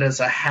barrel lid as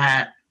a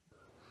hat.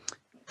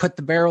 Put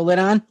the barrel lid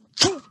on.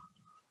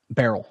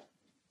 Barrel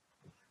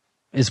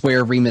is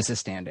where Remus is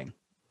standing.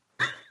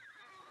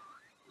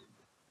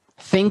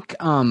 Think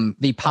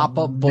the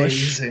pop-up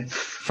bush Amazing.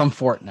 from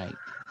Fortnite.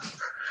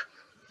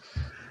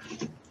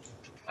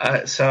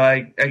 So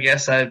I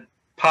guess I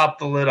pop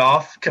the lid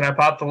off. Can I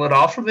pop the lid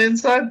off from the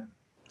inside?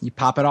 You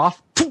pop it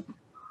off.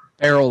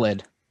 Barrel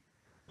lid.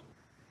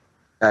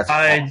 That's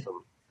I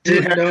awesome.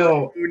 didn't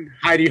know.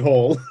 Hidey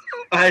hole.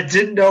 I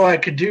didn't know I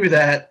could do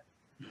that.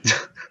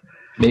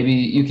 Maybe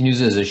you can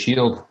use it as a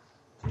shield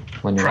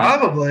when you're out.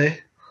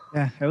 Probably.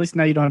 Yeah, at least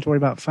now you don't have to worry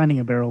about finding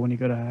a barrel when you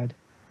go to hide.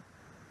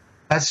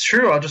 That's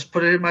true. I'll just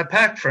put it in my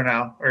pack for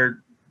now,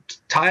 or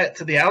tie it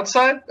to the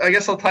outside. I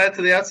guess I'll tie it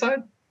to the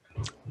outside.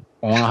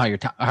 I don't know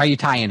how you're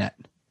tying it.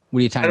 What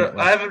are you tying it with?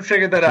 I haven't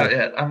figured that out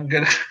yet. I'm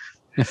gonna.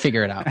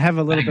 Figure it out. I have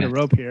a little bit of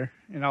rope here,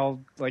 and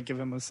I'll give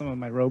him some of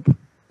my rope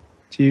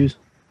to use.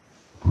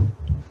 I'm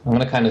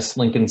gonna kind of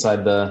slink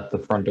inside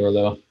the front door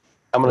though.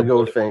 I'm gonna go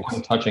with Finks.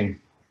 I'm touching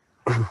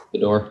the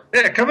door.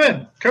 Yeah, come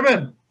in. Come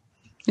in.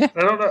 Yeah.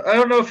 I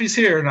don't know if he's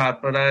here or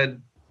not, but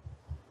I'm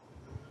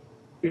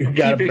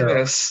Got a keeping barrel.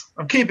 this.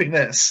 I'm keeping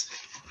this.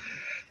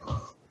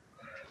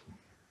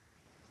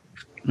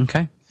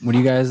 Okay. What are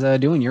you guys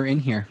doing? You're in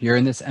here. You're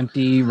in this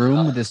empty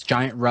room with this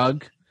giant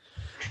rug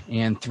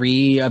and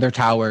 3 other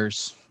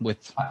towers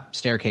with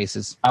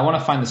staircases. I want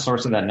to find the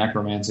source of that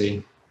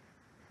necromancy.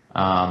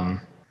 I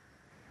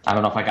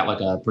don't know if I got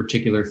like a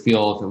particular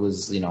feel if it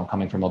was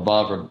coming from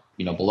above or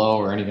below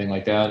or anything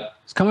like that.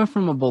 It's coming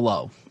from a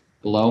below.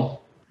 Below.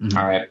 Mhm.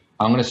 All right.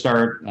 I'm gonna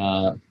start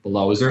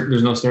below.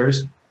 There's no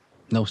stairs?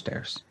 No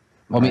stairs.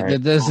 Well, I mean, All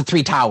right. there's the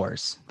 3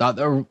 towers.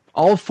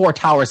 All 4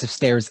 towers have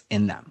stairs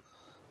in them.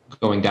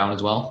 Going down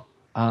as well.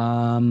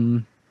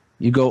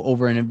 You go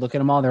over and look at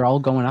them all. They're all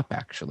going up,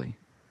 actually.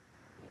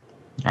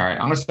 All right.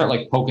 I'm gonna start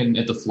like poking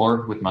at the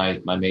floor with my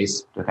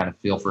mace to kind of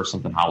feel for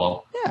something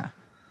hollow. Yeah.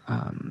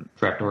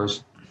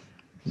 Trapdoors.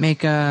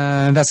 Make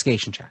an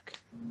investigation check.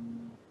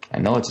 I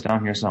know it's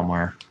down here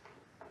somewhere.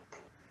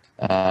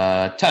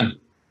 10.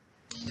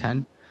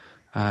 10.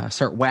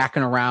 Start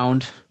whacking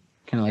around,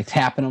 kind of like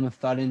tapping them and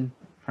thudding,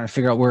 trying to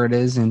figure out where it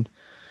is. And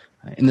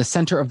in the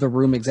center of the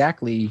room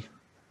exactly,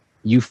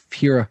 you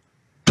hear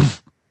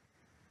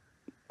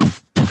a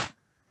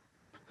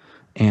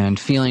and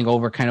feeling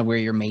over kind of where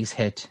your mace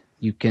hit,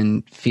 you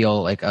can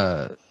feel like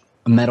a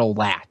metal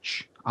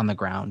latch on the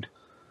ground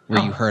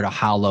where you heard a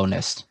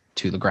hollowness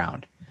to the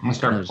ground. I'm gonna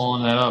start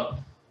pulling that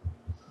up.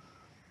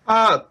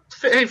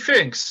 Hey,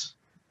 Finks.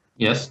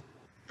 Yes.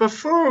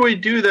 Before we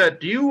do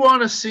that, do you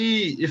want to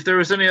see if there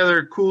was any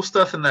other cool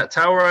stuff in that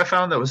tower I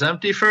found that was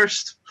empty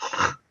first?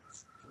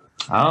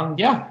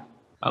 Yeah.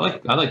 I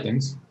like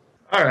things.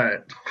 All right.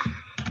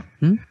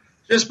 Hmm?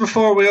 Just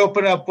before we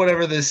open up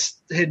whatever this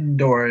hidden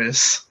door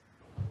is.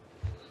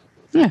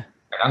 Yeah.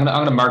 I'm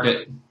gonna mark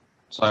it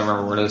so I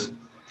remember where it is.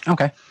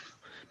 Okay.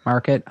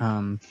 Mark it.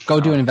 Go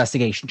do an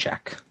investigation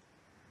check.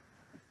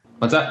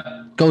 What's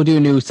that? Go do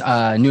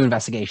a new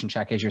investigation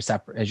check as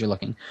you're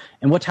looking.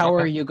 And what tower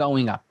are you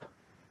going up?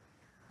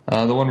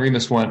 The one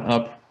Remus went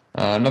up.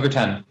 Another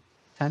 10.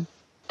 10.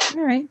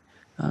 All right.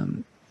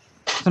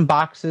 Some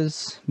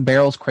boxes,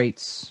 barrels,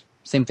 crates.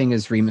 Same thing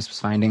as Remus was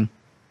finding.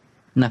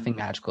 Nothing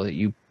magical that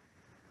you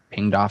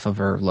pinged off of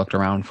or looked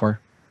around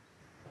for.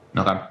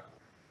 Okay.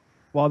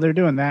 While they're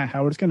doing that,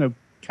 Howard's going to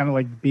kind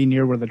of be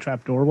near where the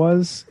trapdoor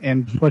was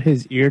and put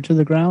his ear to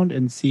the ground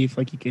and see if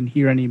he can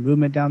hear any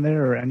movement down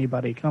there or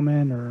anybody come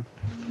in or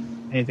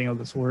anything of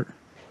the sort.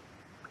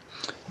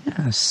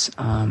 Yes.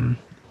 All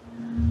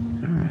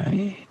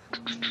right.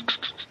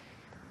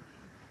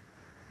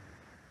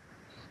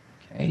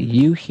 Okay,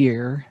 you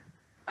hear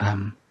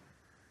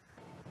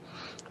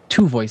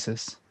 2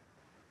 voices,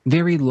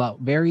 very low,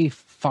 very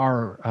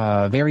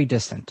far, very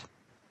distant,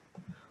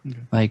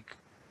 like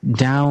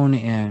down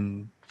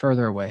and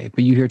further away.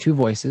 But you hear 2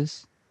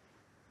 voices.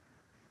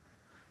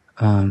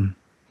 You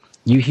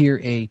hear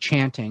a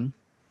chanting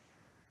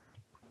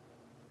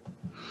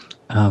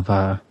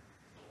of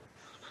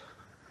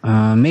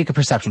make a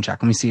perception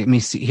check. Let me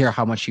see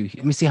how much you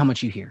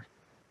hear.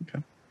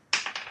 Okay.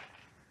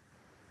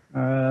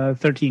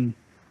 13.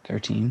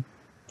 13.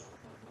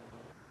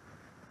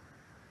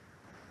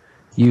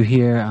 You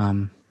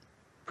hear,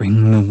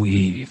 bring the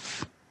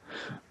weave.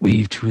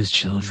 Weave to his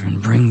children.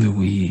 Bring the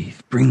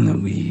weave. Bring the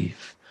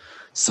weave.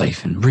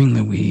 Siphon, bring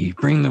the weave.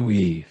 Bring the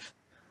weave.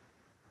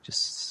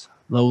 Just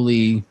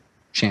slowly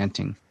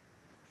chanting.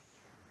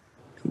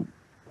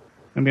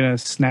 I'm going to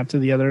snap to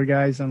the other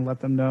guys and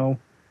let them know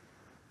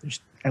there's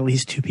at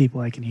least 2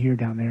 people I can hear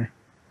down there.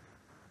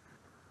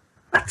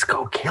 Let's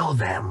go kill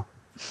them.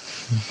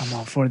 I'm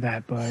all for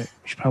that, but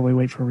we should probably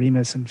wait for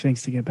Remus and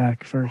Finks to get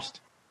back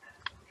first.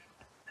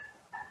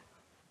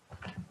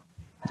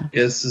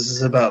 Guess this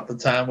is about the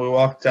time we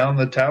walk down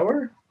the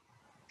tower.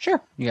 Sure.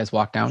 You guys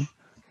walk down.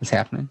 What's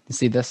happening? You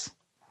see this?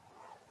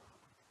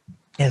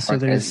 Yeah, so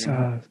Okay.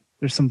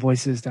 there's some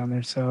voices down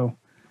there, so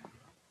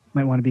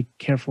might want to be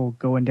careful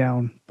going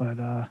down, but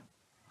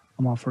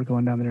I'm all for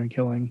going down there and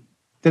killing.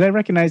 Did I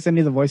recognize any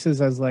of the voices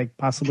as like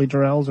possibly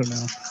Jarrell's or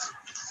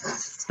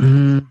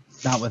no?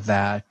 Not with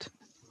that.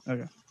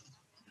 Okay.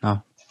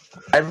 No.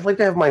 I'd like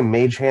to have my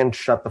mage hand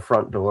shut the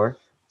front door,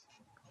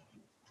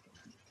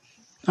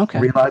 Okay.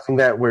 realizing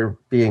that we're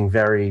being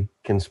very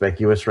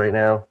conspicuous right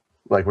now.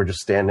 Like we're just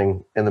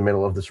standing in the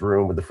middle of this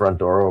room with the front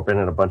door open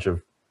and a bunch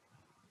of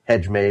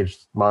hedge mage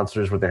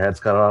monsters with their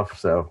heads cut off.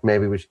 So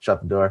maybe we should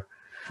shut the door.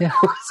 Yeah.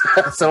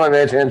 So my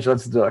mage hand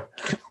shuts the door.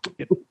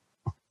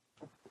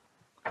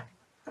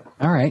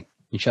 All right.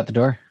 You shut the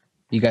door.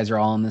 You guys are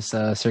all in this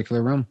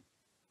circular room.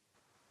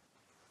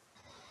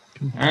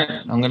 All right,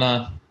 I'm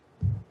gonna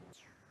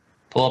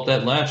pull up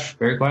that latch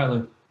very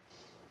quietly.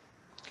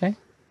 Okay.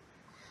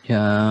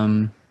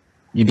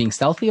 You being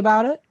stealthy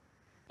about it?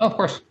 Oh, of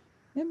course.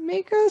 Yeah,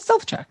 make a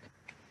stealth check.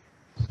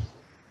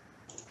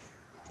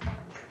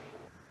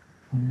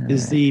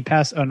 Is the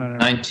pass? Oh no.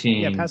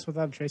 19. Yeah, pass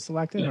without a trace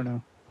selected or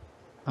no?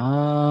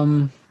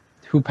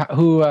 Who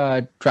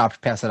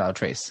dropped pass without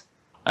trace?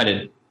 I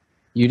did.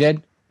 You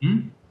did.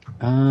 Hmm?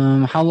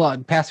 How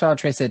long? Pass without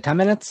trace at 10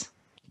 minutes.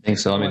 I think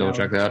so. Let me 1 double hour.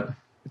 check that.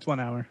 It's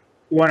 1 hour.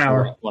 1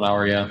 hour. 1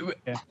 hour, yeah.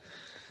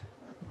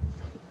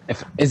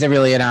 Is it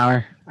really an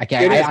hour? I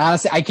can't. It is.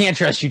 Honestly, I can't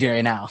trust you,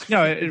 Jerry. Now.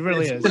 No, it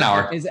really is. It's an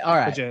hour. Is it all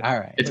right? Legit. All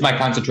right. It's my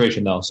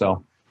concentration though,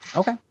 so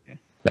Okay.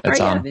 that's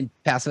All right, yeah, then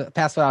pass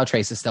without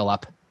trace is still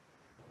up.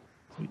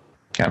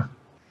 okay.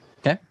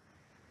 Okay.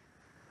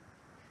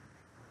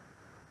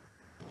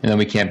 And then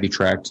we can't be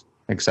tracked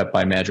except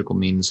by magical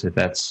means if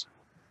that's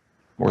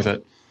worth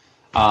it.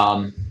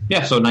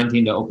 Yeah, so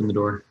 19 to open the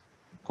door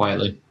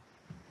quietly.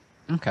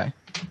 Okay.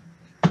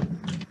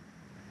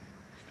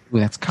 Ooh,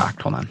 that's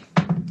cocked. Hold on.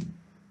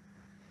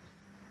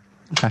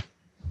 Okay.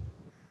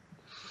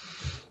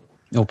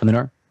 Open the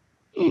door.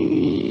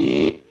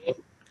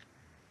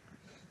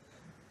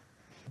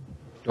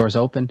 Door's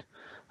opened.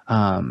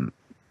 A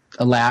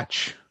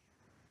latch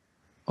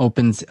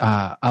opens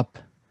up.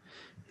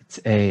 It's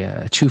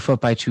a 2 foot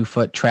by 2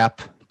 foot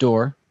trap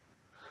door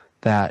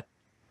that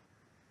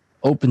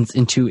opens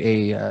into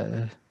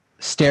a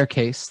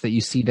staircase that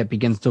you see that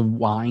begins to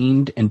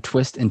wind and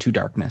twist into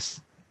darkness.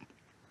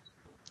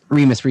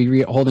 Remus, were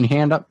you holding your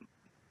hand up?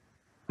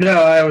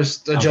 No, I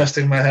was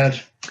adjusting my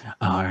head.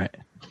 All right.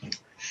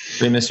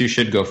 Remus, you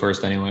should go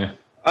first anyway.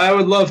 I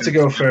would love to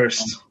go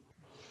first.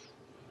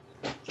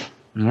 All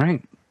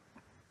right.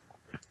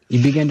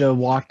 You begin to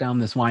walk down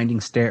this winding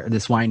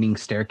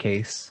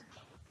staircase.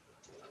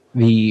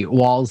 The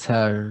walls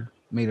are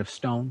made of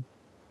stone.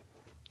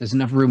 There's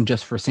enough room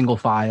just for single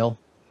file,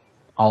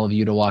 all of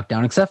you to walk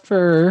down, except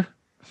for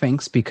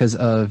Finks, because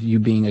of you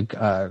being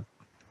a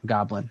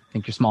goblin. I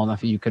think you're small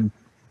enough that you could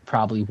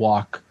probably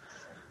walk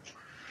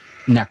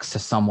next to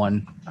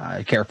someone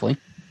carefully.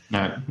 All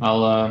right,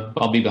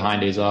 I'll be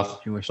behind Azov,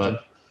 If you wish but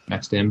to.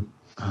 next to him.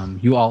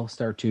 You all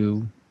start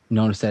to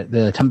notice that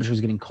the temperature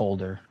is getting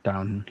colder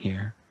down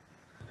here.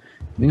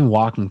 You've been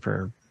walking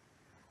for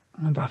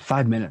about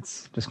 5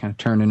 minutes, just kind of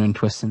turning and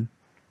twisting.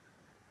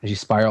 As you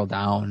spiral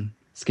down,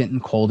 it's getting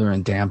colder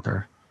and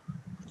damper.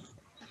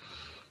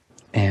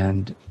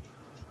 And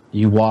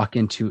you walk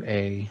into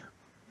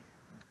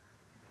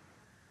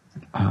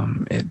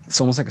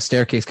it's almost like a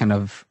staircase kind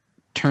of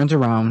turns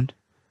around,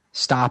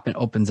 stop, and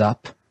opens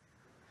up.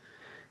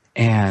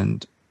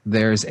 And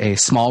there's a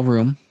small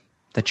room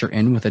that you're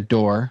in with a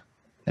door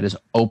that is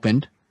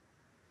opened.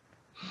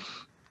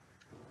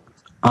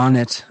 On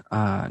it,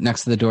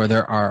 next to the door,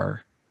 there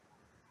are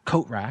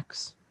coat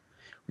racks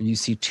where you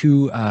see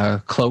 2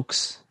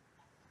 cloaks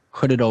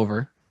hooded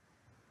over.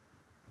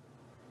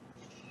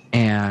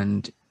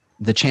 And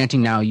the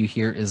chanting now you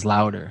hear is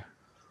louder.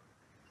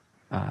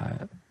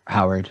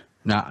 Howard,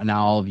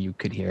 now all of you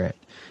could hear it,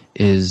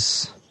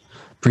 is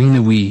bring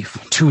the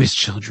weave to his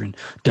children.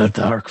 The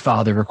Dark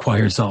Father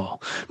requires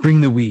all. Bring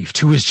the weave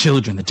to his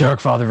children. The Dark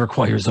Father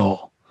requires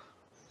all.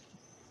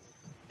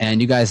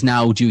 And you guys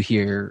now do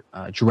hear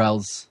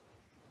Jarrell's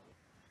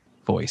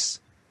voice.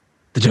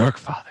 The Dark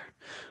Father.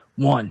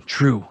 One,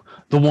 true,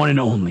 the one and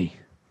only.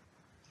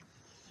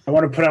 I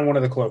want to put on one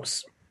of the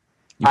cloaks.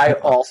 I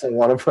also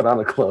want to put on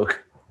a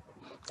cloak.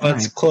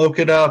 Let's right. cloak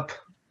it up.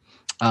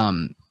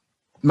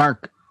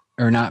 Mark,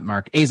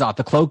 Azoth,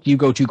 the cloak you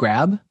go to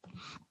grab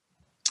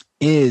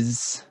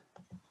is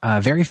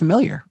very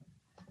familiar.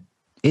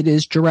 It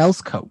is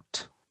Jarrell's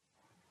coat.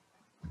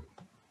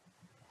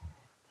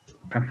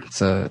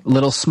 It's a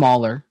little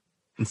smaller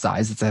in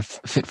size. It's a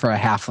fit for a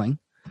halfling.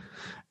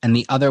 And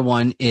the other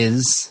one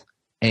is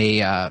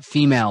a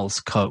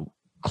female's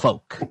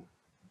cloak.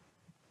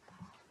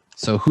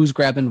 So who's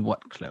grabbing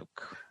what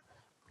cloak?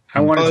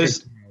 I want to.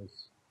 There's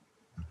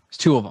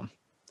two of them.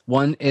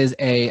 One is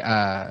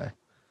a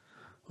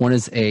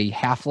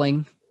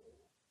halfling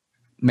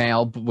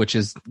male, which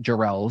is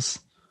Jarrell's,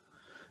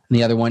 and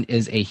the other one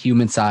is a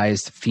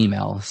human-sized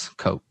female's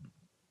coat.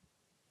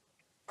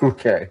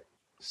 Okay.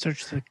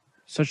 Search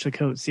the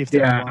coat. See if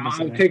there Yeah, belongs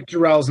I'll in it. take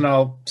Jarrell's and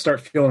I'll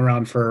start feeling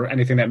around for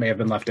anything that may have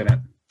been left in it.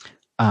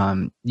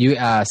 You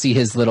see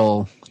his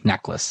little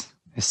necklace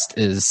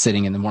is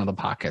sitting in one of the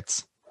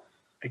pockets.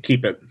 I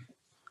keep it.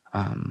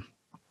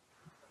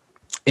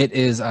 It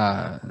is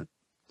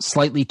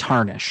slightly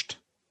tarnished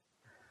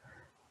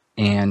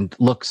and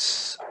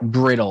looks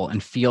brittle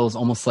and feels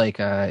almost like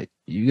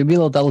you could be a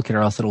little delicate or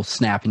else it'll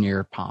snap in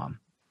your palm.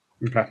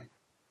 Okay.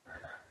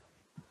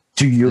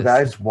 Do you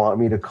guys want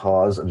me to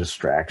cause a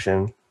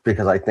distraction?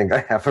 Because I think I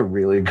have a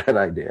really good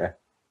idea.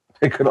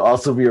 It could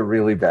also be a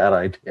really bad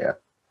idea.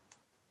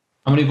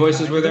 How many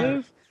voices were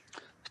there?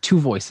 Two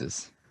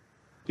voices.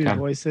 Two Okay.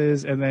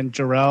 voices, and then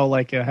Jarrell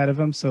like ahead of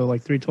him. So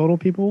like 3 total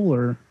people,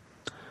 or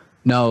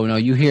No,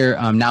 you hear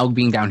now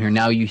being down here.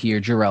 Now you hear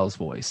Jarrell's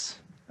voice,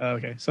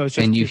 okay. So it's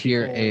just and you 2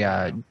 hear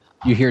people.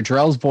 you hear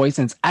Jarrell's voice,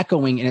 and it's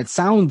echoing, and it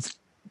sounds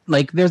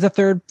like there's a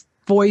third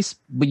voice,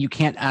 but you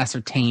can't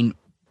ascertain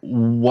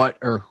what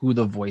or who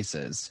the voice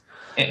is.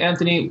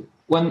 Anthony,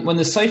 when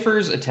the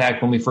Ciphers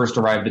attacked when we first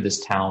arrived at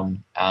this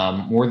town,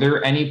 were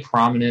there any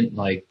prominent,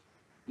 like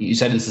you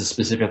said, this is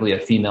specifically a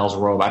female's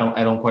robe? I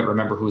don't quite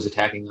remember who was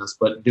attacking us,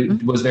 but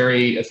was there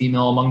a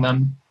female among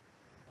them?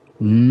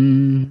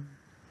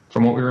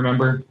 From what we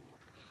remember.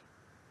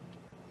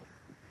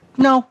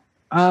 No.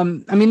 I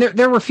mean,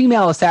 there were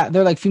females that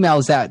they're like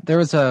females that there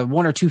was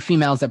one or two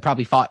females that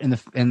probably fought in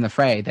the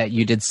fray that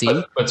you did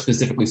see. But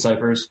specifically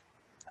Ciphers.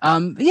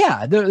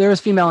 Yeah, there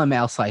was female and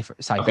male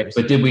ciphers. Okay,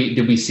 but did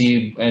we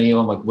see any of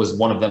them? Like, was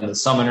one of them the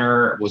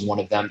summoner? Was one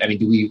of them? I mean,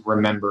 do we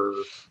remember?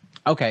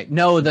 Okay,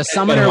 no, the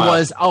summoner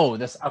was. Oh,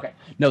 this. Okay,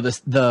 no,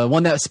 the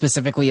one that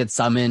specifically had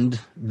summoned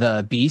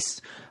the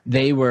beast.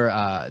 They were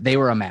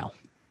a male.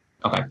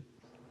 Okay.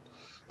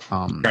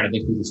 Trying to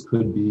think who this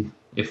could be,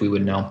 if we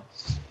would know.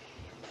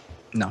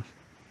 No.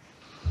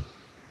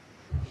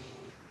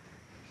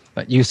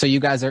 But you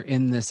guys are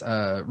in this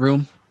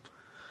room.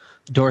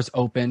 Doors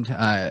opened.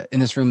 In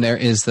this room, there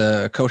is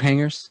the coat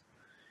hangers.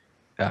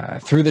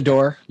 Through the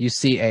door, you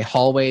see a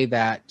hallway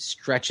that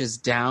stretches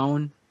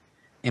down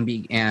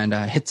and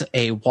hits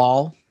a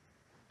wall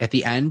at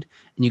the end,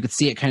 and you can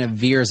see it kind of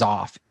veers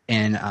off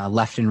and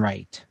left and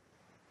right,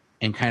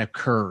 and kind of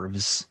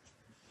curves.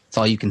 That's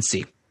all you can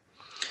see.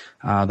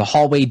 The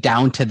hallway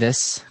down to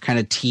this kind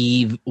of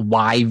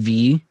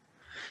TYV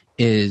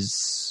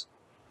is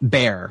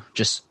bare,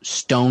 just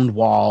stone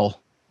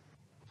wall.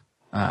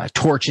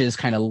 Torches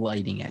kind of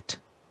lighting it.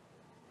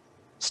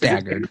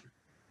 Staggered.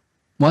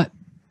 What?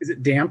 Is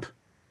it damp?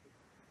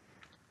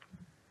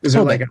 Is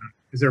there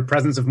is there a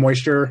presence of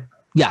moisture?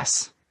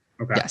 Yes.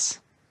 Okay. Yes.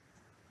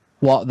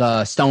 Well,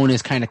 the stone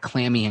is kind of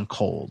clammy and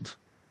cold.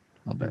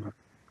 A little bit.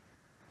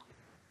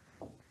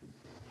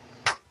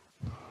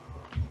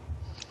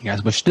 You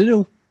guys wish to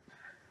do?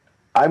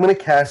 I'm going to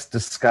cast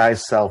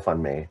Disguise Self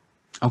on me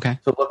Okay.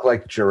 to look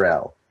like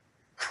Jarrell.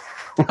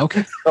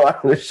 Okay. So I'm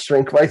going to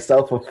shrink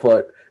myself a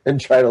foot and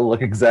try to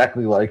look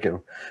exactly like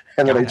him.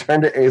 And then I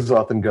turn to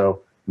Azoth and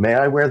go, "May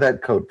I wear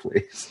that coat,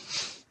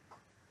 please?"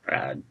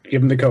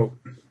 Give him the coat.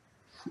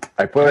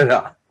 I put it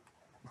on.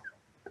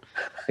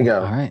 I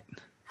go, All right.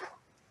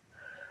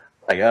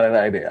 I got an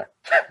idea.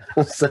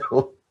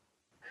 So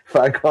if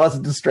I cause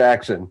a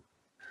distraction,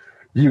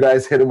 you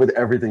guys hit him with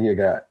everything you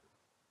got.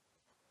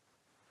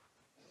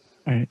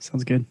 All right,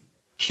 sounds good.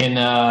 Can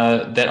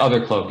that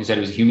other cloak, you said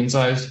it was human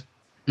sized?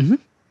 Mm-hmm.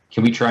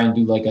 Can we try and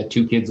do like a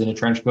 2 kids in a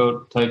trench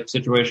coat type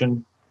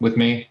situation with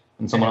me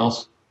and someone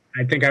else?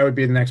 I think I would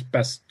be the next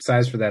best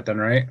size for that then,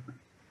 right?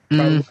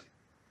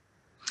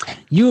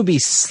 You would be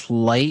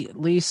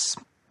slightly.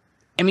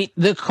 I mean,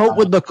 the coat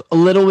would look a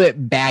little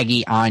bit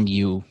baggy on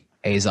you,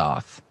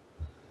 Azoth.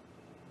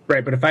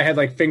 Right, but if I had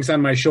like things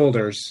on my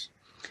shoulders.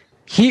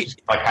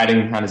 Like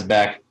hiding on his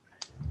back.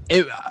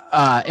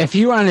 If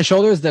you were on his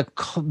shoulders, the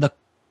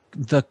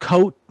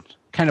coat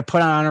kind of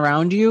put on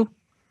around you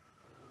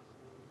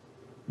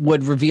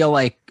would reveal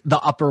like the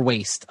upper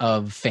waist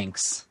of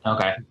Finks.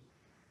 Okay.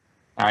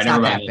 All right, It's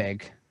never not mind. that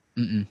big.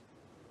 Mm-mm.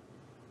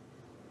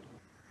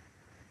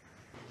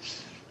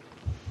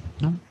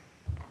 No.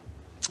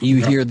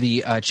 You hear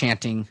the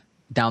chanting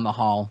down the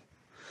hall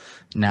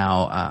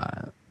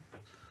now,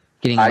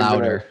 getting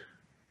louder.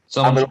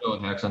 Someone should go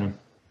with Haxon.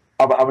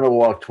 I'm going to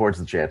walk towards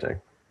the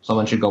chanting.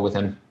 Someone should go with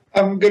him.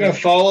 I'm gonna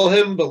follow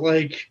him, but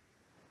like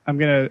I'm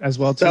gonna as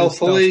well too.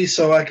 stealthily,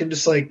 so I can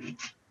just like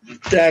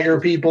dagger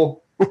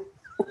people.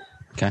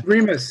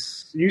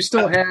 Remus, you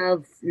still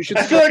have. You should.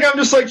 I feel like I'm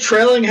just like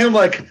trailing him,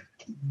 like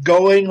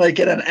going like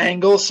at an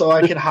angle so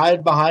I can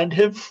hide behind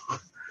him.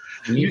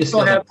 You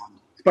still have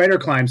spider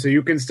climb, so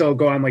you can still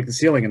go on like the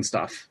ceiling and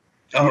stuff.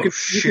 Oh you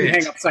shit! can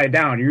hang upside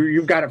down.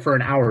 You've got it for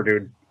an hour,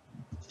 dude.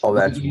 Oh,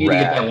 that's you need to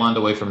get rad. that wand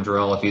away from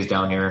Drill if he's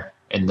down here,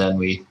 and then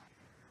we.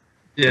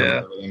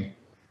 Yeah.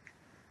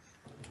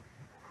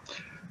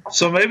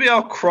 So maybe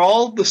I'll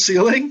crawl the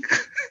ceiling.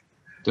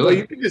 Do Well, it.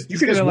 you can just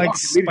Gonna like walk.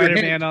 Leave your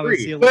Spider-Man hand on the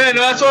free. ceiling. But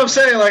no, that's what I'm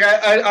saying. Like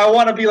I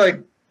want to be like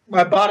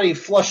my body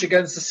flush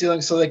against the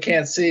ceiling so they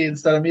can't see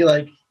instead of me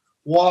like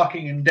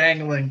walking and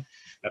dangling.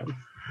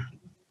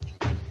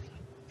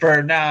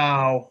 For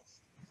now.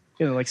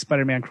 Like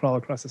Spider-Man crawl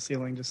across the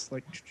ceiling, just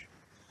like.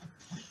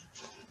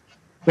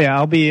 But yeah,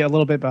 I'll be a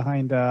little bit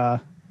behind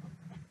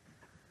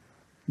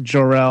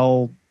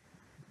Jor-El.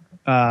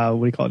 What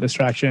do you call it?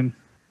 Distraction,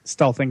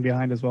 stealthing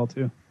behind as well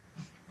too.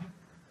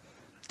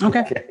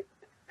 Okay.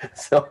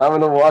 So I'm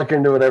gonna walk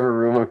into whatever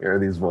room I hear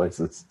these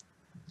voices.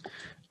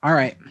 All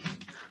right.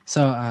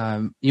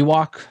 So you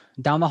walk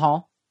down the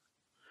hall,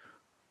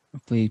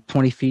 roughly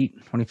 20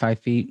 feet, 25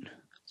 feet.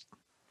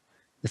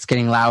 It's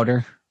getting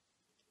louder.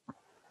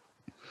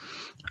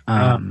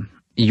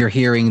 You're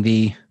hearing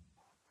the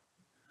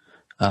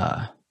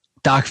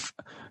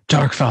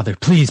Dark Father,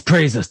 please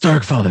praise us,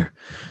 Dark Father.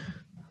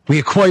 We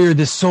acquire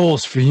the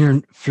souls for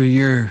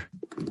your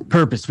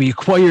purpose. We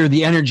acquire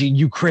the energy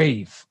you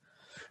crave.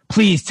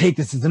 Please take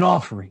this as an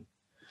offering.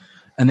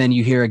 and then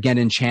you hear again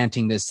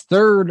enchanting this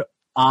third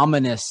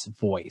ominous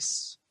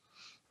voice.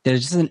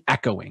 There's just an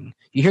echoing.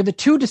 You hear the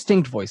two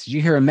distinct voices.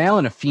 You hear a male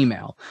and a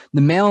female.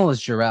 The male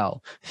is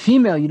Jor-El.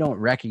 Female you don't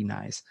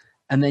recognize.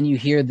 And then you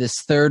hear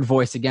this third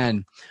voice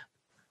again.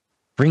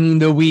 Bringing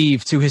the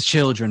weave to his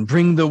children.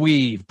 Bring the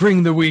weave.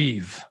 Bring the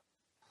weave.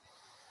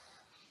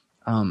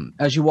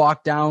 As you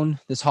walk down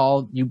this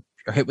hall, you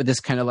are hit with this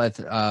kind of like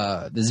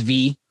this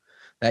V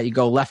that you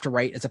go left to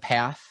right as a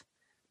path.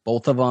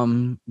 Both of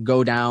them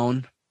go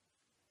down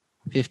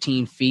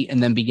 15 feet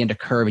and then begin to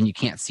curve, and you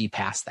can't see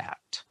past that.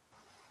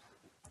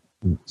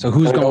 So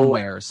who's going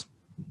where's?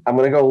 I'm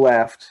going to go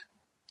left.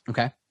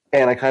 Okay.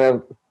 And I kind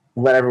of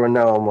let everyone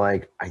know, I'm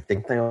like, I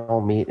think they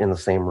all meet in the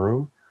same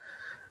room.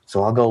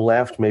 So I'll go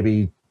left.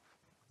 Maybe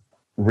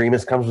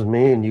Remus comes with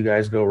me and you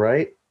guys go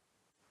right.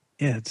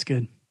 Yeah, it's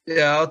good.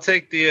 Yeah, I'll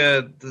take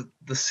the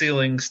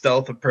ceiling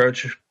stealth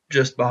approach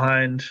just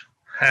behind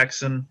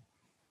Haxon.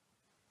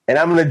 And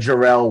I'm going to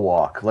Jor-El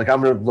walk. Like,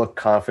 I'm going to look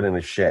confident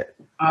as shit.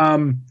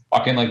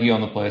 Walk in like you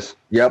own the place.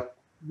 Yep.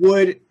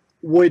 Would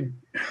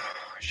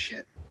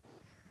shit.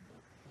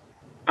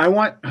 I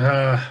want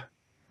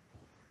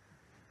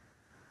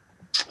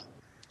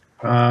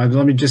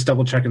let me just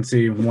double check and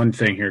see one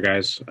thing here,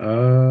 guys.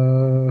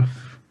 All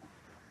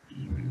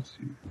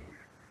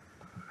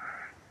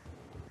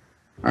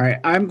right,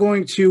 I'm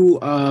going to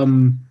I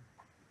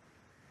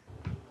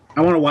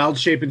want to wild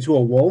shape into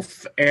a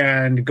wolf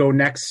and go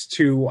next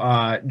to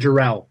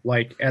Jor-El,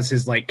 like as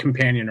his like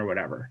companion or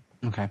whatever.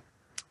 Okay.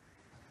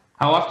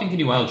 How often can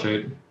you wild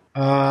shape?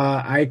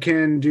 I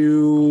get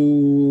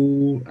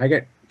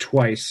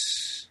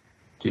twice.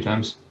 2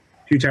 times.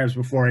 2 times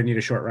before I need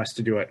a short rest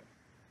to do it.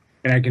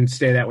 And I can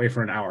stay that way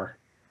for an hour.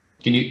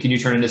 Can you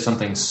turn into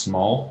something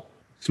small?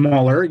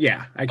 Smaller,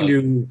 yeah. I can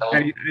do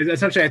Oh.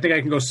 essentially I think I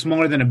can go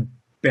smaller than a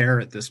bear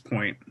at this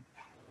point.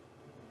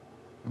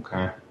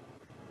 Okay.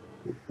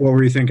 What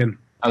were you thinking?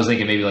 I was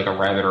thinking maybe like a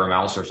rabbit or a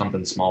mouse or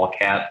something small, a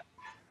cat,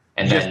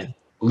 and then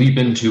leap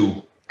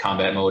into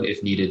combat mode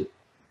if needed.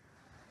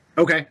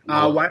 Okay.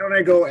 Why don't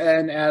I go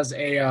in as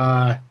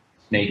a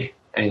Snake,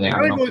 anything.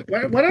 I don't know.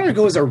 why don't I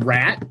go as a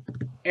rat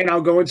and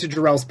I'll go into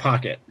Jor-El's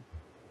pocket.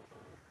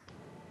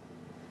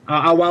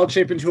 I'll wild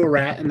shape into a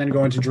rat and then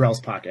go into Jor-El's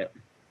pocket.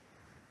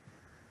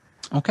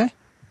 Okay.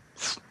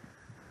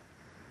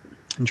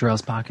 In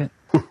Jor-El's pocket.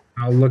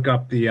 I'll look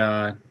up the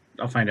I'll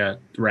find a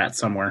rat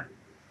somewhere.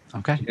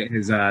 Okay.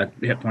 His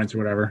hit points or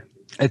whatever.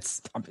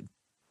 It's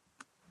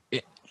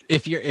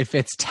if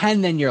it's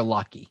 10, then you're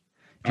lucky.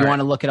 If you All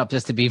want to look it up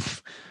just to be,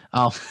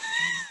 that's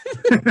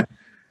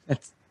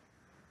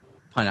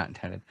pun not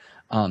intended.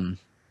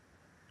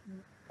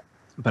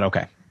 But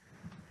okay.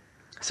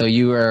 So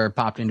you are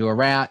popped into a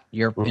rat.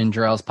 You're in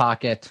Jor-El's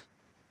pocket.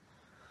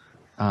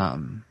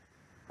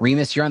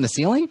 Remus, you're on the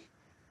ceiling.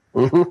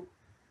 Mm-hmm.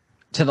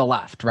 To the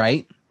left,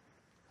 right?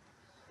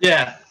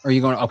 Yeah. Or are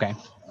you going? Okay.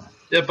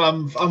 Yep,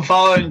 I'm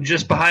following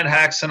just behind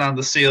Haxon on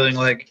the ceiling,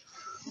 like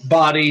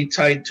body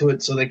tight to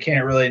it so they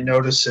can't really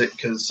notice it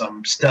because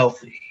I'm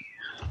stealthy.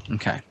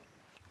 Okay.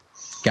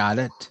 Got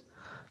it.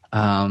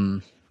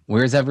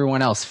 Where's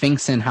everyone else?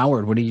 Finks and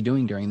Howard, what are you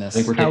doing during this?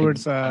 I think we're taking-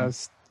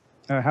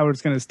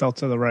 Howard's going to stealth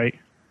to the right.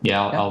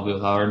 Yeah, I'll be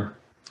with Howard.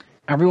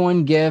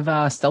 Everyone give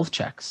stealth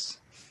checks.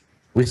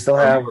 We still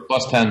have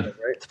Plus 10.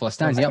 It's plus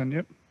 10. Yep.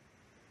 Yep.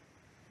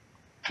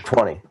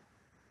 20.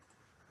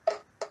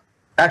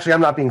 Actually, I'm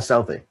not being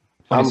stealthy.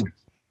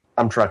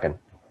 I'm trucking.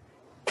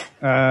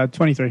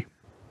 23.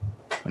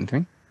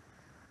 23.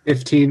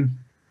 15.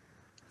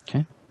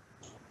 Okay.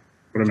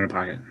 Put him in a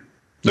pocket.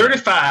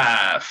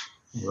 35.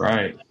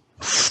 Right.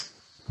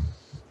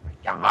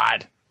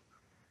 God.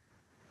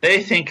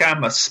 They think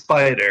I'm a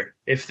spider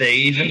if they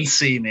even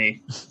see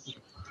me.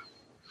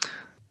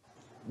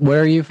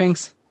 Where are you,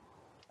 Finks?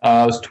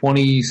 I was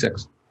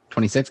 26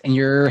 26, and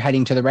you're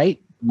heading to the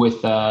right?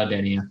 with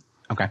Dania.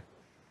 Okay.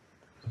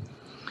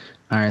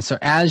 All right. So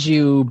as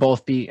you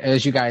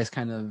guys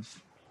kind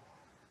of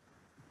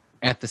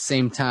at the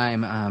same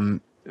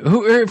time,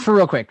 for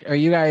real quick, are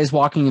you guys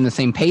walking in the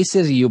same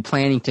paces? Are you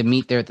planning to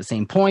meet there at the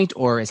same point,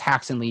 or is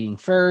Haxon leading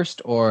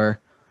first, or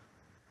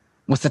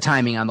what's the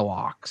timing on the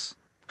walks?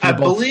 I You're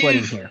both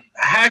splitting believe here.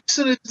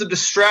 Haxon is the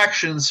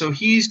distraction, so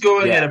he's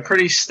going at a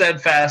pretty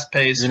steadfast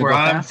pace You're where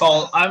gonna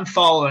go I'm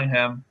following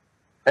him.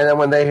 And then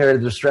when they hear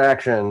the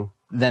distraction,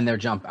 Then they're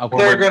jump. Okay.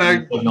 They're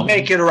going to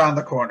make it around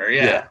the corner,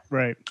 yeah.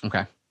 Right.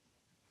 Okay.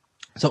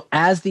 So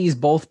as these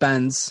both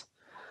bends,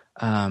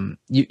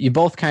 you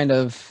both kind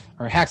of,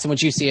 or Haxon,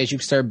 what you see as you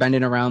start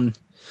bending around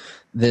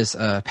this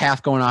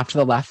path going off to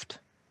the left,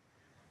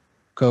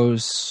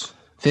 goes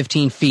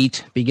 15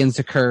 feet, begins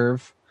to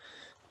curve,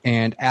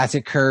 and as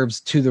it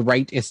curves to the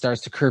right, it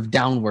starts to curve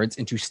downwards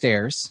into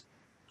stairs.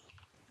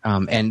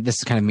 And this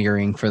is kind of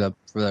mirroring for the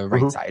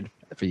right side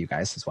for you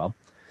guys as well.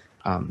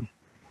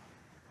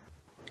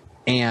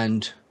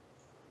 And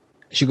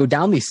as you go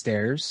down these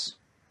stairs,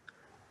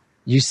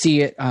 you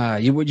see it.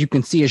 What you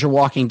can see as you're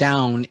walking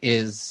down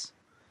is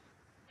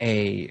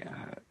a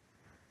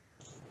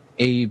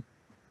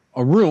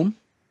room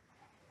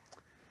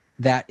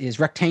that is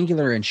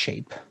rectangular in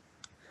shape,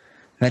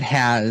 that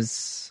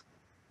has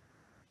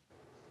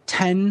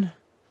 10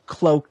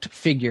 cloaked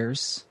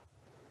figures,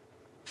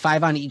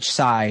 5 on each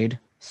side,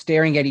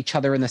 staring at each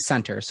other in the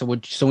center. So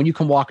when you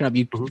come walking up,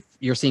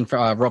 you're seeing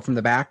row from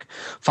the back,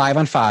 5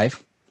 on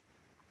 5.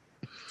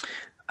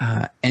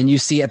 And you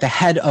see at the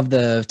head of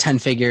the 10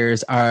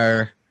 figures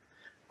are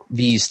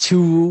these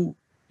two.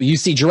 You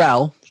see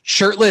Jarrell,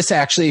 shirtless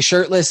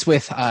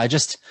with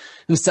just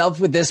himself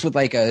with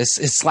like his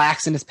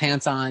slacks and his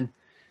pants on.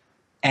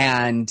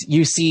 And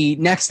you see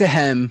next to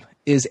him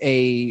is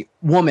a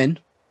woman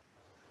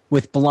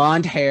with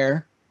blonde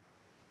hair,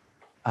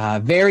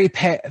 very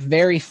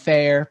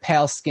fair,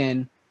 pale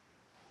skin,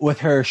 with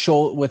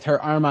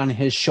her arm on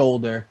his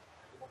shoulder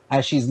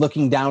as she's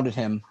looking down at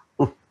him.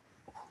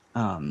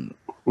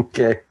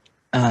 okay.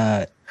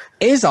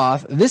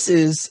 Azoth, this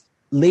is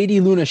Lady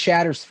Luna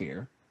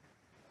Shattersphere.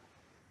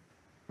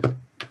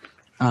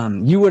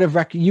 You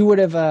would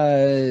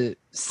have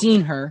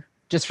seen her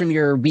just from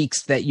your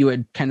weeks that you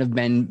had kind of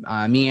been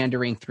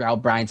meandering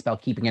throughout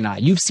Brianspell, keeping an eye.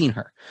 You've seen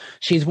her.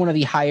 She's one of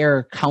the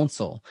higher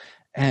council,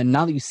 and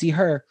now that you see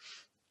her,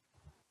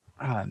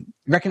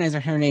 recognizing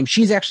her name,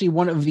 she's actually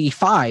one of the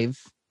 5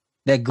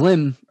 that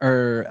Glim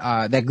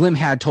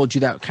had told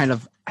you that kind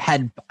of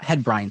had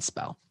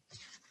Brianspell.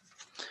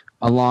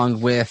 Along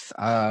with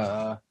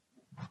right,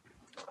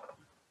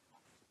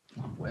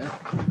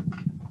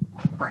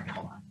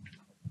 hold on.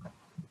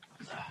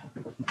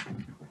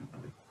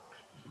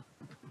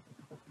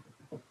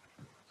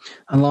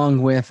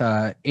 Along with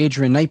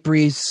Adrian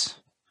Nightbreeze,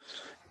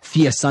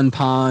 Thea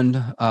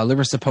Sunpond,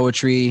 Larissa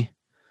Poetry,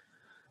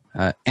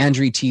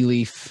 Andri Tea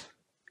Leaf,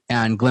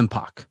 and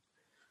Glimpok.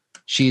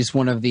 She's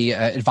one of the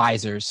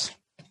advisors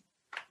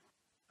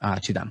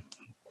to them.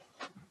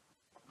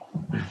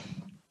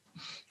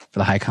 For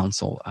the High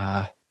Council.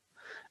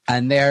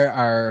 And they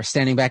are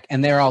standing back,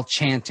 and they're all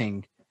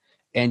chanting.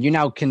 And you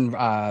now can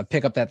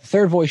pick up that the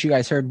third voice you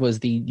guys heard was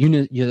the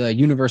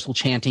universal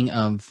chanting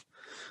of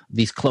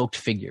these cloaked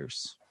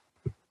figures.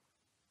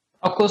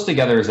 How close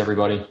together is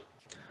everybody?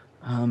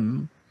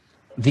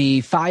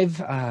 The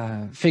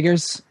 5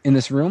 figures in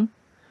this room.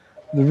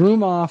 The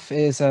room off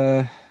is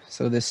so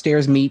the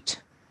stairs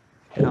meet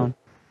down.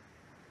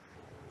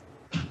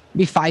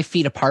 Be 5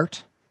 feet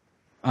apart.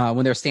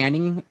 When they're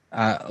standing,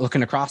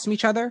 looking across from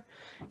each other,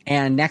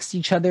 and next to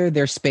each other,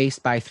 they're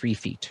spaced by 3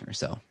 feet or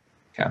so.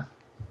 Okay.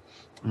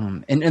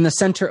 And in the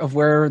center of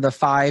where the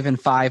 5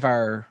 and 5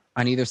 are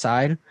on either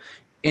side,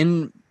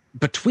 in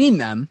between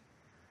them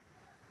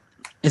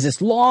is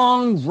this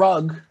long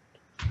rug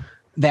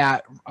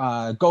that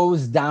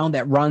goes down,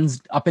 that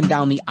runs up and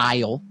down the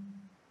aisle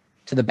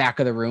to the back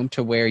of the room,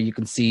 to where you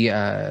can see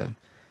the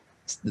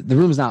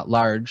room's not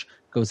large,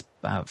 goes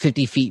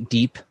 50 feet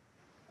deep.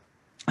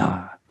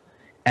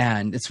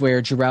 And it's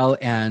where Jarrell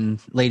and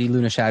Lady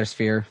Luna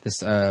Shattersphere,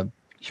 this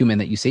human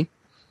that you see,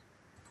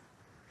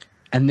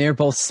 and they're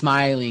both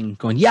smiling,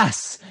 going,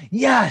 "Yes,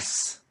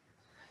 yes!"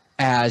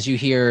 As you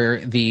hear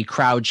the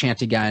crowd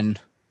chant again,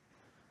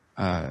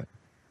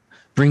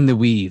 "Bring the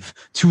weave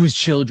to his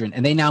children,"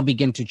 and they now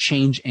begin to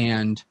change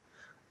and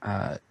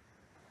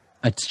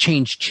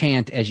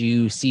chant as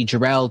you see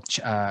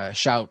Jarrell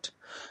shout,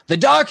 "The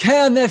dark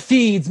hand that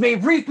feeds may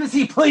reap as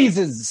he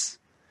pleases.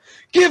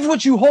 Give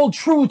what you hold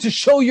true to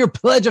show your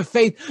pledge of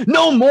faith.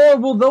 No more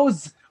will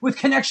those with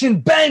connection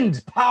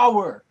bend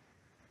power.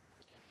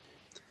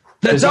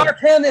 The dark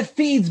hand that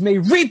feeds may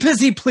reap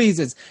as he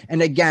pleases."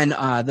 And again,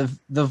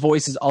 the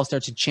voices all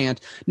start to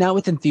chant, not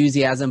with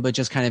enthusiasm, but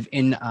just kind of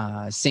in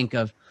sync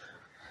of,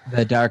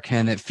 "The dark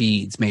hand that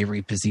feeds may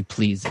reap as he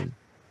pleases.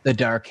 The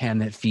dark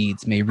hand that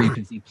feeds may reap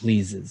as he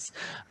pleases.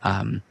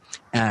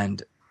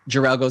 And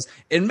Jarrell goes,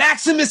 in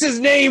Maximus's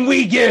name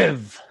we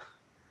give!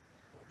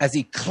 As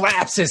he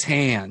claps his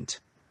hand.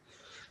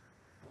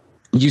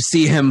 You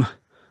see him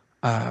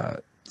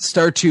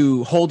start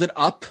to hold it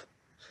up,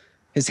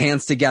 his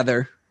hands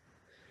together,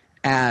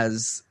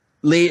 as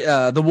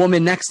the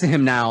woman next to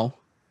him now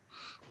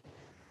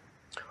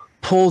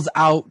pulls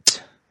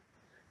out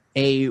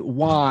a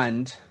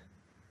wand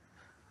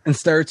and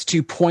starts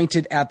to point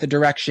it at the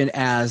direction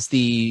as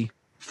the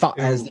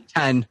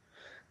 10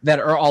 that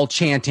are all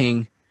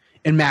chanting,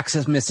 in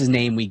Maximus's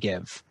name we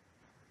give.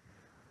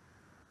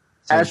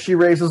 So, as she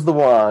raises the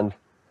wand,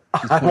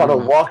 I want to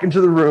walk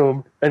into the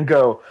room and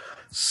go,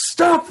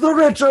 stop the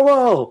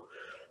ritual!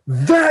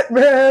 That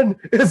man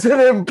is an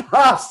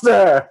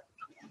imposter!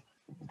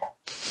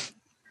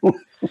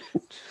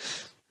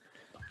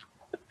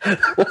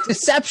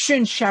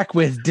 Deception check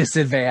with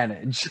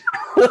disadvantage.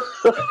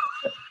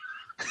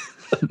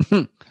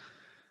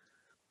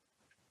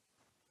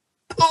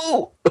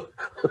 Oh!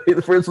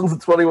 The first one's a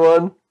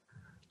 21.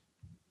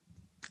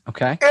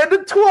 Okay. And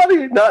a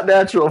 20! Not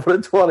natural, but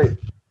a 20.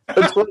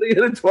 A 20 and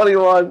a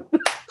 21.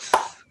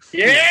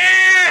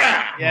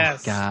 Yeah!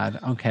 Yes. God.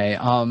 Okay.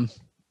 I'm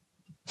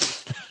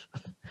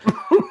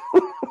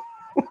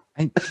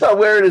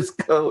wearing his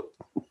coat.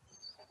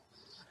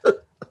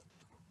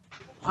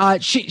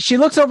 She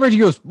looks over and she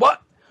goes,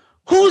 what?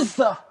 Who's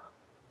the?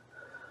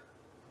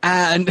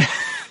 And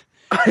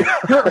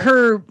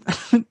her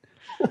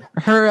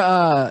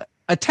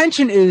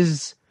attention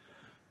is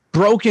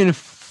broken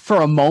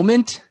for a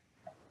moment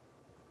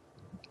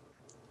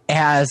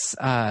as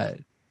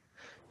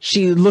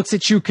she looks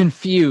at you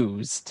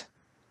confused.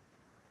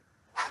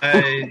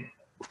 I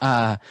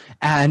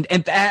And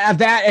at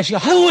that, as she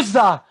goes, who's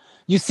the?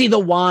 You see the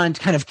wand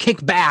kind of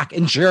kick back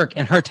and jerk,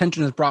 and her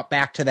attention is brought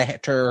back to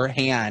her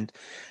hand.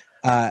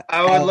 I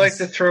would like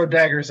to throw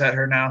daggers at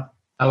her now.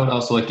 I would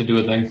also like to do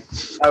a thing.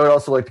 I would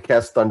also like to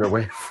cast Thunder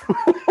Wave.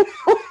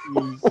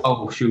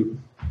 Oh, shoot.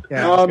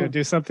 Yeah, I was going to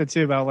do something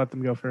too, but I'll let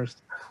them go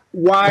first.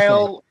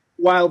 While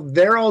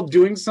they're all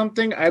doing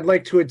something, I'd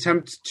like to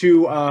attempt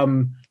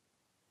to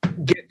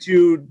get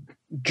to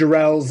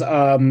Jarrell's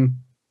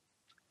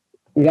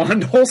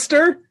wand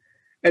holster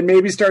and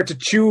maybe start to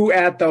chew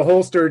at the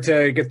holster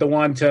to get the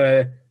wand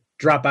to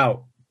drop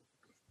out.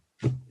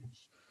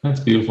 That's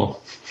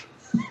beautiful.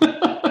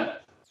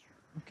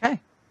 Okay.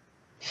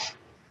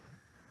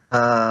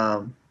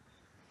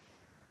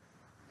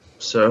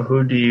 So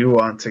who do you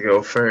want to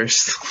go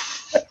first?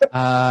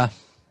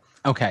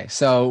 Okay,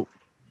 so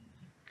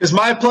Because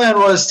my plan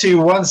was to,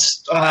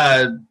 once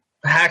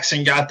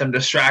Haxon got them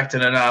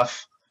distracted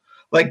enough,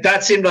 like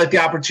that seemed like the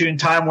opportune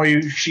time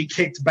where she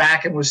kicked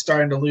back and was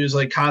starting to lose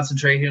like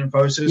concentration and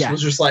focus. Yeah.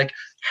 Was just like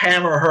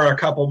hammer her a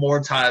couple more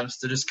times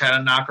to just kind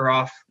of knock her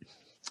off.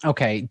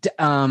 okay.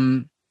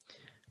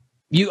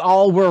 You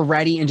all were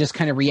ready and just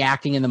kind of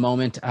reacting in the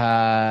moment.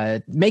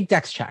 Make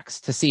dex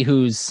checks to see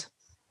who's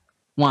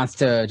wants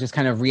to just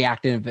kind of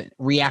reactive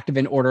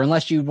in order.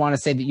 Unless you want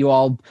to say that you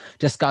all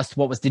discussed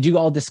did you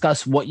all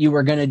discuss what you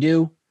were going to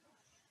do?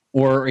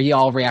 Or are you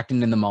all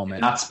reacting in the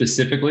moment? Not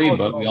specifically,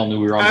 but we all knew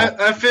we were all.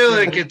 I feel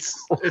like it's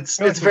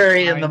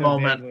very in the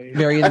moment.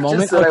 Very in the I just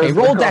moment? said I Okay, was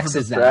roll gonna go for dexes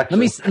then. distraction.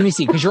 Let me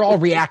see, because you're all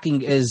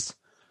reacting as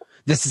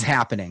this is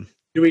happening.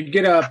 Do we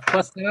get a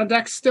plus 10 on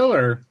dex still,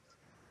 or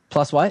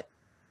Plus what?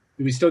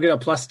 do we still get a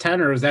plus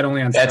 10, or is that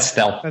only on That's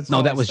stealth? stealth.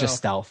 No, that was just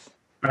stealth.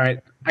 All right,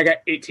 I got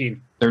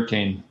 18.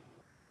 13.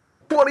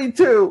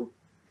 22.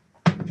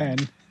 10.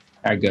 All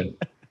right, good.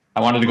 I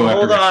wanted to go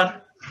Hold after.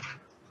 on.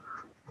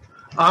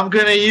 I'm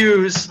going to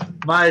use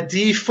my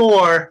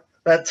D4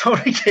 that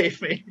Tony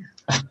gave me.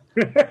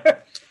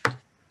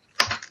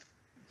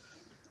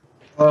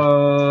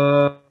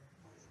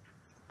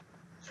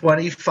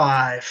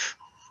 25.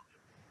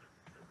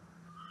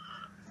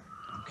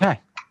 Okay.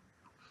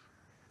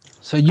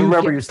 So you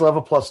Remember, get- you still have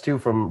a +2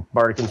 from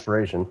Bardic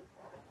Inspiration.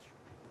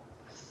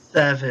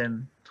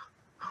 7.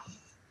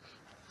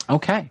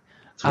 okay.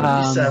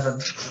 27.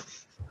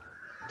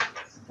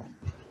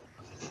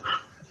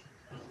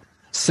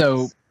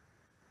 So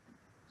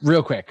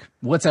real quick,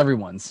 what's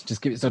everyone's?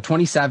 Just give it. So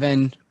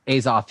 27,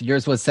 Azoth.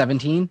 Yours was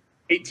 17,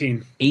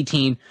 18.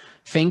 18.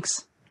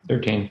 Finks,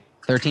 13.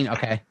 13.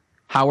 Okay.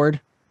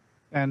 Howard,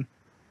 10.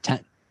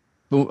 10.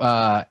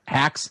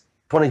 Hacks,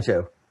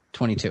 22.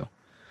 22.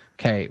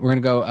 Okay. We're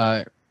going to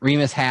go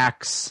Remus,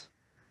 Hacks,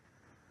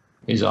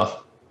 He's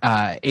off.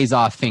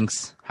 Azoth,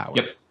 Finks, Howard.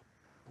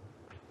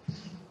 Yep.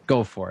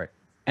 Go for it.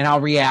 And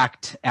I'll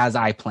react as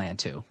I plan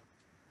to.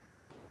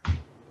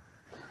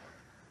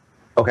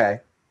 Okay.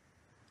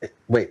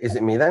 Wait, is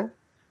it me then?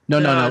 No.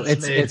 No,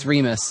 It's me. it's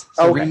Remus.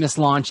 So Okay. Remus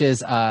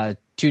launches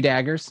 2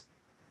 daggers.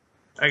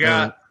 I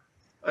got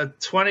a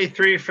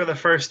 23 for the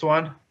first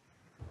one.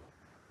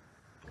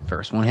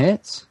 First one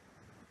hits.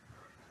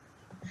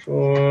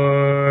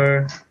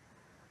 For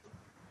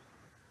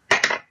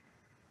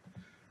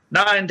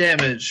 9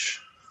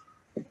 damage.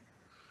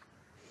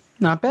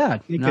 Not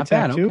bad. You can Not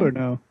bad. attack too, Okay. or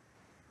no?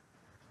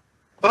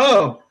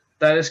 Oh,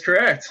 that is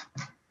correct.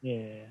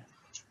 Yeah.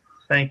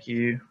 Thank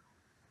you.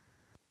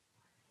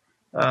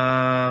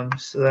 So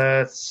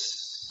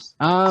that's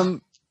Yeah,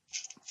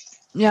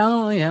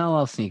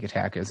 I'll sneak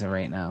attack as of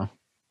right now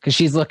because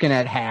she's looking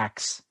at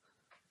hacks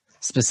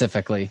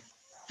specifically.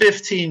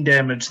 15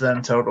 damage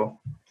then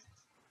total.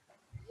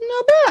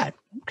 Not bad.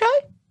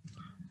 Okay.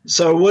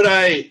 So would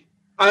I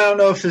don't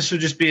know if this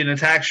would just be an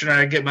attack or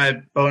I get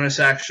my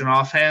bonus action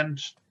offhand.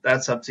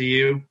 That's up to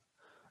you.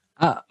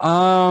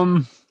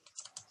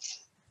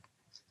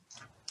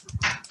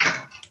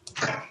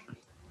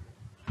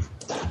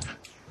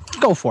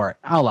 Go for it.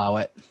 I'll allow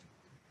it.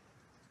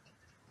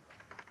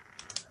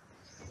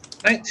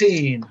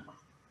 19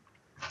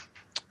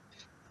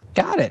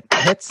 Got it.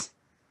 Hits.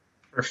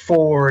 for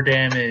 4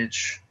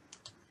 damage.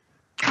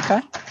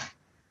 Okay.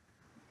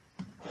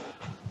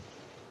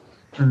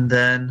 And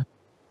then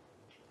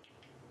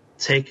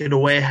take it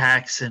away,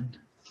 Haxon.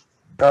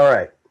 All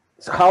right.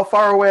 So how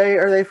far away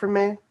are they from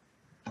me?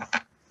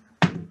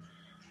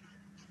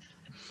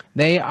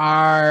 They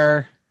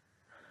are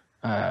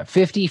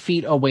 50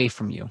 feet away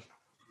from you.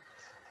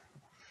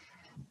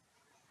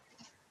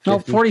 No,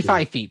 50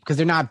 45 feet because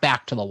they're not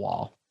back to the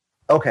wall.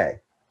 Okay.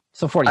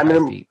 So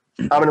 45 feet.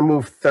 I'm going to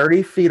move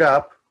 30 feet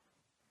up.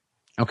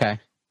 Okay.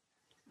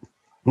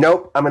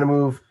 Nope. I'm going to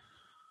move.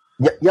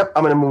 Yep.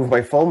 I'm going to move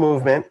my full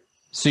movement.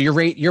 So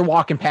you're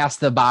walking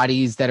past the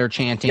bodies that are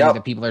chanting, Yep.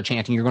 the people are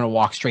chanting. You're going to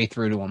walk straight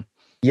through to them.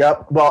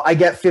 Yep. Well, I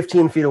get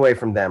 15 feet away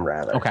from them,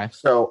 rather. Okay.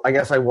 So I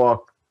guess I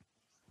walk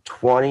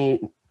 30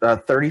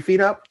 feet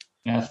up.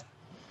 Yeah.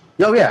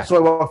 Oh, yeah. So I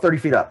walk 30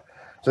 feet up.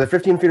 So they're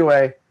 15 feet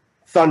away.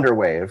 Thunder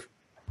Wave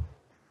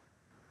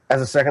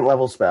as a second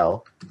level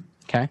spell.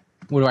 Okay.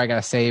 What do I got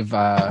to save?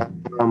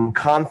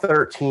 Con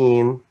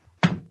 13.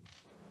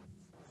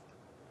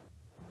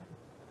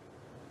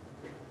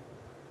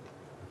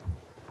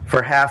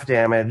 For half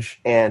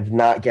damage and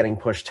not getting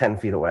pushed 10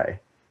 feet away.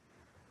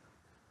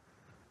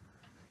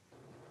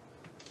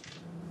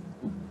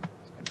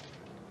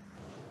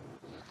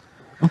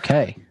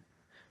 Okay.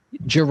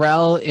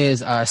 Jarell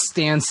is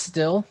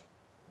standstill.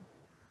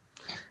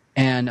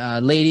 And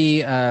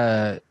Lady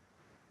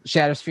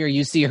Shadowsphere,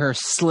 you see her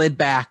slid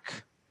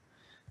back.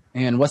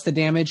 And what's the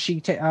damage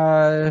she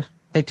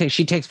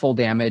she takes full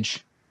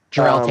damage.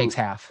 Jarell takes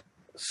half.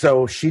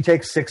 So she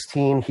takes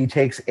 16, he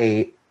takes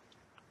 8.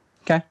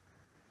 Okay.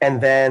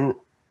 And then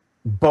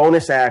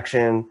bonus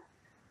action,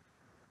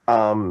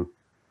 Hexblade's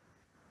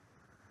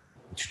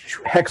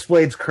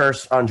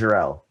Curse on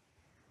Jarell.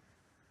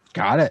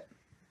 Got it.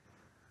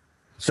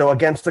 So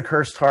against the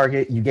cursed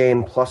target, you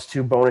gain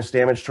 +2 bonus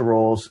damage to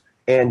rolls,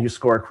 and you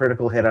score a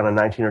critical hit on a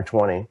 19 or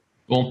 20.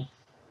 Boom.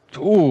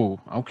 Ooh,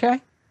 okay.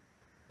 Is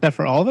that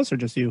for all of us or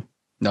just you?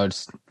 No,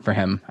 it's for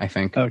him, I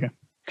think. Okay.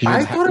 'Cause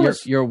I thought it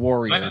was- you're a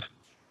warrior.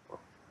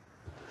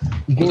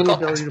 You gain the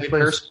called ability to Hexblade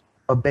place Curse?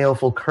 a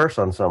baleful curse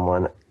on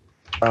someone.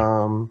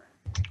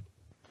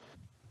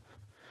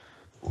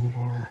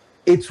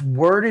 It's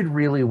worded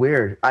really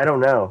weird. I don't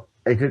know.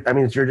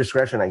 It's your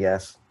discretion, I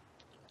guess.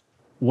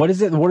 What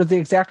is it? What is the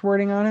exact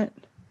wording on it?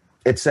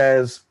 It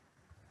says,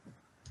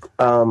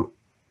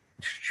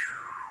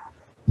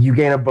 you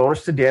gain a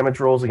bonus to damage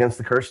rolls against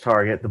the cursed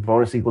target. The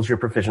bonus equals your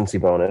proficiency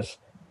bonus.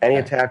 Any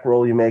attack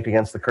roll you make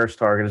against the cursed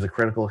target is a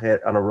critical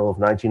hit on a roll of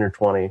 19 or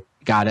 20.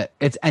 Got it.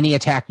 It's any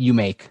attack you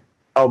make.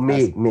 Oh,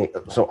 me.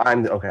 So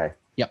I'm okay.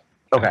 Yep.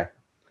 Okay.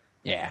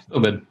 Yeah. A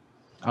little bit.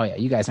 Oh yeah,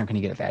 you guys aren't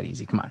going to get it that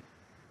easy. Come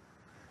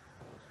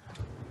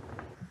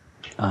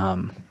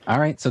on. All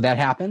right, so that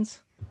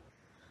happens.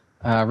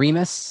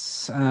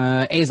 Remus,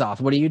 Azoth,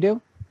 what do you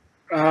do?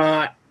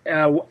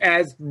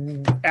 As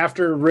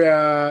after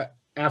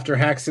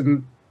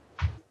Haxon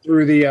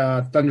through the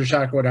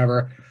Thundershock or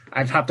whatever,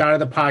 I've hopped out of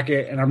the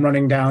pocket and I'm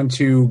running down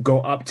to go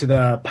up to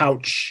the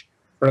pouch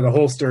or the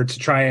holster to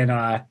try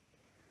and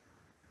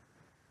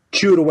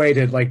chew it away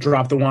to like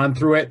drop the wand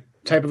through it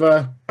type of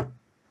a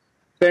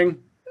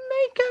thing.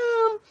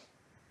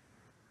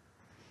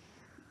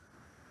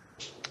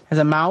 As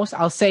a mouse,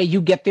 I'll say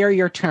you get there,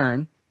 your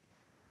turn.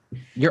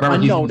 You're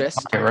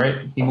unnoticed. Okay,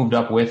 right? He moved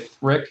up with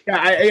Rick. Yeah,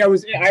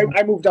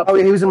 I moved up. Oh,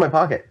 he was in my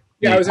pocket.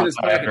 Yeah, I was in his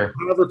pocket. After.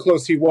 However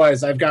close he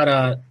was, I've got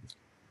a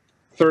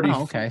 30.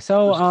 Oh, okay.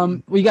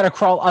 So we got to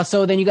crawl.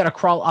 So then you got to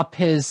crawl up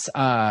his.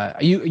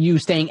 You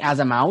staying as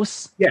a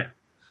mouse? Yeah.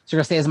 So you're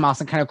gonna stay as a mouse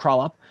and kind of crawl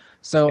up.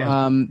 So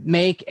Yeah.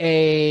 make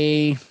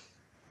a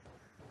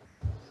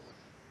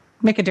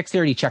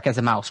dexterity check as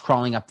a mouse,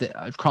 crawling up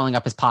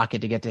his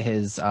pocket to get to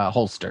his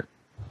holster.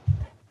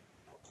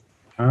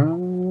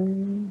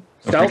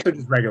 Stealth or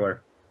just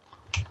regular?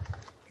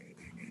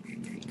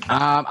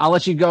 I'll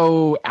let you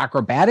go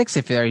acrobatics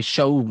if they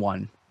show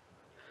one,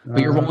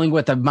 but you're rolling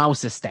with the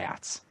mouse's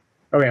stats.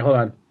 Okay, hold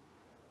on.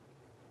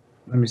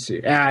 Let me see.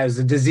 It's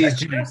a diseased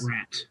giant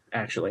rat,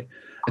 actually.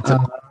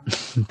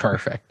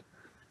 Perfect.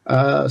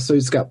 So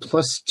he's got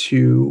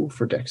 +2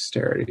 for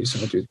dexterity. So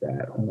I'll do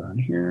that. Hold on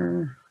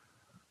here.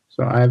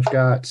 So I've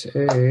got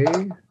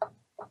a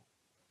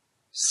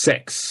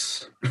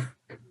 6.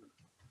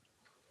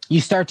 You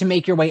start to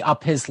make your way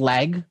up his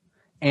leg,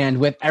 and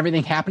with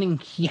everything happening,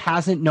 he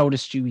hasn't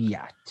noticed you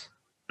yet.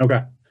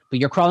 Okay. But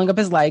you're crawling up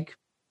his leg.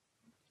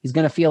 He's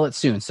going to feel it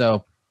soon.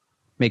 So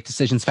make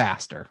decisions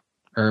faster,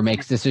 or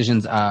make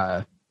decisions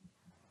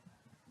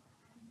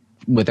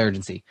with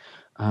urgency.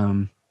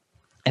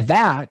 At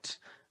that,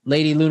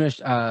 Lady Luna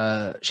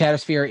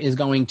Shadowsphere is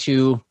going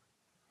to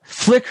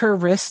flick her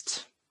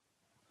wrist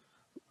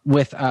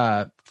with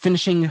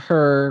finishing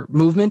her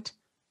movement.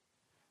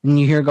 And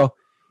you hear her go,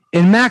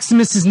 "In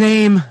Maximus's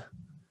name,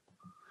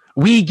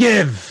 we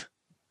give."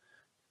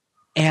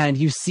 And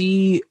you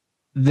see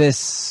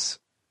this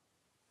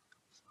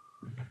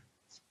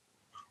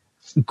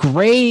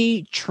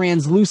gray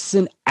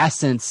translucent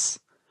essence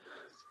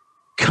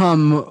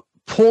come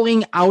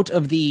pulling out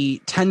of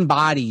the 10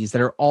 bodies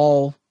that are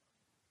all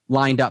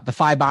lined up, the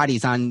 5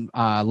 bodies on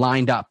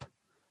lined up,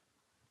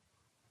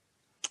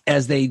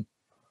 as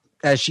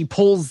she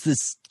pulls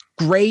this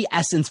gray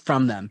essence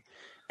from them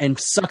and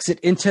sucks it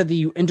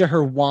into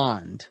her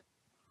wand,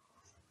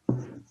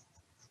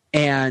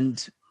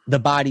 and the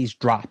bodies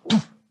drop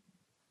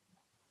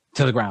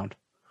to the ground.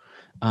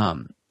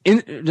 I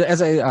don't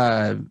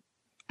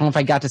know if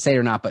I got to say it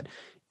or not, but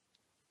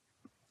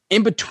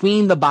in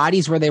between the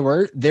bodies where they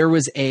were, there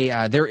is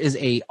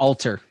a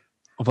altar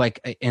of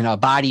in a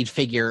bodied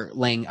figure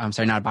laying. I'm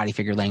sorry, not a body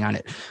figure laying on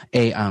it.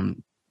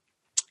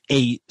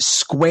 A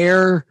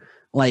square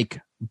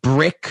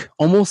brick,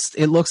 almost.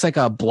 It looks like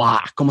a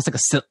block, almost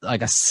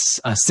like a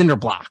cinder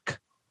block,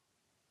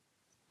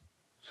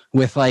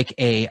 with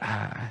a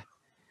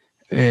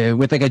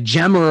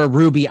gem or a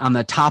ruby on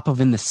the top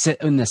of in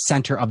the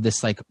center of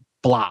this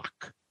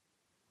block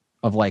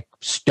of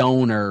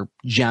stone or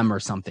gem or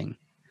something.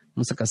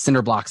 Almost like a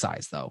cinder block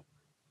size, though.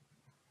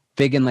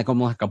 Big and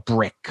almost like a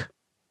brick.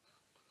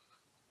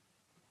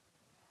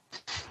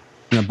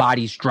 And the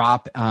bodies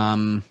drop.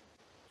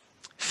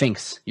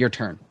 Finks, your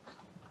turn.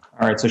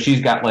 All right, so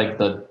she's got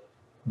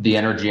the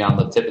energy on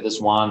the tip of this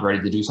wand,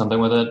 ready to do something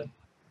with it.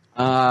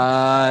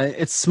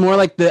 It's more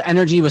like the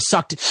energy was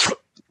sucked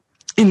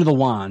into the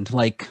wand.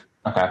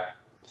 Okay,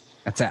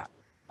 that's that.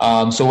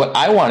 So what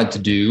I wanted to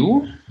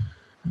do.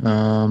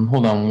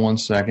 Hold on 1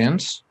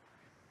 second.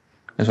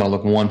 I just want to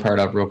look one part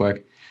up real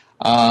quick.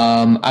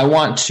 I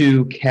want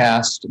to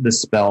cast the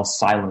spell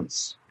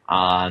Silence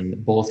on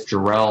both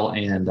Jarell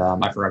and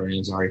I forgot her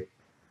name. Sorry,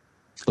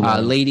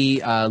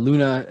 Lady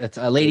Luna. It's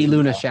Lady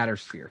Luna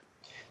Shadowsphere.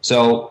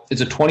 So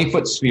it's a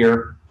 20-foot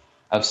sphere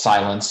of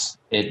silence.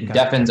 It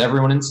deafens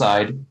everyone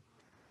inside.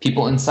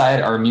 People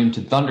inside are immune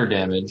to thunder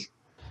damage,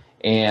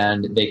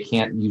 and they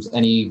can't use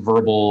any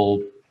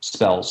verbal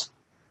spells.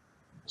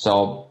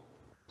 So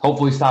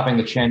hopefully stopping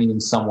the chanting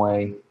in some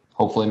way.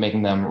 Hopefully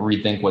making them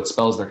rethink what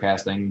spells they're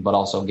casting, but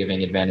also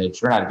giving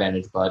advantage, or not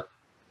advantage, but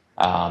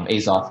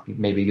Azoth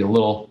maybe get a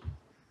little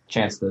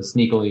chance to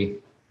sneakily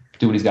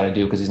do what he's got to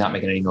do because he's not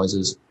making any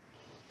noises.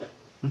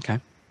 Okay.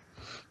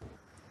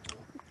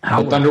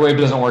 But Thunderwave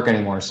doesn't work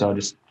anymore, so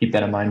just keep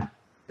that in mind.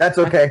 That's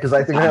okay, because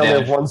I think I only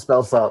have one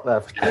spell slot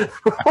left.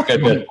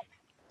 Good.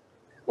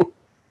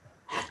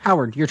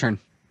 Howard, your turn.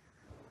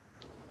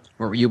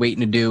 What were you waiting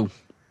to do?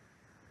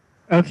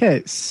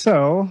 Okay,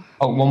 so...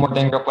 Oh, one more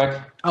thing real quick.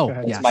 Oh,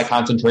 yes. My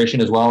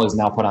concentration as well is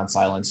now put on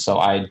silence, so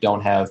I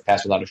don't have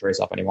Pass Without a Trace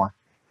up anymore.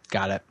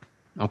 Got it.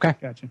 Okay.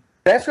 Gotcha. Can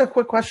I ask you a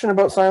quick question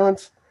about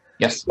silence?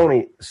 Yes.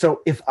 Tony,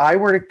 so if I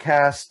were to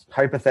cast,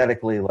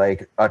 hypothetically,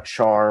 a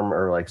charm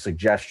or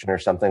suggestion or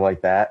something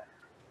like that,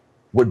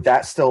 would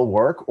that still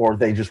work, or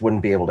they just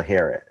wouldn't be able to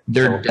hear it?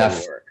 They're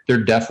deaf.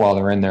 They're deaf while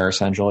they're in there,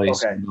 essentially.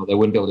 Okay. So they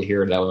wouldn't be able to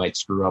hear it. That might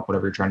screw up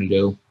whatever you're trying to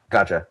do.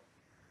 Gotcha.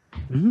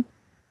 Mm-hmm.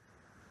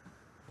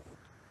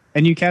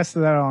 And you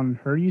casted that on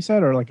her, you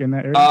said, or in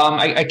that area?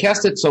 I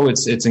cast it so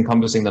it's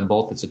encompassing them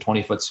both. It's a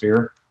 20-foot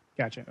sphere.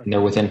 Gotcha. Okay. And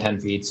they're within 10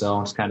 feet,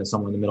 so it's kind of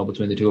somewhere in the middle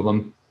between the two of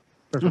them.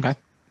 Perfect. Okay.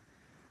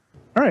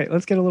 All right,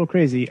 let's get a little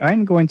crazy.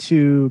 I'm going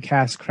to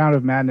cast Crown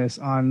of Madness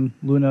on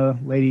Luna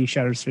Lady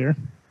Shadowsphere.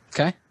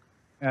 Okay.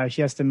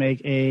 She has to make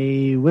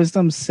a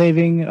Wisdom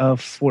saving of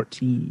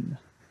 14.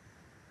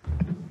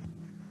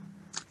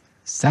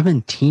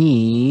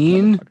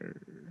 17.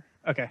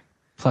 Okay.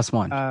 Plus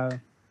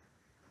 1.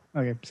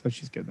 Okay, so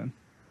she's good then.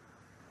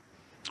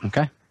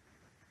 Okay.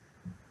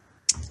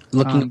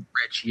 Looking over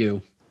at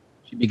you,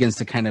 she begins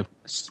to kind of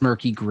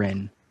smirky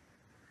grin.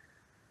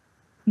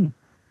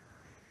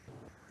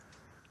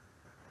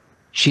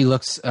 She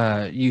looks,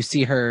 you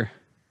see her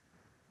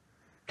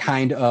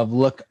kind of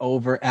look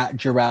over at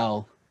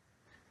Jarell,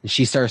 and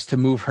she starts to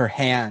move her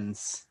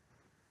hands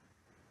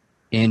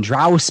in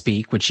Drow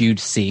speak, which you'd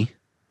see.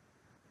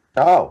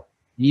 Oh.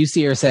 You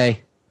see her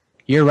say,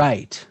 "You're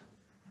right.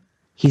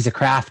 He's a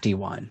crafty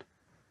one."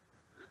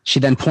 She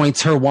then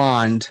points her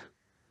wand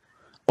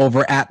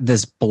over at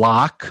this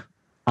block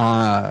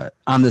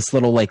on this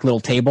little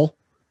table,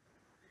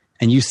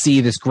 and you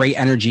see this great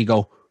energy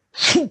go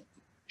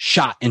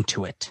shot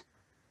into it.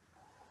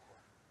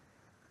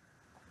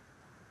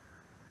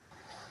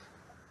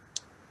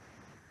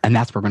 And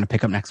that's where we're going to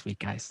pick up next week,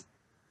 guys.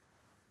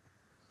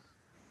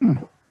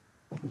 Yep.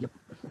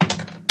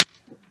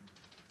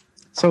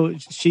 So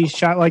she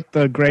shot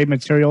the gray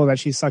material that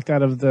she sucked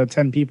out of the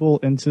 10 people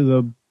into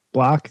the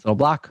block? Little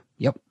block.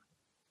 Yep.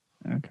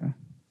 Okay.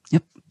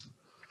 Yep.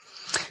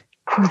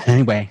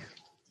 Anyway,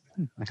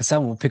 like I said,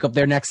 we'll pick up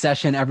there next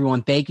session.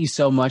 Everyone, thank you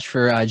so much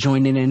for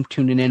joining in,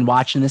 tuning in,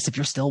 watching this. If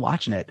you're still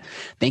watching it,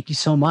 thank you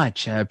so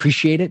much.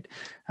 Appreciate it.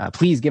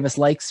 Please give us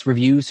likes,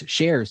 reviews,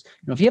 shares.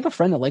 If you have a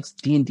friend that likes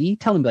D&D,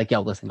 tell them, like,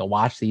 yo, listen, go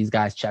watch these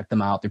guys. Check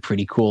them out. They're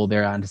pretty cool.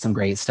 They're onto some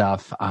great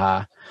stuff.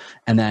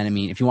 And then,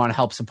 if you want to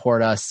help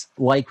support us,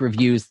 like,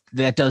 reviews,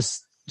 that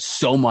does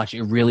so much.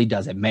 It really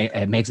does. It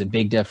makes a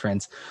big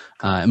difference.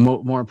 And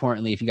more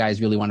importantly, if you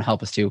guys really want to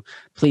help us too,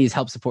 please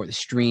help support the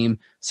stream,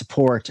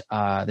 support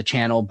the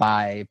channel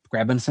by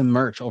grabbing some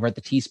merch over at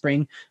the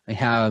Teespring. They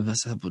have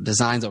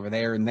designs over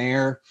there and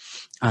there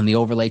on the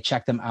overlay.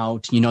 Check them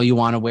out. You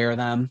want to wear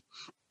them.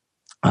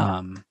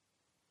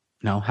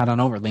 Head on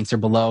over. Links are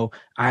below.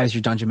 I was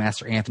your Dungeon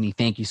Master, Anthony.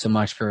 Thank you so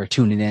much for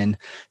tuning in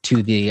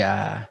to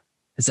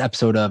this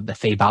episode of the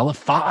Fabala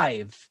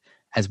 5,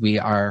 as we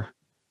are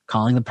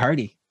calling the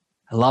party.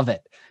 I love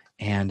it.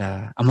 And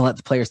I'm going to let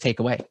the players take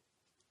away.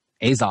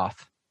 Azoth.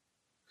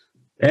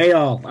 Hey,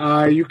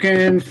 y'all. You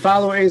can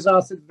follow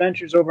Azoth's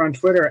adventures over on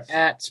Twitter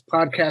at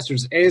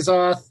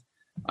podcastersazoth.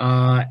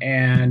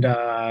 And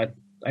I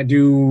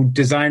do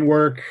design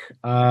work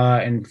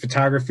and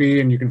photography,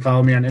 and you can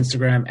follow me on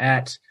Instagram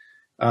at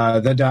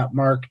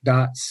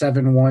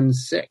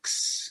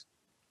the.mark.716.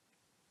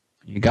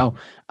 There you go.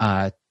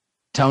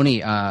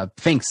 Tony,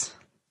 Finks.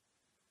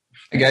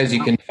 Hey guys,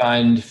 you can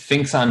find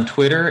Finks on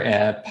Twitter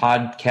at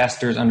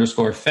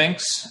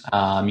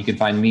podcasters_Finks. You can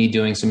find me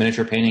doing some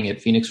miniature painting at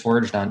Phoenix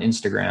Forged on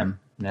Instagram.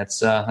 And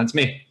that's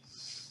me.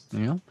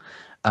 Yeah.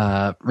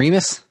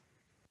 Remus.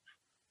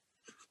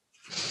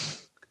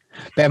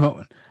 Bad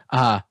moment.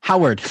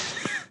 Howard.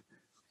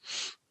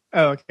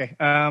 Oh, okay.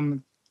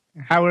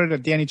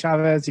 Howard, Danny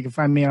Chavez. You can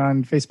find me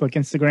on Facebook,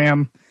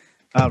 Instagram,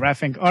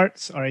 Ratfink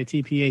Arts,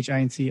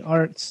 RATPHINC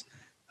Arts.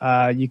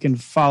 You can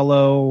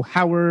follow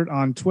Howard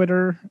on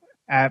Twitter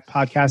at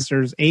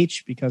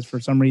PodcastersH, because for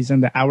some reason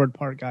the Howard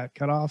part got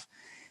cut off.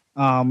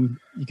 You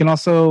can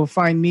also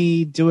find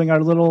me doing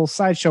our little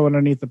sideshow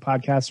underneath the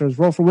Podcasters,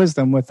 Roll for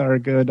Wisdom, with our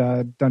good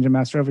Dungeon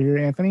Master over here,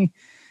 Anthony.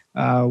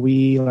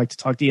 We like to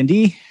talk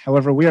D&D.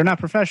 However, we are not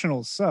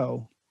professionals,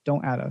 so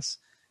don't add us.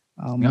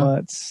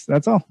 But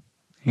that's all.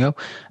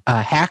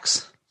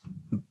 Hacks,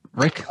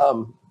 Rick.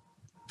 I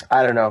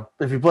don't know.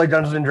 If you play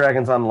Dungeons and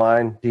Dragons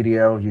online,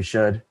 DDO, you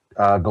should.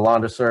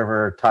 Galanda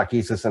server,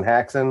 Takesis, and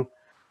Haxon.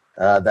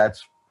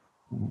 That's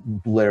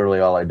literally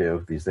all I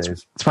do these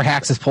days. That's where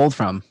Hacks is pulled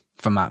from,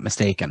 if I'm not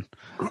mistaken.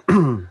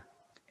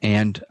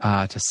 And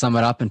to sum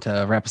it up and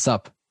to wrap us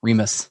up,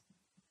 Remus.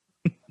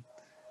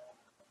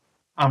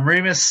 I'm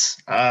Remus.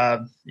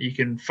 You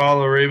can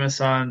follow Remus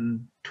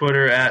on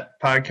Twitter at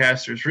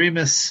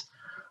PodcastersRemus.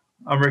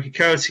 I'm Ricky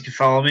Coates. You can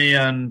follow me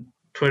on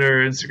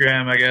Twitter,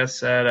 Instagram, I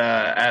guess,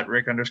 at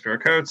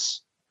Rick_Coates.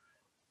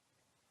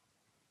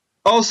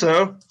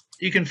 Also,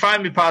 you can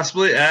find me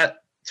possibly at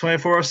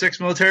 2406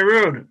 Military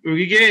Road,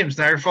 Oogie Games,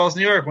 Niagara Falls,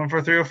 New York,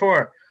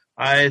 14304.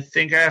 I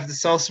think I have to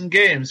sell some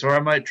games, or I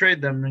might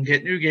trade them and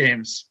get new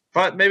games.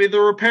 But maybe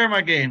they'll repair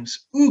my games.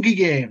 Oogie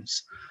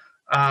Games.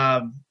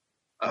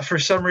 For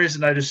some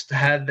reason, I just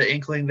had the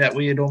inkling that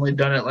we had only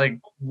done it like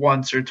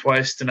once or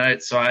twice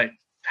tonight, so I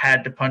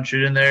had to punch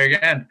it in there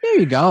again. There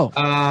you go.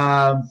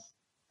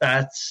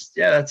 That's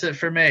it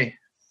for me.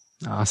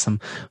 Awesome.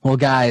 Well,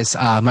 guys,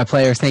 my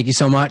players, thank you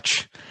so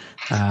much.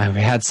 We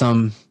had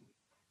some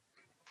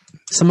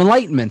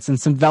enlightenments and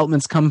some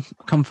developments come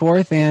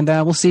forth, and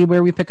we'll see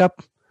where we pick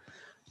up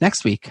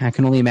next week. I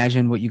can only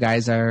imagine what you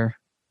guys are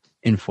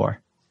in for.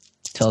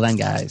 Till then,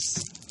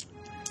 guys,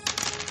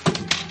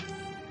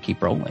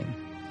 keep rolling.